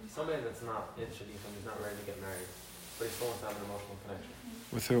 Somebody that's not in Shadifim, he's not ready to get married, but he still wants to have an emotional connection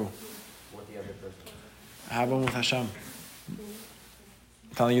With who? with the other person. Have one with Hashem.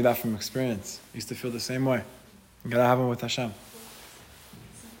 I'm telling you that from experience. I used to feel the same way. You gotta have one with Hashem.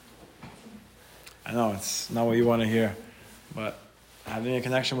 I know it's not what you want to hear, but having a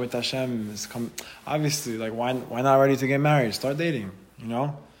connection with Hashem is obviously why not ready to get married? Start dating.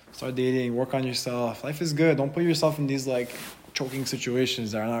 Start dating. Work on yourself. Life is good. Don't put yourself in these choking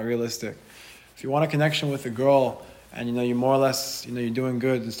situations that are not realistic. If you want a connection with a girl and you more or less you're doing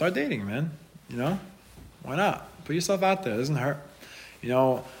good, then start dating, man. Why not? Put yourself out there. It doesn't hurt.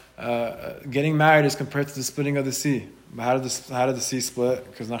 Getting married is compared to the splitting of the sea. But how did the sea split?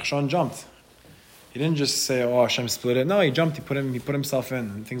 Because Nachshon jumped. He didn't just say, "Oh, Hashem split it." No, he jumped. He put himself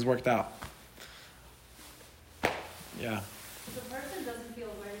in, and things worked out. Yeah. If a person doesn't feel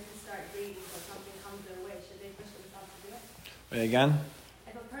ready to start dating or something comes their way, should they push themselves to do it? Wait, again?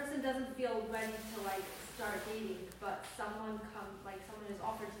 If a person doesn't feel ready to start dating, but someone is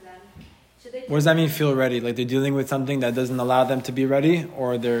offered to them, should they? What does that mean? Feel ready? They're dealing with something that doesn't allow them to be ready,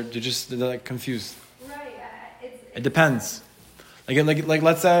 or they're confused. Right. It depends. Like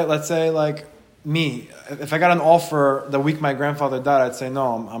let's say like me, if I got an offer the week my grandfather died, I'd say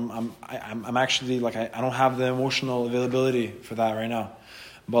no. I'm actually like I don't have the emotional availability for that right now.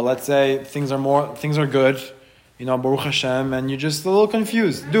 But let's say things are good, Baruch Hashem, and you're just a little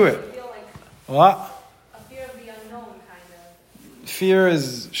confused. Do it. Feel like What? a fear of the unknown, kind of. Fear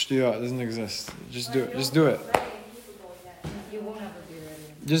is shtuyah. It doesn't exist. Just do it. Just do it. You won't ever be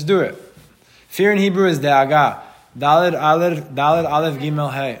ready. Just do it. Fear in Hebrew is de'aga. Daled Aleph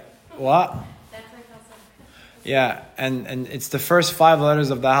Gimel Hey. What? That's my concept. Yeah, and it's the first 5 letters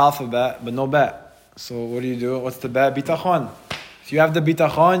of the alphabet, but no bet. So what do? What's the bet? Bitachon. If you have the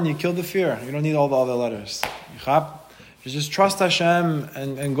bitachon, you kill the fear. You don't need all the other letters. You just trust Hashem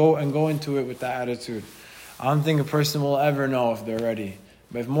and go into it with that attitude. I don't think a person will ever know if they're ready.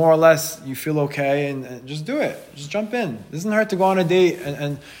 But if more or less you feel okay, and just do it. Just jump in. It doesn't hurt to go on a date.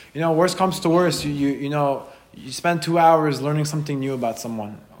 And worst comes to worst, you spend 2 hours learning something new about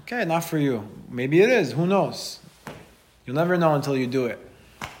someone. Okay, not for you. Maybe it is. Who knows? You'll never know until you do it.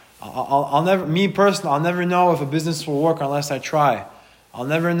 I'll never know if a business will work unless I try. I'll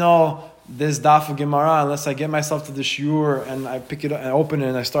never know this daf of Gemara unless I get myself to the shiur and I pick it up and open it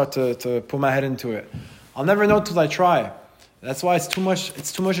and I start to put my head into it. I'll never know till I try. That's why it's too much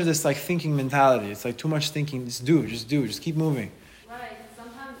of this like thinking mentality. It's like too much thinking. Just keep moving. Right.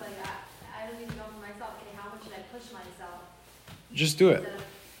 Sometimes I don't even know for myself. Okay, how much should I push myself? Just do it.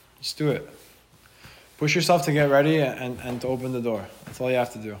 Just do it. Push yourself to get ready and to open the door. That's all you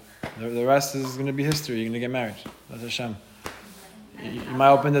have to do. The rest is going to be history. You're going to get married. That's HaShem. You might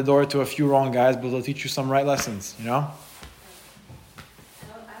open the door to a few wrong guys, but they'll teach you some right lessons, I have another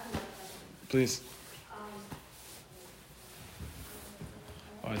question. Please.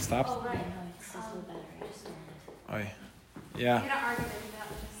 Oh, it stopped? Oh, right. Oh, yeah. You're not arguing about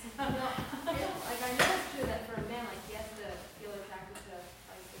this. No, like I know it's true that for a man, like he has to feel attracted to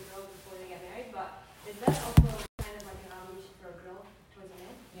like the girl before they get married, but is that also kind of like an obligation for a girl towards a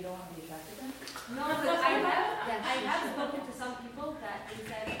man? You don't want to be attracted to them? No, but I have spoken to some people that they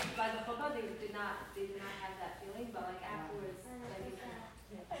said by the chuppah they did not have that feeling, but like afterwards, like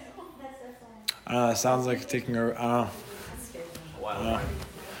I don't know, it sounds like taking a, I don't know. Wow. I don't know.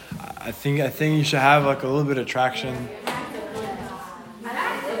 I think you should have like a little bit of attraction.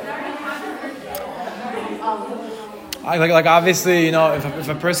 Like obviously, if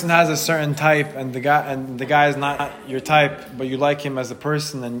a person has a certain type and the guy is not your type, but you like him as a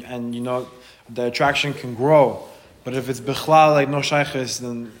person and the attraction can grow. But if it's bichlal like no shaykhis,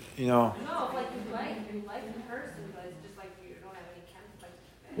 then No, like you like the person, but it's just like you don't have any chemistry.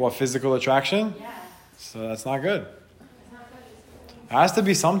 what, physical attraction? Yeah. So that's not good. It has to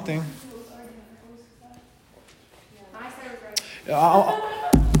be something.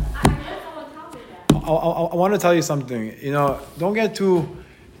 I want to tell you something. Don't get too.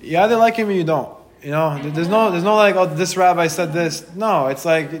 You either like him or you don't. There's no like, oh, this rabbi said this. No, it's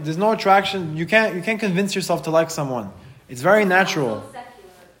like there's no attraction. You can't convince yourself to like someone. It's very natural.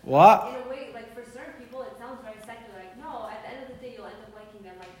 What? In a way, like for certain people, it sounds very secular. Like no, at the end of the day, you'll end up liking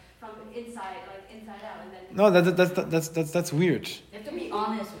them like from inside out, and then. No, that's weird. You have to be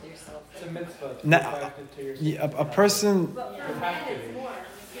honest with yourself. It's a mitzvah to be Nah, attracted to yourself. A person. But for men, it's more.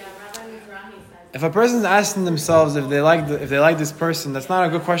 Yeah, Rabbi Mizrahi says. If a person's asking themselves if they like this person, that's not a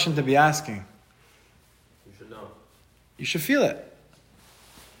good question to be asking. You should know. You should feel it.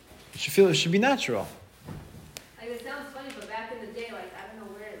 You should feel it. It should be natural. Like it sounds funny, but back in the day, like I don't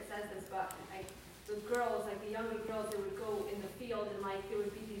know where it says this, but like the girls, like the younger girls, they would go in the field and like there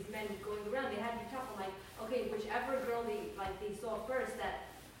would be these men going around. They had to be tough. I'm like, okay, whichever girl they saw first, that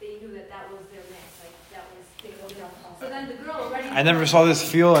they knew that was their man. Like that was they go down. So then the girl already. I never saw this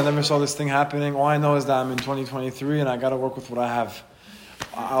field. I never saw this thing happening. All I know is that I'm in 2023 and I got to work with what I have.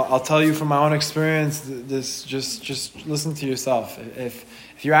 I'll tell you from my own experience. This just listen to yourself. If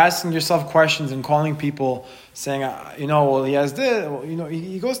you're asking yourself questions and calling people, saying, well, he has this. Well,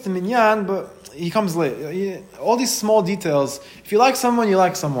 he goes to minyan, but he comes late. All these small details. If you like someone, you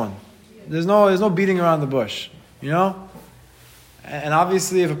like someone. There's no beating around the bush. And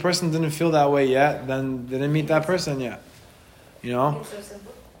obviously, if a person didn't feel that way yet, then they didn't meet that person yet. It's so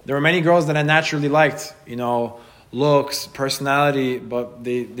simple. There were many girls that I naturally liked, looks, personality, but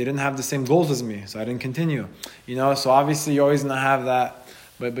they didn't have the same goals as me, so I didn't continue. So obviously you're always going to have that,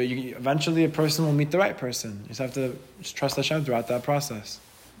 but eventually a person will meet the right person. You just have to just trust Hashem throughout that process.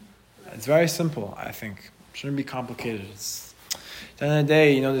 It's very simple, I think. It shouldn't be complicated. At the end of the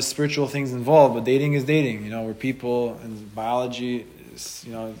day, there's spiritual things involved, but dating is dating. We're people, and biology is,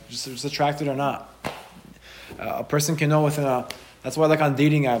 just attracted or not. A person can know within That's why, like on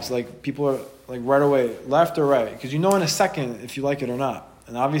dating apps, like people are like right away, left or right, because you know in a second if you like it or not.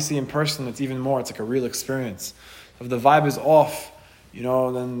 And obviously in person, it's even more. It's like a real experience. If the vibe is off,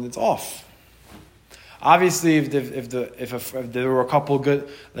 then it's off. Obviously, if there were a couple good,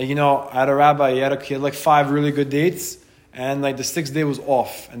 like I had a rabbi, he had like 5 really good dates, and like the 6th day was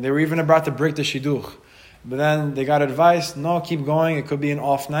off, and they were even about to break the shidduch. But then they got advice, no, keep going, it could be an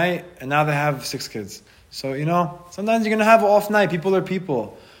off night, and now they have 6 kids. So, sometimes you're going to have an off night, people are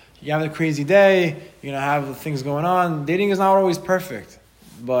people. You have a crazy day, you're going to have things going on. Dating is not always perfect,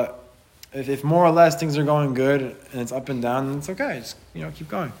 but if more or less things are going good, and it's up and down, then it's okay, just, keep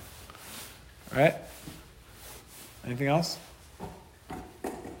going. All right? Anything else?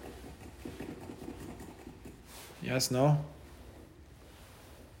 Yes, no?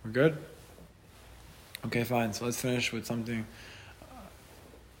 We're good? Okay, fine. So let's finish with something.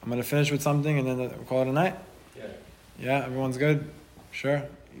 I'm going to finish with something and then we'll call it a night? Yeah. Yeah, everyone's good? Sure?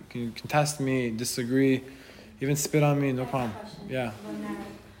 You can contest me, disagree, even spit on me, no problem. Yeah.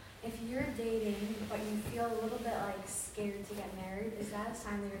 If you're dating, but you feel a little bit like scared to get married, is that a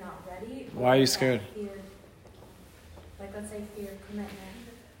sign that you're not ready? Why are you scared? Fear, like let's say fear of commitment.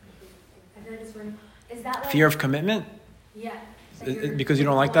 I feel like it's really, is that like... Fear of commitment? Yeah. Because you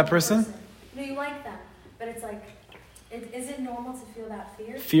don't like that person? No, you like them, but it's like, is it normal to feel that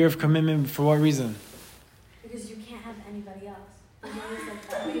fear? Fear of commitment for what reason? Because you can't have anybody else. There's always like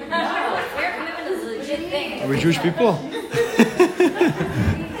that. No, fear of commitment is a legit thing. Are we Jewish people?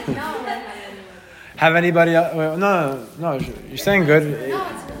 No, Have anybody else? No, you're saying good. no,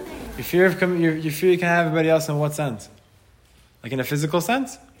 it's a good thing. You fear you fear you can have everybody else in what sense? Like in a physical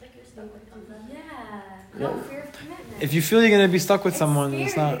sense? Like you're stuck with something. Yeah. No, fear of commitment. If you feel you're going to be stuck with someone, scary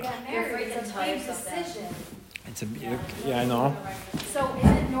it's to not... get married. It's a big decision. It's a... Yeah, I know. So is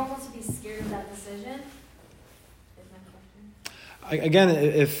it normal to be scared of that decision? Is my question. Again,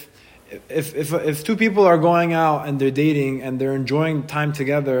 if 2 people are going out and they're dating and they're enjoying time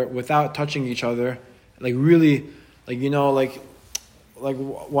together without touching each other, like really, like like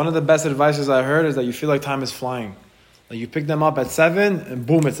one of the best advices I heard is that you feel like time is flying. Like you pick them up at 7 and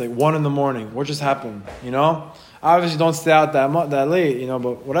boom, it's like 1 in the morning. What just happened? Obviously don't stay out that late,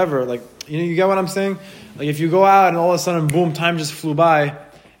 but whatever. Like you get what I'm saying? Like if you go out and all of a sudden boom, time just flew by,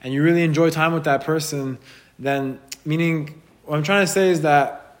 and you really enjoy time with that person, then meaning what I'm trying to say is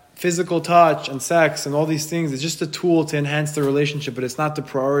that physical touch and sex and all these things is just a tool to enhance the relationship, but it's not the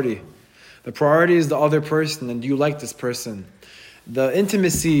priority. The priority is the other person, and do you like this person? The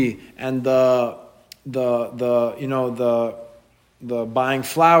intimacy and the buying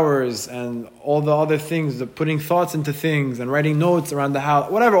flowers and all the other things, the putting thoughts into things and writing notes around the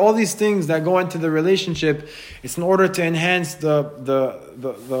house, whatever, all these things that go into the relationship, it's in order to enhance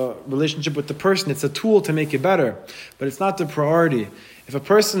the relationship with the person. It's a tool to make it better, but it's not the priority. If a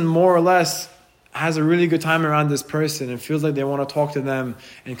person more or less has a really good time around this person and feels like they want to talk to them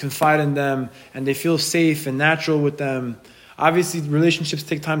and confide in them and they feel safe and natural with them, obviously relationships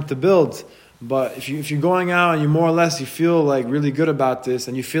take time to build. But if you're going out and you more or less you feel like really good about this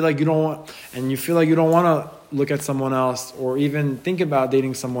and you feel like you don't want to look at someone else or even think about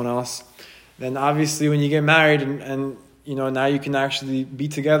dating someone else, then obviously when you get married and now you can actually be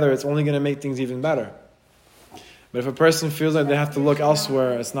together, it's only going to make things even better. But if a person feels like they have to look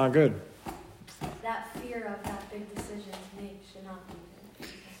elsewhere, it's not good. That fear of that big decision to make should not be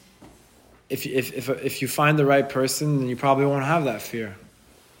good. If you find the right person, then you probably won't have that fear.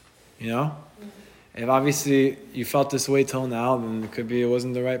 If obviously you felt this way till now, then it could be it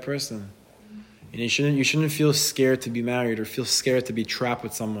wasn't the right person. And you shouldn't feel scared to be married or feel scared to be trapped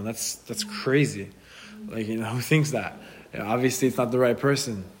with someone. That's crazy. Like who thinks that? Obviously it's not the right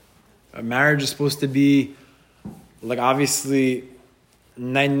person. A marriage is supposed to be like obviously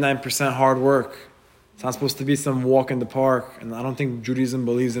 99% hard work. It's not supposed to be some walk in the park. And I don't think Judaism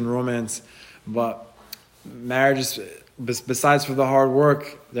believes in romance, but marriage is, besides for the hard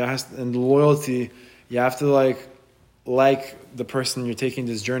work, and the loyalty, you have to like the person you're taking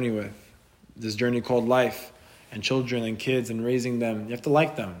this journey with, this journey called life, and children and kids and raising them. You have to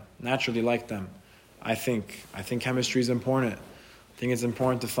like them, naturally like them. I think chemistry is important. I think it's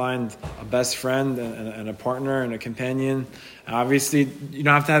important to find a best friend and a partner and a companion. And obviously, you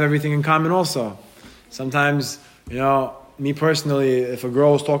don't have to have everything in common also. Sometimes, me personally, if a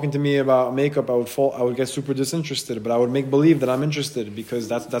girl was talking to me about makeup, I would get super disinterested, but I would make believe that I'm interested because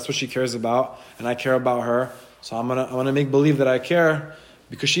that's what she cares about, and I care about her. So I'm gonna make believe that I care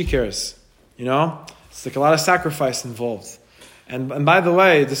because she cares. It's like a lot of sacrifice involved. And by the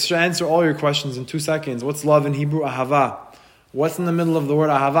way, this should answer all your questions in 2 seconds. What's love in Hebrew? Ahava. What's in the middle of the word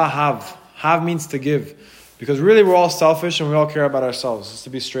ahava? Hav. Hav means to give. Because really we're all selfish and we all care about ourselves, just to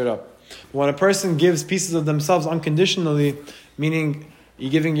be straight up. When a person gives pieces of themselves unconditionally, meaning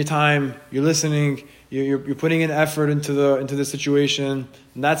you're giving your time, you're listening, you're putting in effort into the situation,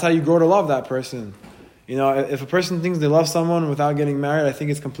 and that's how you grow to love that person. You know, if a person thinks they love someone without getting married, I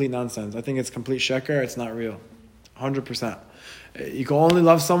think it's complete nonsense. I think it's complete sheker. It's not real. 100%. You can only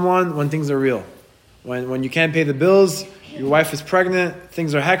love someone when things are real. When you can't pay the bills, your wife is pregnant,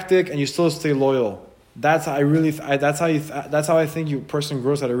 things are hectic, and you still stay loyal. That's how I think a person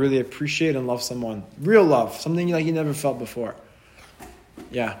grows how to really appreciate and love someone. Real love, something like you never felt before.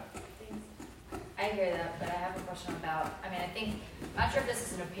 Yeah. I hear that, but I have a question about, I'm not sure if this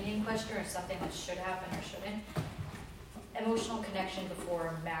is an opinion question or something that should happen or shouldn't. Emotional connection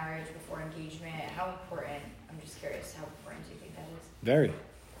before marriage, before engagement, how important, I'm just curious, how important do you think that is? Very.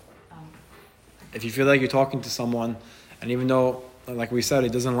 If you feel like you're talking to someone, and even though, like we said, he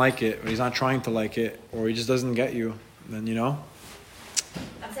doesn't like it, or he's not trying to like it, or he just doesn't get you, then I'm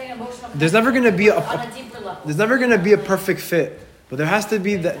saying emotional. There's never going to be on a deeper level. There's never going to be a perfect fit, but there has to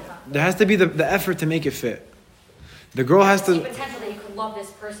be the effort to make it fit. The girl has to. Potential that you could love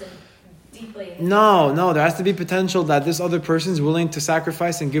this person deeply. No, there has to be potential that this other person is willing to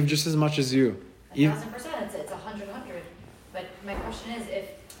sacrifice and give just as much as you. 1,000%. It's 100. But my question is,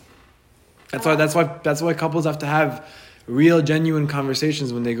 if that's why couples have to have real, genuine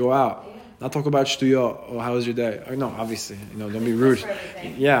conversations when they go out. Yeah. Not talk about shtuyo or how was your day. Or no, obviously, don't be rude.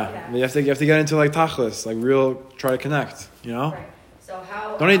 Yeah. But you have to get into like tachlis, like real. Try to connect. Right. So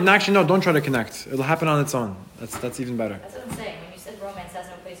how? Don't try to connect. It'll happen on its own. That's even better. That's what I'm saying. When you said romance has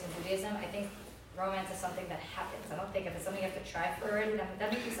no place in Judaism, I think romance is something that happens. I don't think if it's something you have to try for already,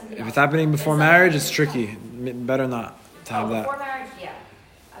 that may be something. If it's happening before marriage, it's tricky. Better not to have that. Before marriage, yeah.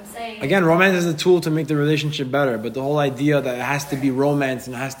 I'm saying. Again, romance is a tool to make the relationship better, but the whole idea that it has to be romance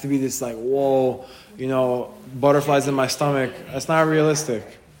and it has to be this like, whoa, butterflies in my stomach, that's not realistic.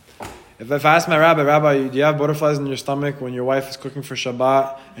 If I ask my rabbi, do you have butterflies in your stomach when your wife is cooking for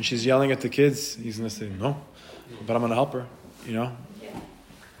Shabbat and she's yelling at the kids? He's going to say, no, but I'm going to help her,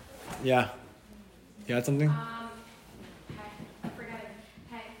 Yeah. You had something? Okay, I forgot it.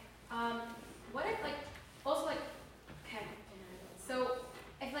 Hey, what if so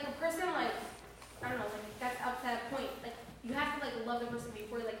if a person I don't know, that's up to that point, you have to love the person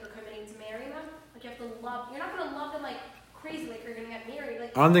before you're committing to marrying them. You have to love. You're not gonna love them crazy, you're gonna get married.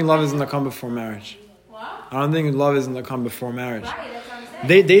 I don't think love is gonna come before marriage. What? I don't think love is gonna come before marriage. Right, that's what I'm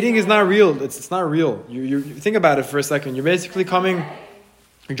saying. Dating is not real. It's not real. You think about it for a second. You're basically coming.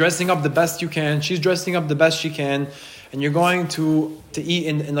 You're dressing up the best you can. She's dressing up the best she can, and you're going to eat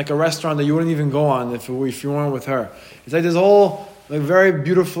in a restaurant that you wouldn't even go on if you weren't with her. It's this whole very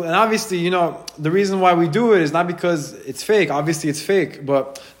beautiful, and obviously, the reason why we do it is not because it's fake. Obviously, it's fake,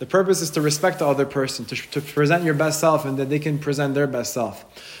 but the purpose is to respect the other person, to present your best self, and that they can present their best self.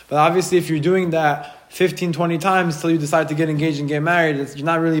 But obviously, if you're doing that 15, 20 times till you decide to get engaged and get married, you're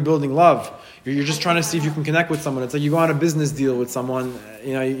not really building love. You're just trying to see if you can connect with someone. It's like you go on a business deal with someone.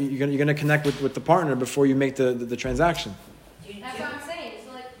 You're gonna connect with the partner before you make the transaction. That's what I'm saying.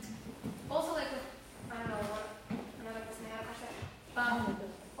 So also with, I don't know what another person had a question, but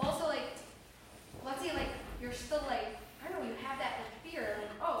also let's say you're still I don't know, you have that fear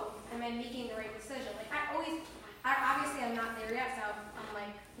oh, am I making the right decision? Obviously I'm not there yet, so I'm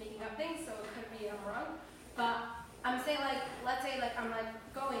making up things, so it could be I'm wrong, but I'm saying let's say I'm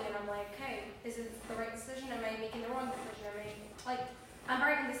going and I'm hey, is this the right decision? Am I making the wrong decision? I'm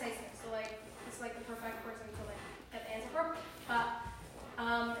very indecisive, so it's the perfect person to get the answer for. But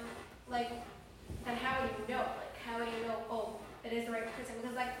then how would you know? How would you know? Oh, it is the right person?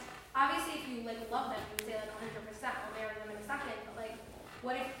 Because obviously if you love them, you would say 100%. I'll marry them in a second.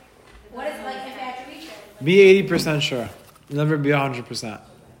 But what is infatuation? Be 80% sure. You'll never be 100%.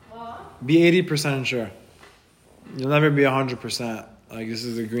 Well, be 80% sure. You'll never be 100%. This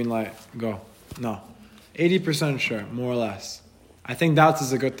is the green light. Go. No. 80% sure, more or less. I think doubts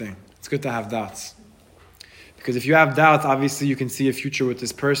is a good thing. It's good to have doubts. Because if you have doubts, obviously you can see a future with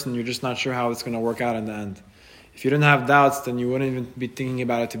this person. You're just not sure how it's going to work out in the end. If you didn't have doubts, then you wouldn't even be thinking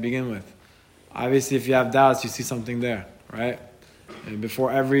about it to begin with. Obviously, if you have doubts, you see something there, right? And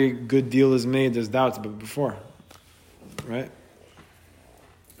before every good deal is made, there's doubts, but before, right?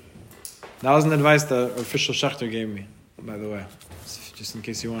 That was an advice the official Schechter gave me, by the way. Just in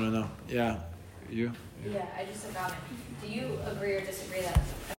case you want to know. Yeah. You? Yeah, I just have a comment. Do you agree or disagree that,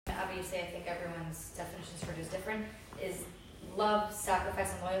 obviously I think everyone's definitions for it is different, is love,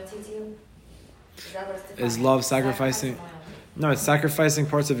 sacrifice, and loyalty to you? Is that what it's defined? Is love sacrificing? No, it's sacrificing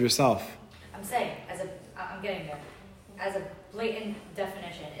parts of yourself. I'm saying, I'm getting there. As a blatant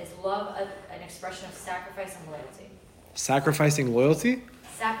definition, is love an expression of sacrifice and loyalty. Sacrificing loyalty?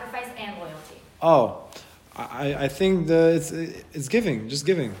 Sacrifice and loyalty. Oh, I think it's giving, just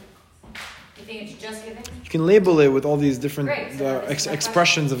giving. You think it's just giving? You can label it with all these different Great. So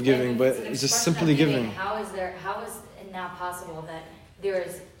expressions of giving, but it's just simply giving. How is it now possible that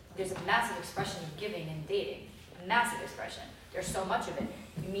there's a massive expression of giving and dating? A massive expression. There's so much of it.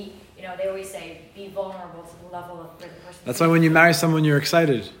 You meet, they always say, be vulnerable to the level of where the person. That's why when you marry someone, you're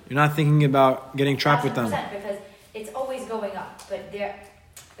excited. You're not thinking about getting trapped with them. Because it's always going up, but there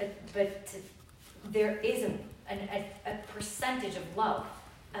is a percentage of love,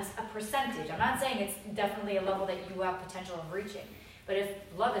 a percentage. I'm not saying it's definitely a level that you have potential of reaching, but if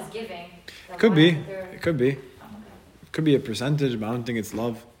love is giving, it could be. It could be. It could be a percentage, but I don't think it's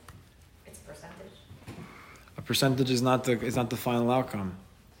love. It's a percentage. A percentage is not the final outcome.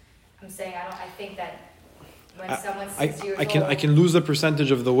 I'm saying I think that when someone's 6 years I can lose a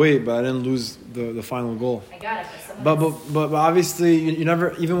percentage of the weight, but I didn't lose the final goal. I got it. But obviously, you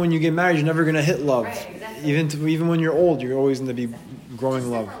never, even when you get married, you're never gonna hit love. Right, exactly. Even when you're old, you're always gonna be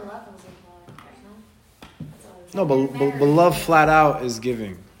growing love. No, but love flat out is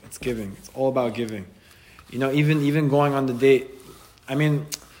giving. It's giving. It's all about giving. Even going on the date. I mean,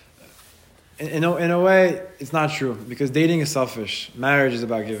 in a way, it's not true because dating is selfish. Marriage is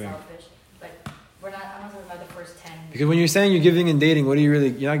about giving. Selfish, but I'm not talking about the first 10. Because when you're saying you're giving and dating,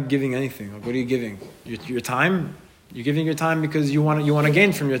 you're not giving anything. Like, what are you giving? Your time? You're giving your time because you want to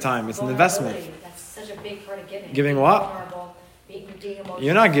gain from your time. It's an investment. That's such a big part of giving. Giving what? Vulnerable, being emotional.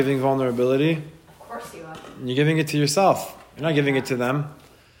 You're not giving vulnerability. Of course you are. You're giving it to yourself. You're not giving it to them.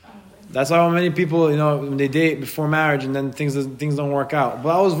 That's why many people, when they date before marriage and then things don't work out.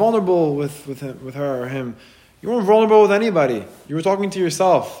 But I was vulnerable with her or him. You weren't vulnerable with anybody. You were talking to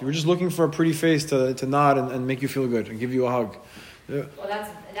yourself. You were just looking for a pretty face to nod and make you feel good and give you a hug. Well, that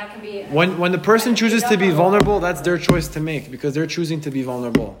can be. When the person chooses to be vulnerable, that's their choice to make because they're choosing to be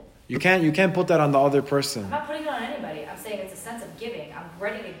vulnerable. You can't put that on the other person. I'm not putting it on anybody. I'm saying it's a sense of giving. I'm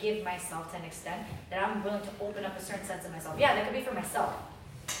ready to give myself to an extent that I'm willing to open up a certain sense of myself. Yeah, that could be for myself.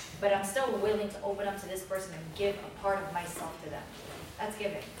 But I'm still willing to open up to this person and give a part of myself to them. That's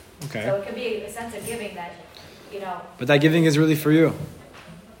giving. Okay. So it could be a sense of giving that, But that giving is really for you.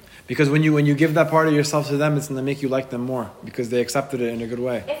 Because when you give that part of yourself to them, it's going to make you like them more because they accepted it in a good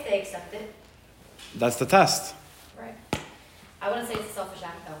way. If they accept it. That's the test. Right. I wouldn't say it's a selfish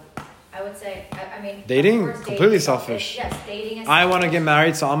act, though. I would say, dating, of course, completely selfish. Yes, dating is. I want to get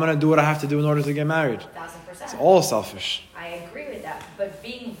married, so I'm going to do what I have to do in order to get married. 1,000%. It's all selfish. I agree with that, but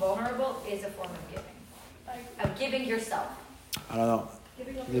being vulnerable is a form of giving. Of giving yourself. I don't know.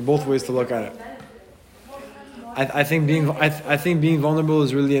 There are both ways to look at it. I think being vulnerable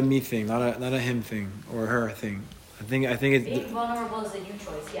is really a me thing, not a him thing or her thing. I think it's being vulnerable is a you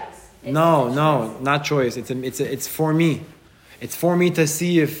choice. Yes. No, not choice. It's for me. It's for me to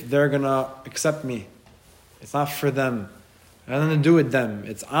see if they're gonna accept me. It's not for them. It has nothing to do with them.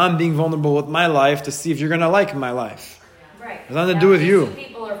 I'm being vulnerable with my life to see if you're gonna like my life. Right. It has nothing to do with you. Two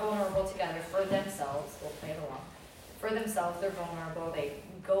people are vulnerable together for themselves. We'll play it along. For themselves, they're vulnerable. They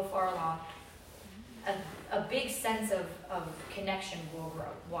go far along. A big sense of connection will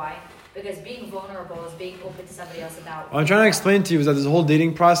grow. Why? Because being vulnerable is being open to somebody else about. What I'm trying to explain to you is that this whole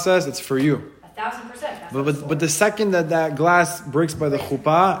dating process, it's for you. 1,000%. But the second that glass breaks by the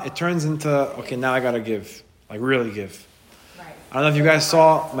chuppah, it turns into, okay, now I gotta give. Like really give. Right. I don't know if you guys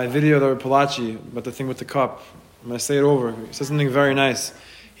saw my video that with Palachi about the thing with the cup. I'm gonna say it over. He said something very nice.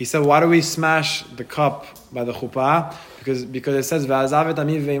 He said, why do we smash the cup by the chuppah? Because it says, I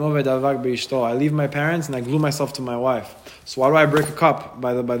leave my parents and I glue myself to my wife. So why do I break a cup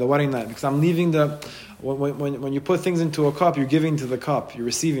by the wedding night? Because I'm leaving when you put things into a cup, you're giving to the cup, you're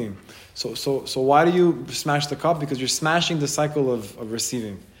receiving. So why do you smash the cup? Because you're smashing the cycle of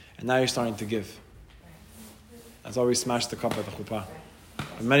receiving. And now you're starting to give. That's why we smash the cup at the chuppah.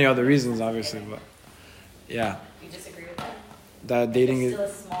 And many other reasons, obviously, but yeah. You disagree with that? That dating is still a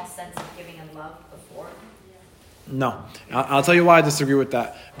small sense of giving and love before? No. I'll tell you why I disagree with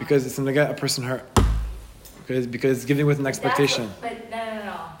that. Because it's going to get a person hurt. Because it's giving with an expectation. But no.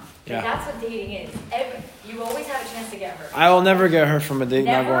 Yeah. That's what dating is. You always have a chance to get hurt. I will never get hurt from a date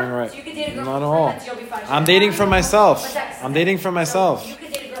not going right. So you could date a girl not at for 3 all. months, you'll be fine. I'm dating for myself. I'm dating for myself. So you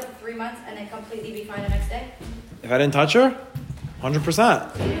could date a girl for 3 months and then completely be fine the next day? If I didn't touch her,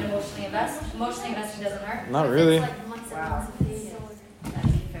 100%. So you can emotionally invest? Emotionally investing doesn't hurt? Not really. Wow. That's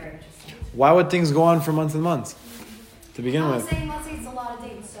very interesting. Why would things go on for months and months? To begin with. Let's say it's a lot of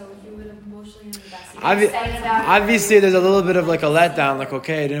dates, so you would emotionally invest. Obviously, there's a little bit of like a letdown, like,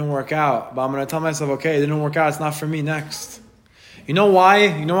 okay, it didn't work out. But I'm going to tell myself, okay, it didn't work out, it's not for me next. You know why?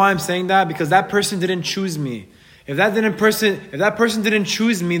 You know why I'm saying that? Because that person didn't choose me. If that person didn't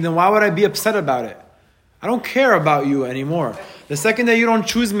choose me, then why would I be upset about it? I don't care about you anymore. The second that you don't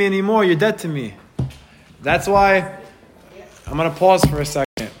choose me anymore, you're dead to me. That's why I'm going to pause for a second.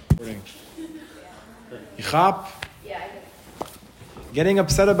 Getting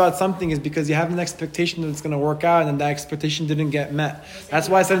upset about something is because you have an expectation that it's going to work out and that expectation didn't get met. That's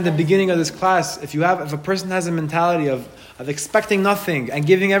why I said in the beginning of this class, if a person has a mentality of expecting nothing and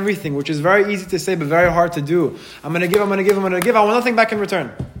giving everything, which is very easy to say but very hard to do. I'm going to give, I want nothing back in return.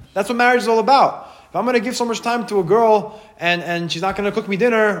 That's what marriage is all about. If I'm going to give so much time to a girl and she's not going to cook me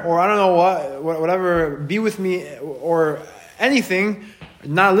dinner or I don't know whatever, be with me or anything,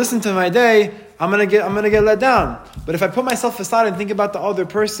 not listen to my day, I'm gonna get let down. But if I put myself aside and think about the other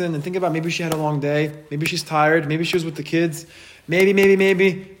person and think about maybe she had a long day, maybe she's tired, maybe she was with the kids, maybe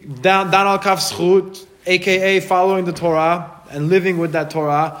down al kaf zchut, aka following the Torah and living with that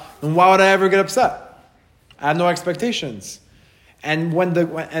Torah, then why would I ever get upset? I have no expectations. And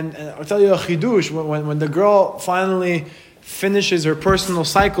and I'll tell you a chidush, when the girl finally finishes her personal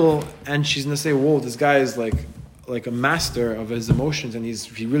cycle and she's gonna say, "Whoa, this guy is like a master of his emotions and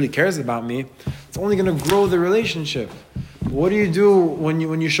he really cares about me," it's only going to grow the relationship. What do you do when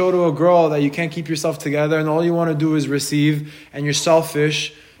you show to a girl that you can't keep yourself together and all you want to do is receive and you're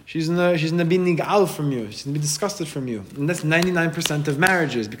selfish? She's gonna be nigal from you. She's gonna be disgusted from you. And that's 99% of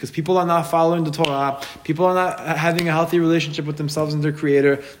marriages, because people are not following the Torah. People are not having a healthy relationship with themselves and their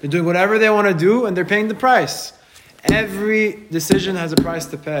Creator. They're doing whatever they want to do and they're paying the price. Every decision has a price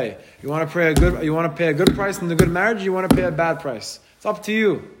to pay. You want to pay a good price in the good marriage, you want to pay a bad price. It's up to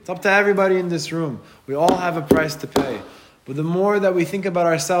you. It's up to everybody in this room. We all have a price to pay. But the more that we think about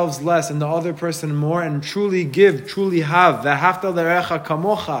ourselves less and the other person more and truly give, truly have, v'ahavta l'recha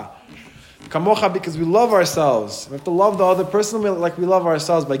kamocha. Kamocha, because we love ourselves. We have to love the other person like we love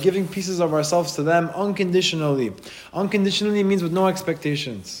ourselves by giving pieces of ourselves to them unconditionally. Unconditionally means with no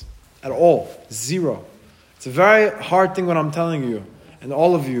expectations at all. Zero. It's a very hard thing what I'm telling you, and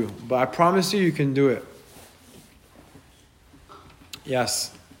all of you, but I promise you can do it.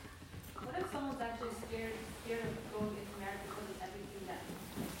 Yes? What if someone's actually scared of going into marriage because of everything that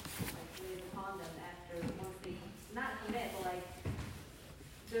lays upon them after once they not commit, but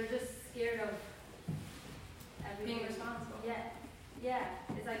they're just scared of everything. Being responsible. Yeah.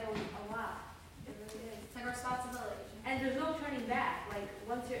 It's like a lot. It really is. It's like a responsibility. And there's no turning back.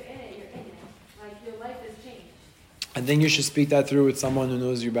 Once you're in it, you're in it. Your life has changed. I think you should speak that through with someone who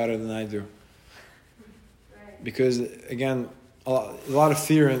knows you better than I do. Right. Because, again, a lot of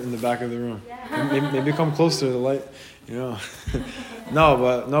fear in the back of the room. Yeah. Maybe come closer to the light, No,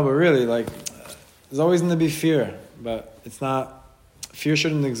 but really, there's always going to be fear, but it's not, fear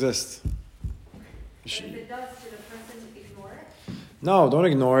shouldn't exist. If it does, should a person ignore it? No, don't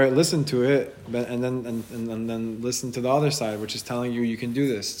ignore it. Listen to it, and then listen to the other side, which is telling you can do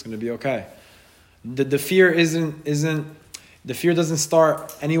this. It's going to be okay. The fear the fear doesn't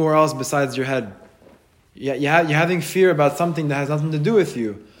start anywhere else besides your head. You're having fear about something that has nothing to do with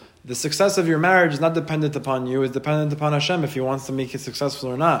you. The success of your marriage is not dependent upon you. It's dependent upon HaShem if He wants to make it successful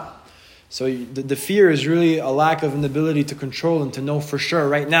or not. So the fear is really a lack of an ability to control and to know for sure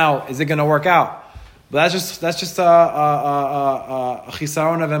right now, is it going to work out? But that's just a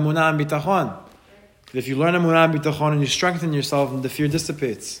chisaron of emunah and bitachon. If you learn emunah and bitachon and you strengthen yourself, then the fear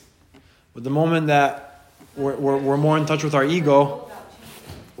dissipates. But the moment that we're more in touch with our ego,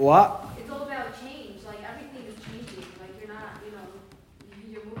 what? It's all about change. Everything is changing. You're not,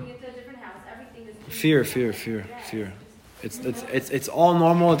 you're moving into a different house. Everything is changing. Fear. It's all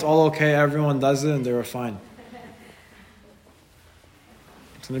normal. It's all okay. Everyone does it, and they're fine.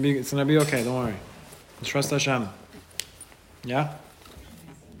 It's gonna be okay. Don't worry. Trust Hashem. Yeah.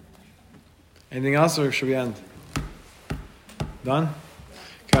 Anything else, or should we end? Done?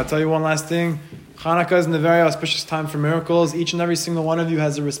 Okay, I'll tell you one last thing. Hanukkah is in a very auspicious time for miracles. Each and every single one of you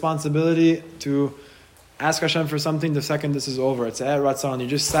has a responsibility to ask Hashem for something the second this is over. It's E'er Ratzon. You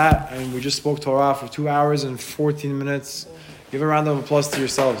just sat and we just spoke Torah for 2 hours and 14 minutes. Give a round of applause to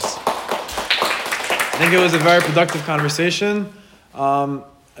yourselves. I think it was a very productive conversation.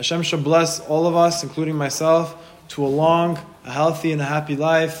 Hashem should bless all of us, including myself, to a long, a healthy, and a happy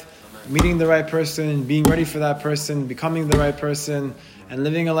life. Meeting the right person, being ready for that person, becoming the right person, and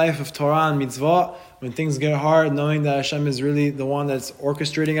living a life of Torah and mitzvot when things get hard, knowing that Hashem is really the one that's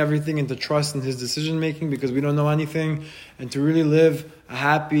orchestrating everything, and to trust in His decision making because we don't know anything, and to really live a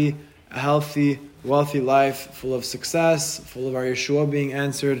happy, a healthy, wealthy life full of success, full of our Yeshua being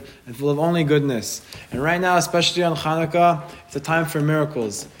answered, and full of only goodness. And right now, especially on Hanukkah, it's a time for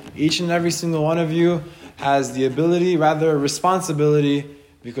miracles. Each and every single one of you has the ability, rather a responsibility,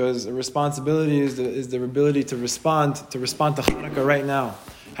 because a responsibility is the ability to respond to Hanukkah right now.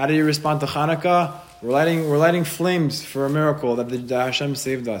 How do you respond to Hanukkah? We're lighting flames for a miracle that HaShem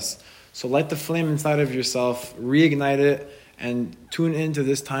saved us. So light the flame inside of yourself, reignite it, and tune into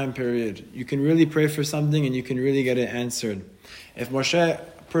this time period. You can really pray for something and you can really get it answered. If Moshe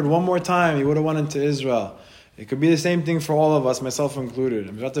prayed one more time, he would have went into Israel. It could be the same thing for all of us, myself included.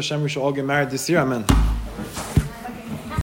 B'ezrat Hashem, we should all get married this year. Amen.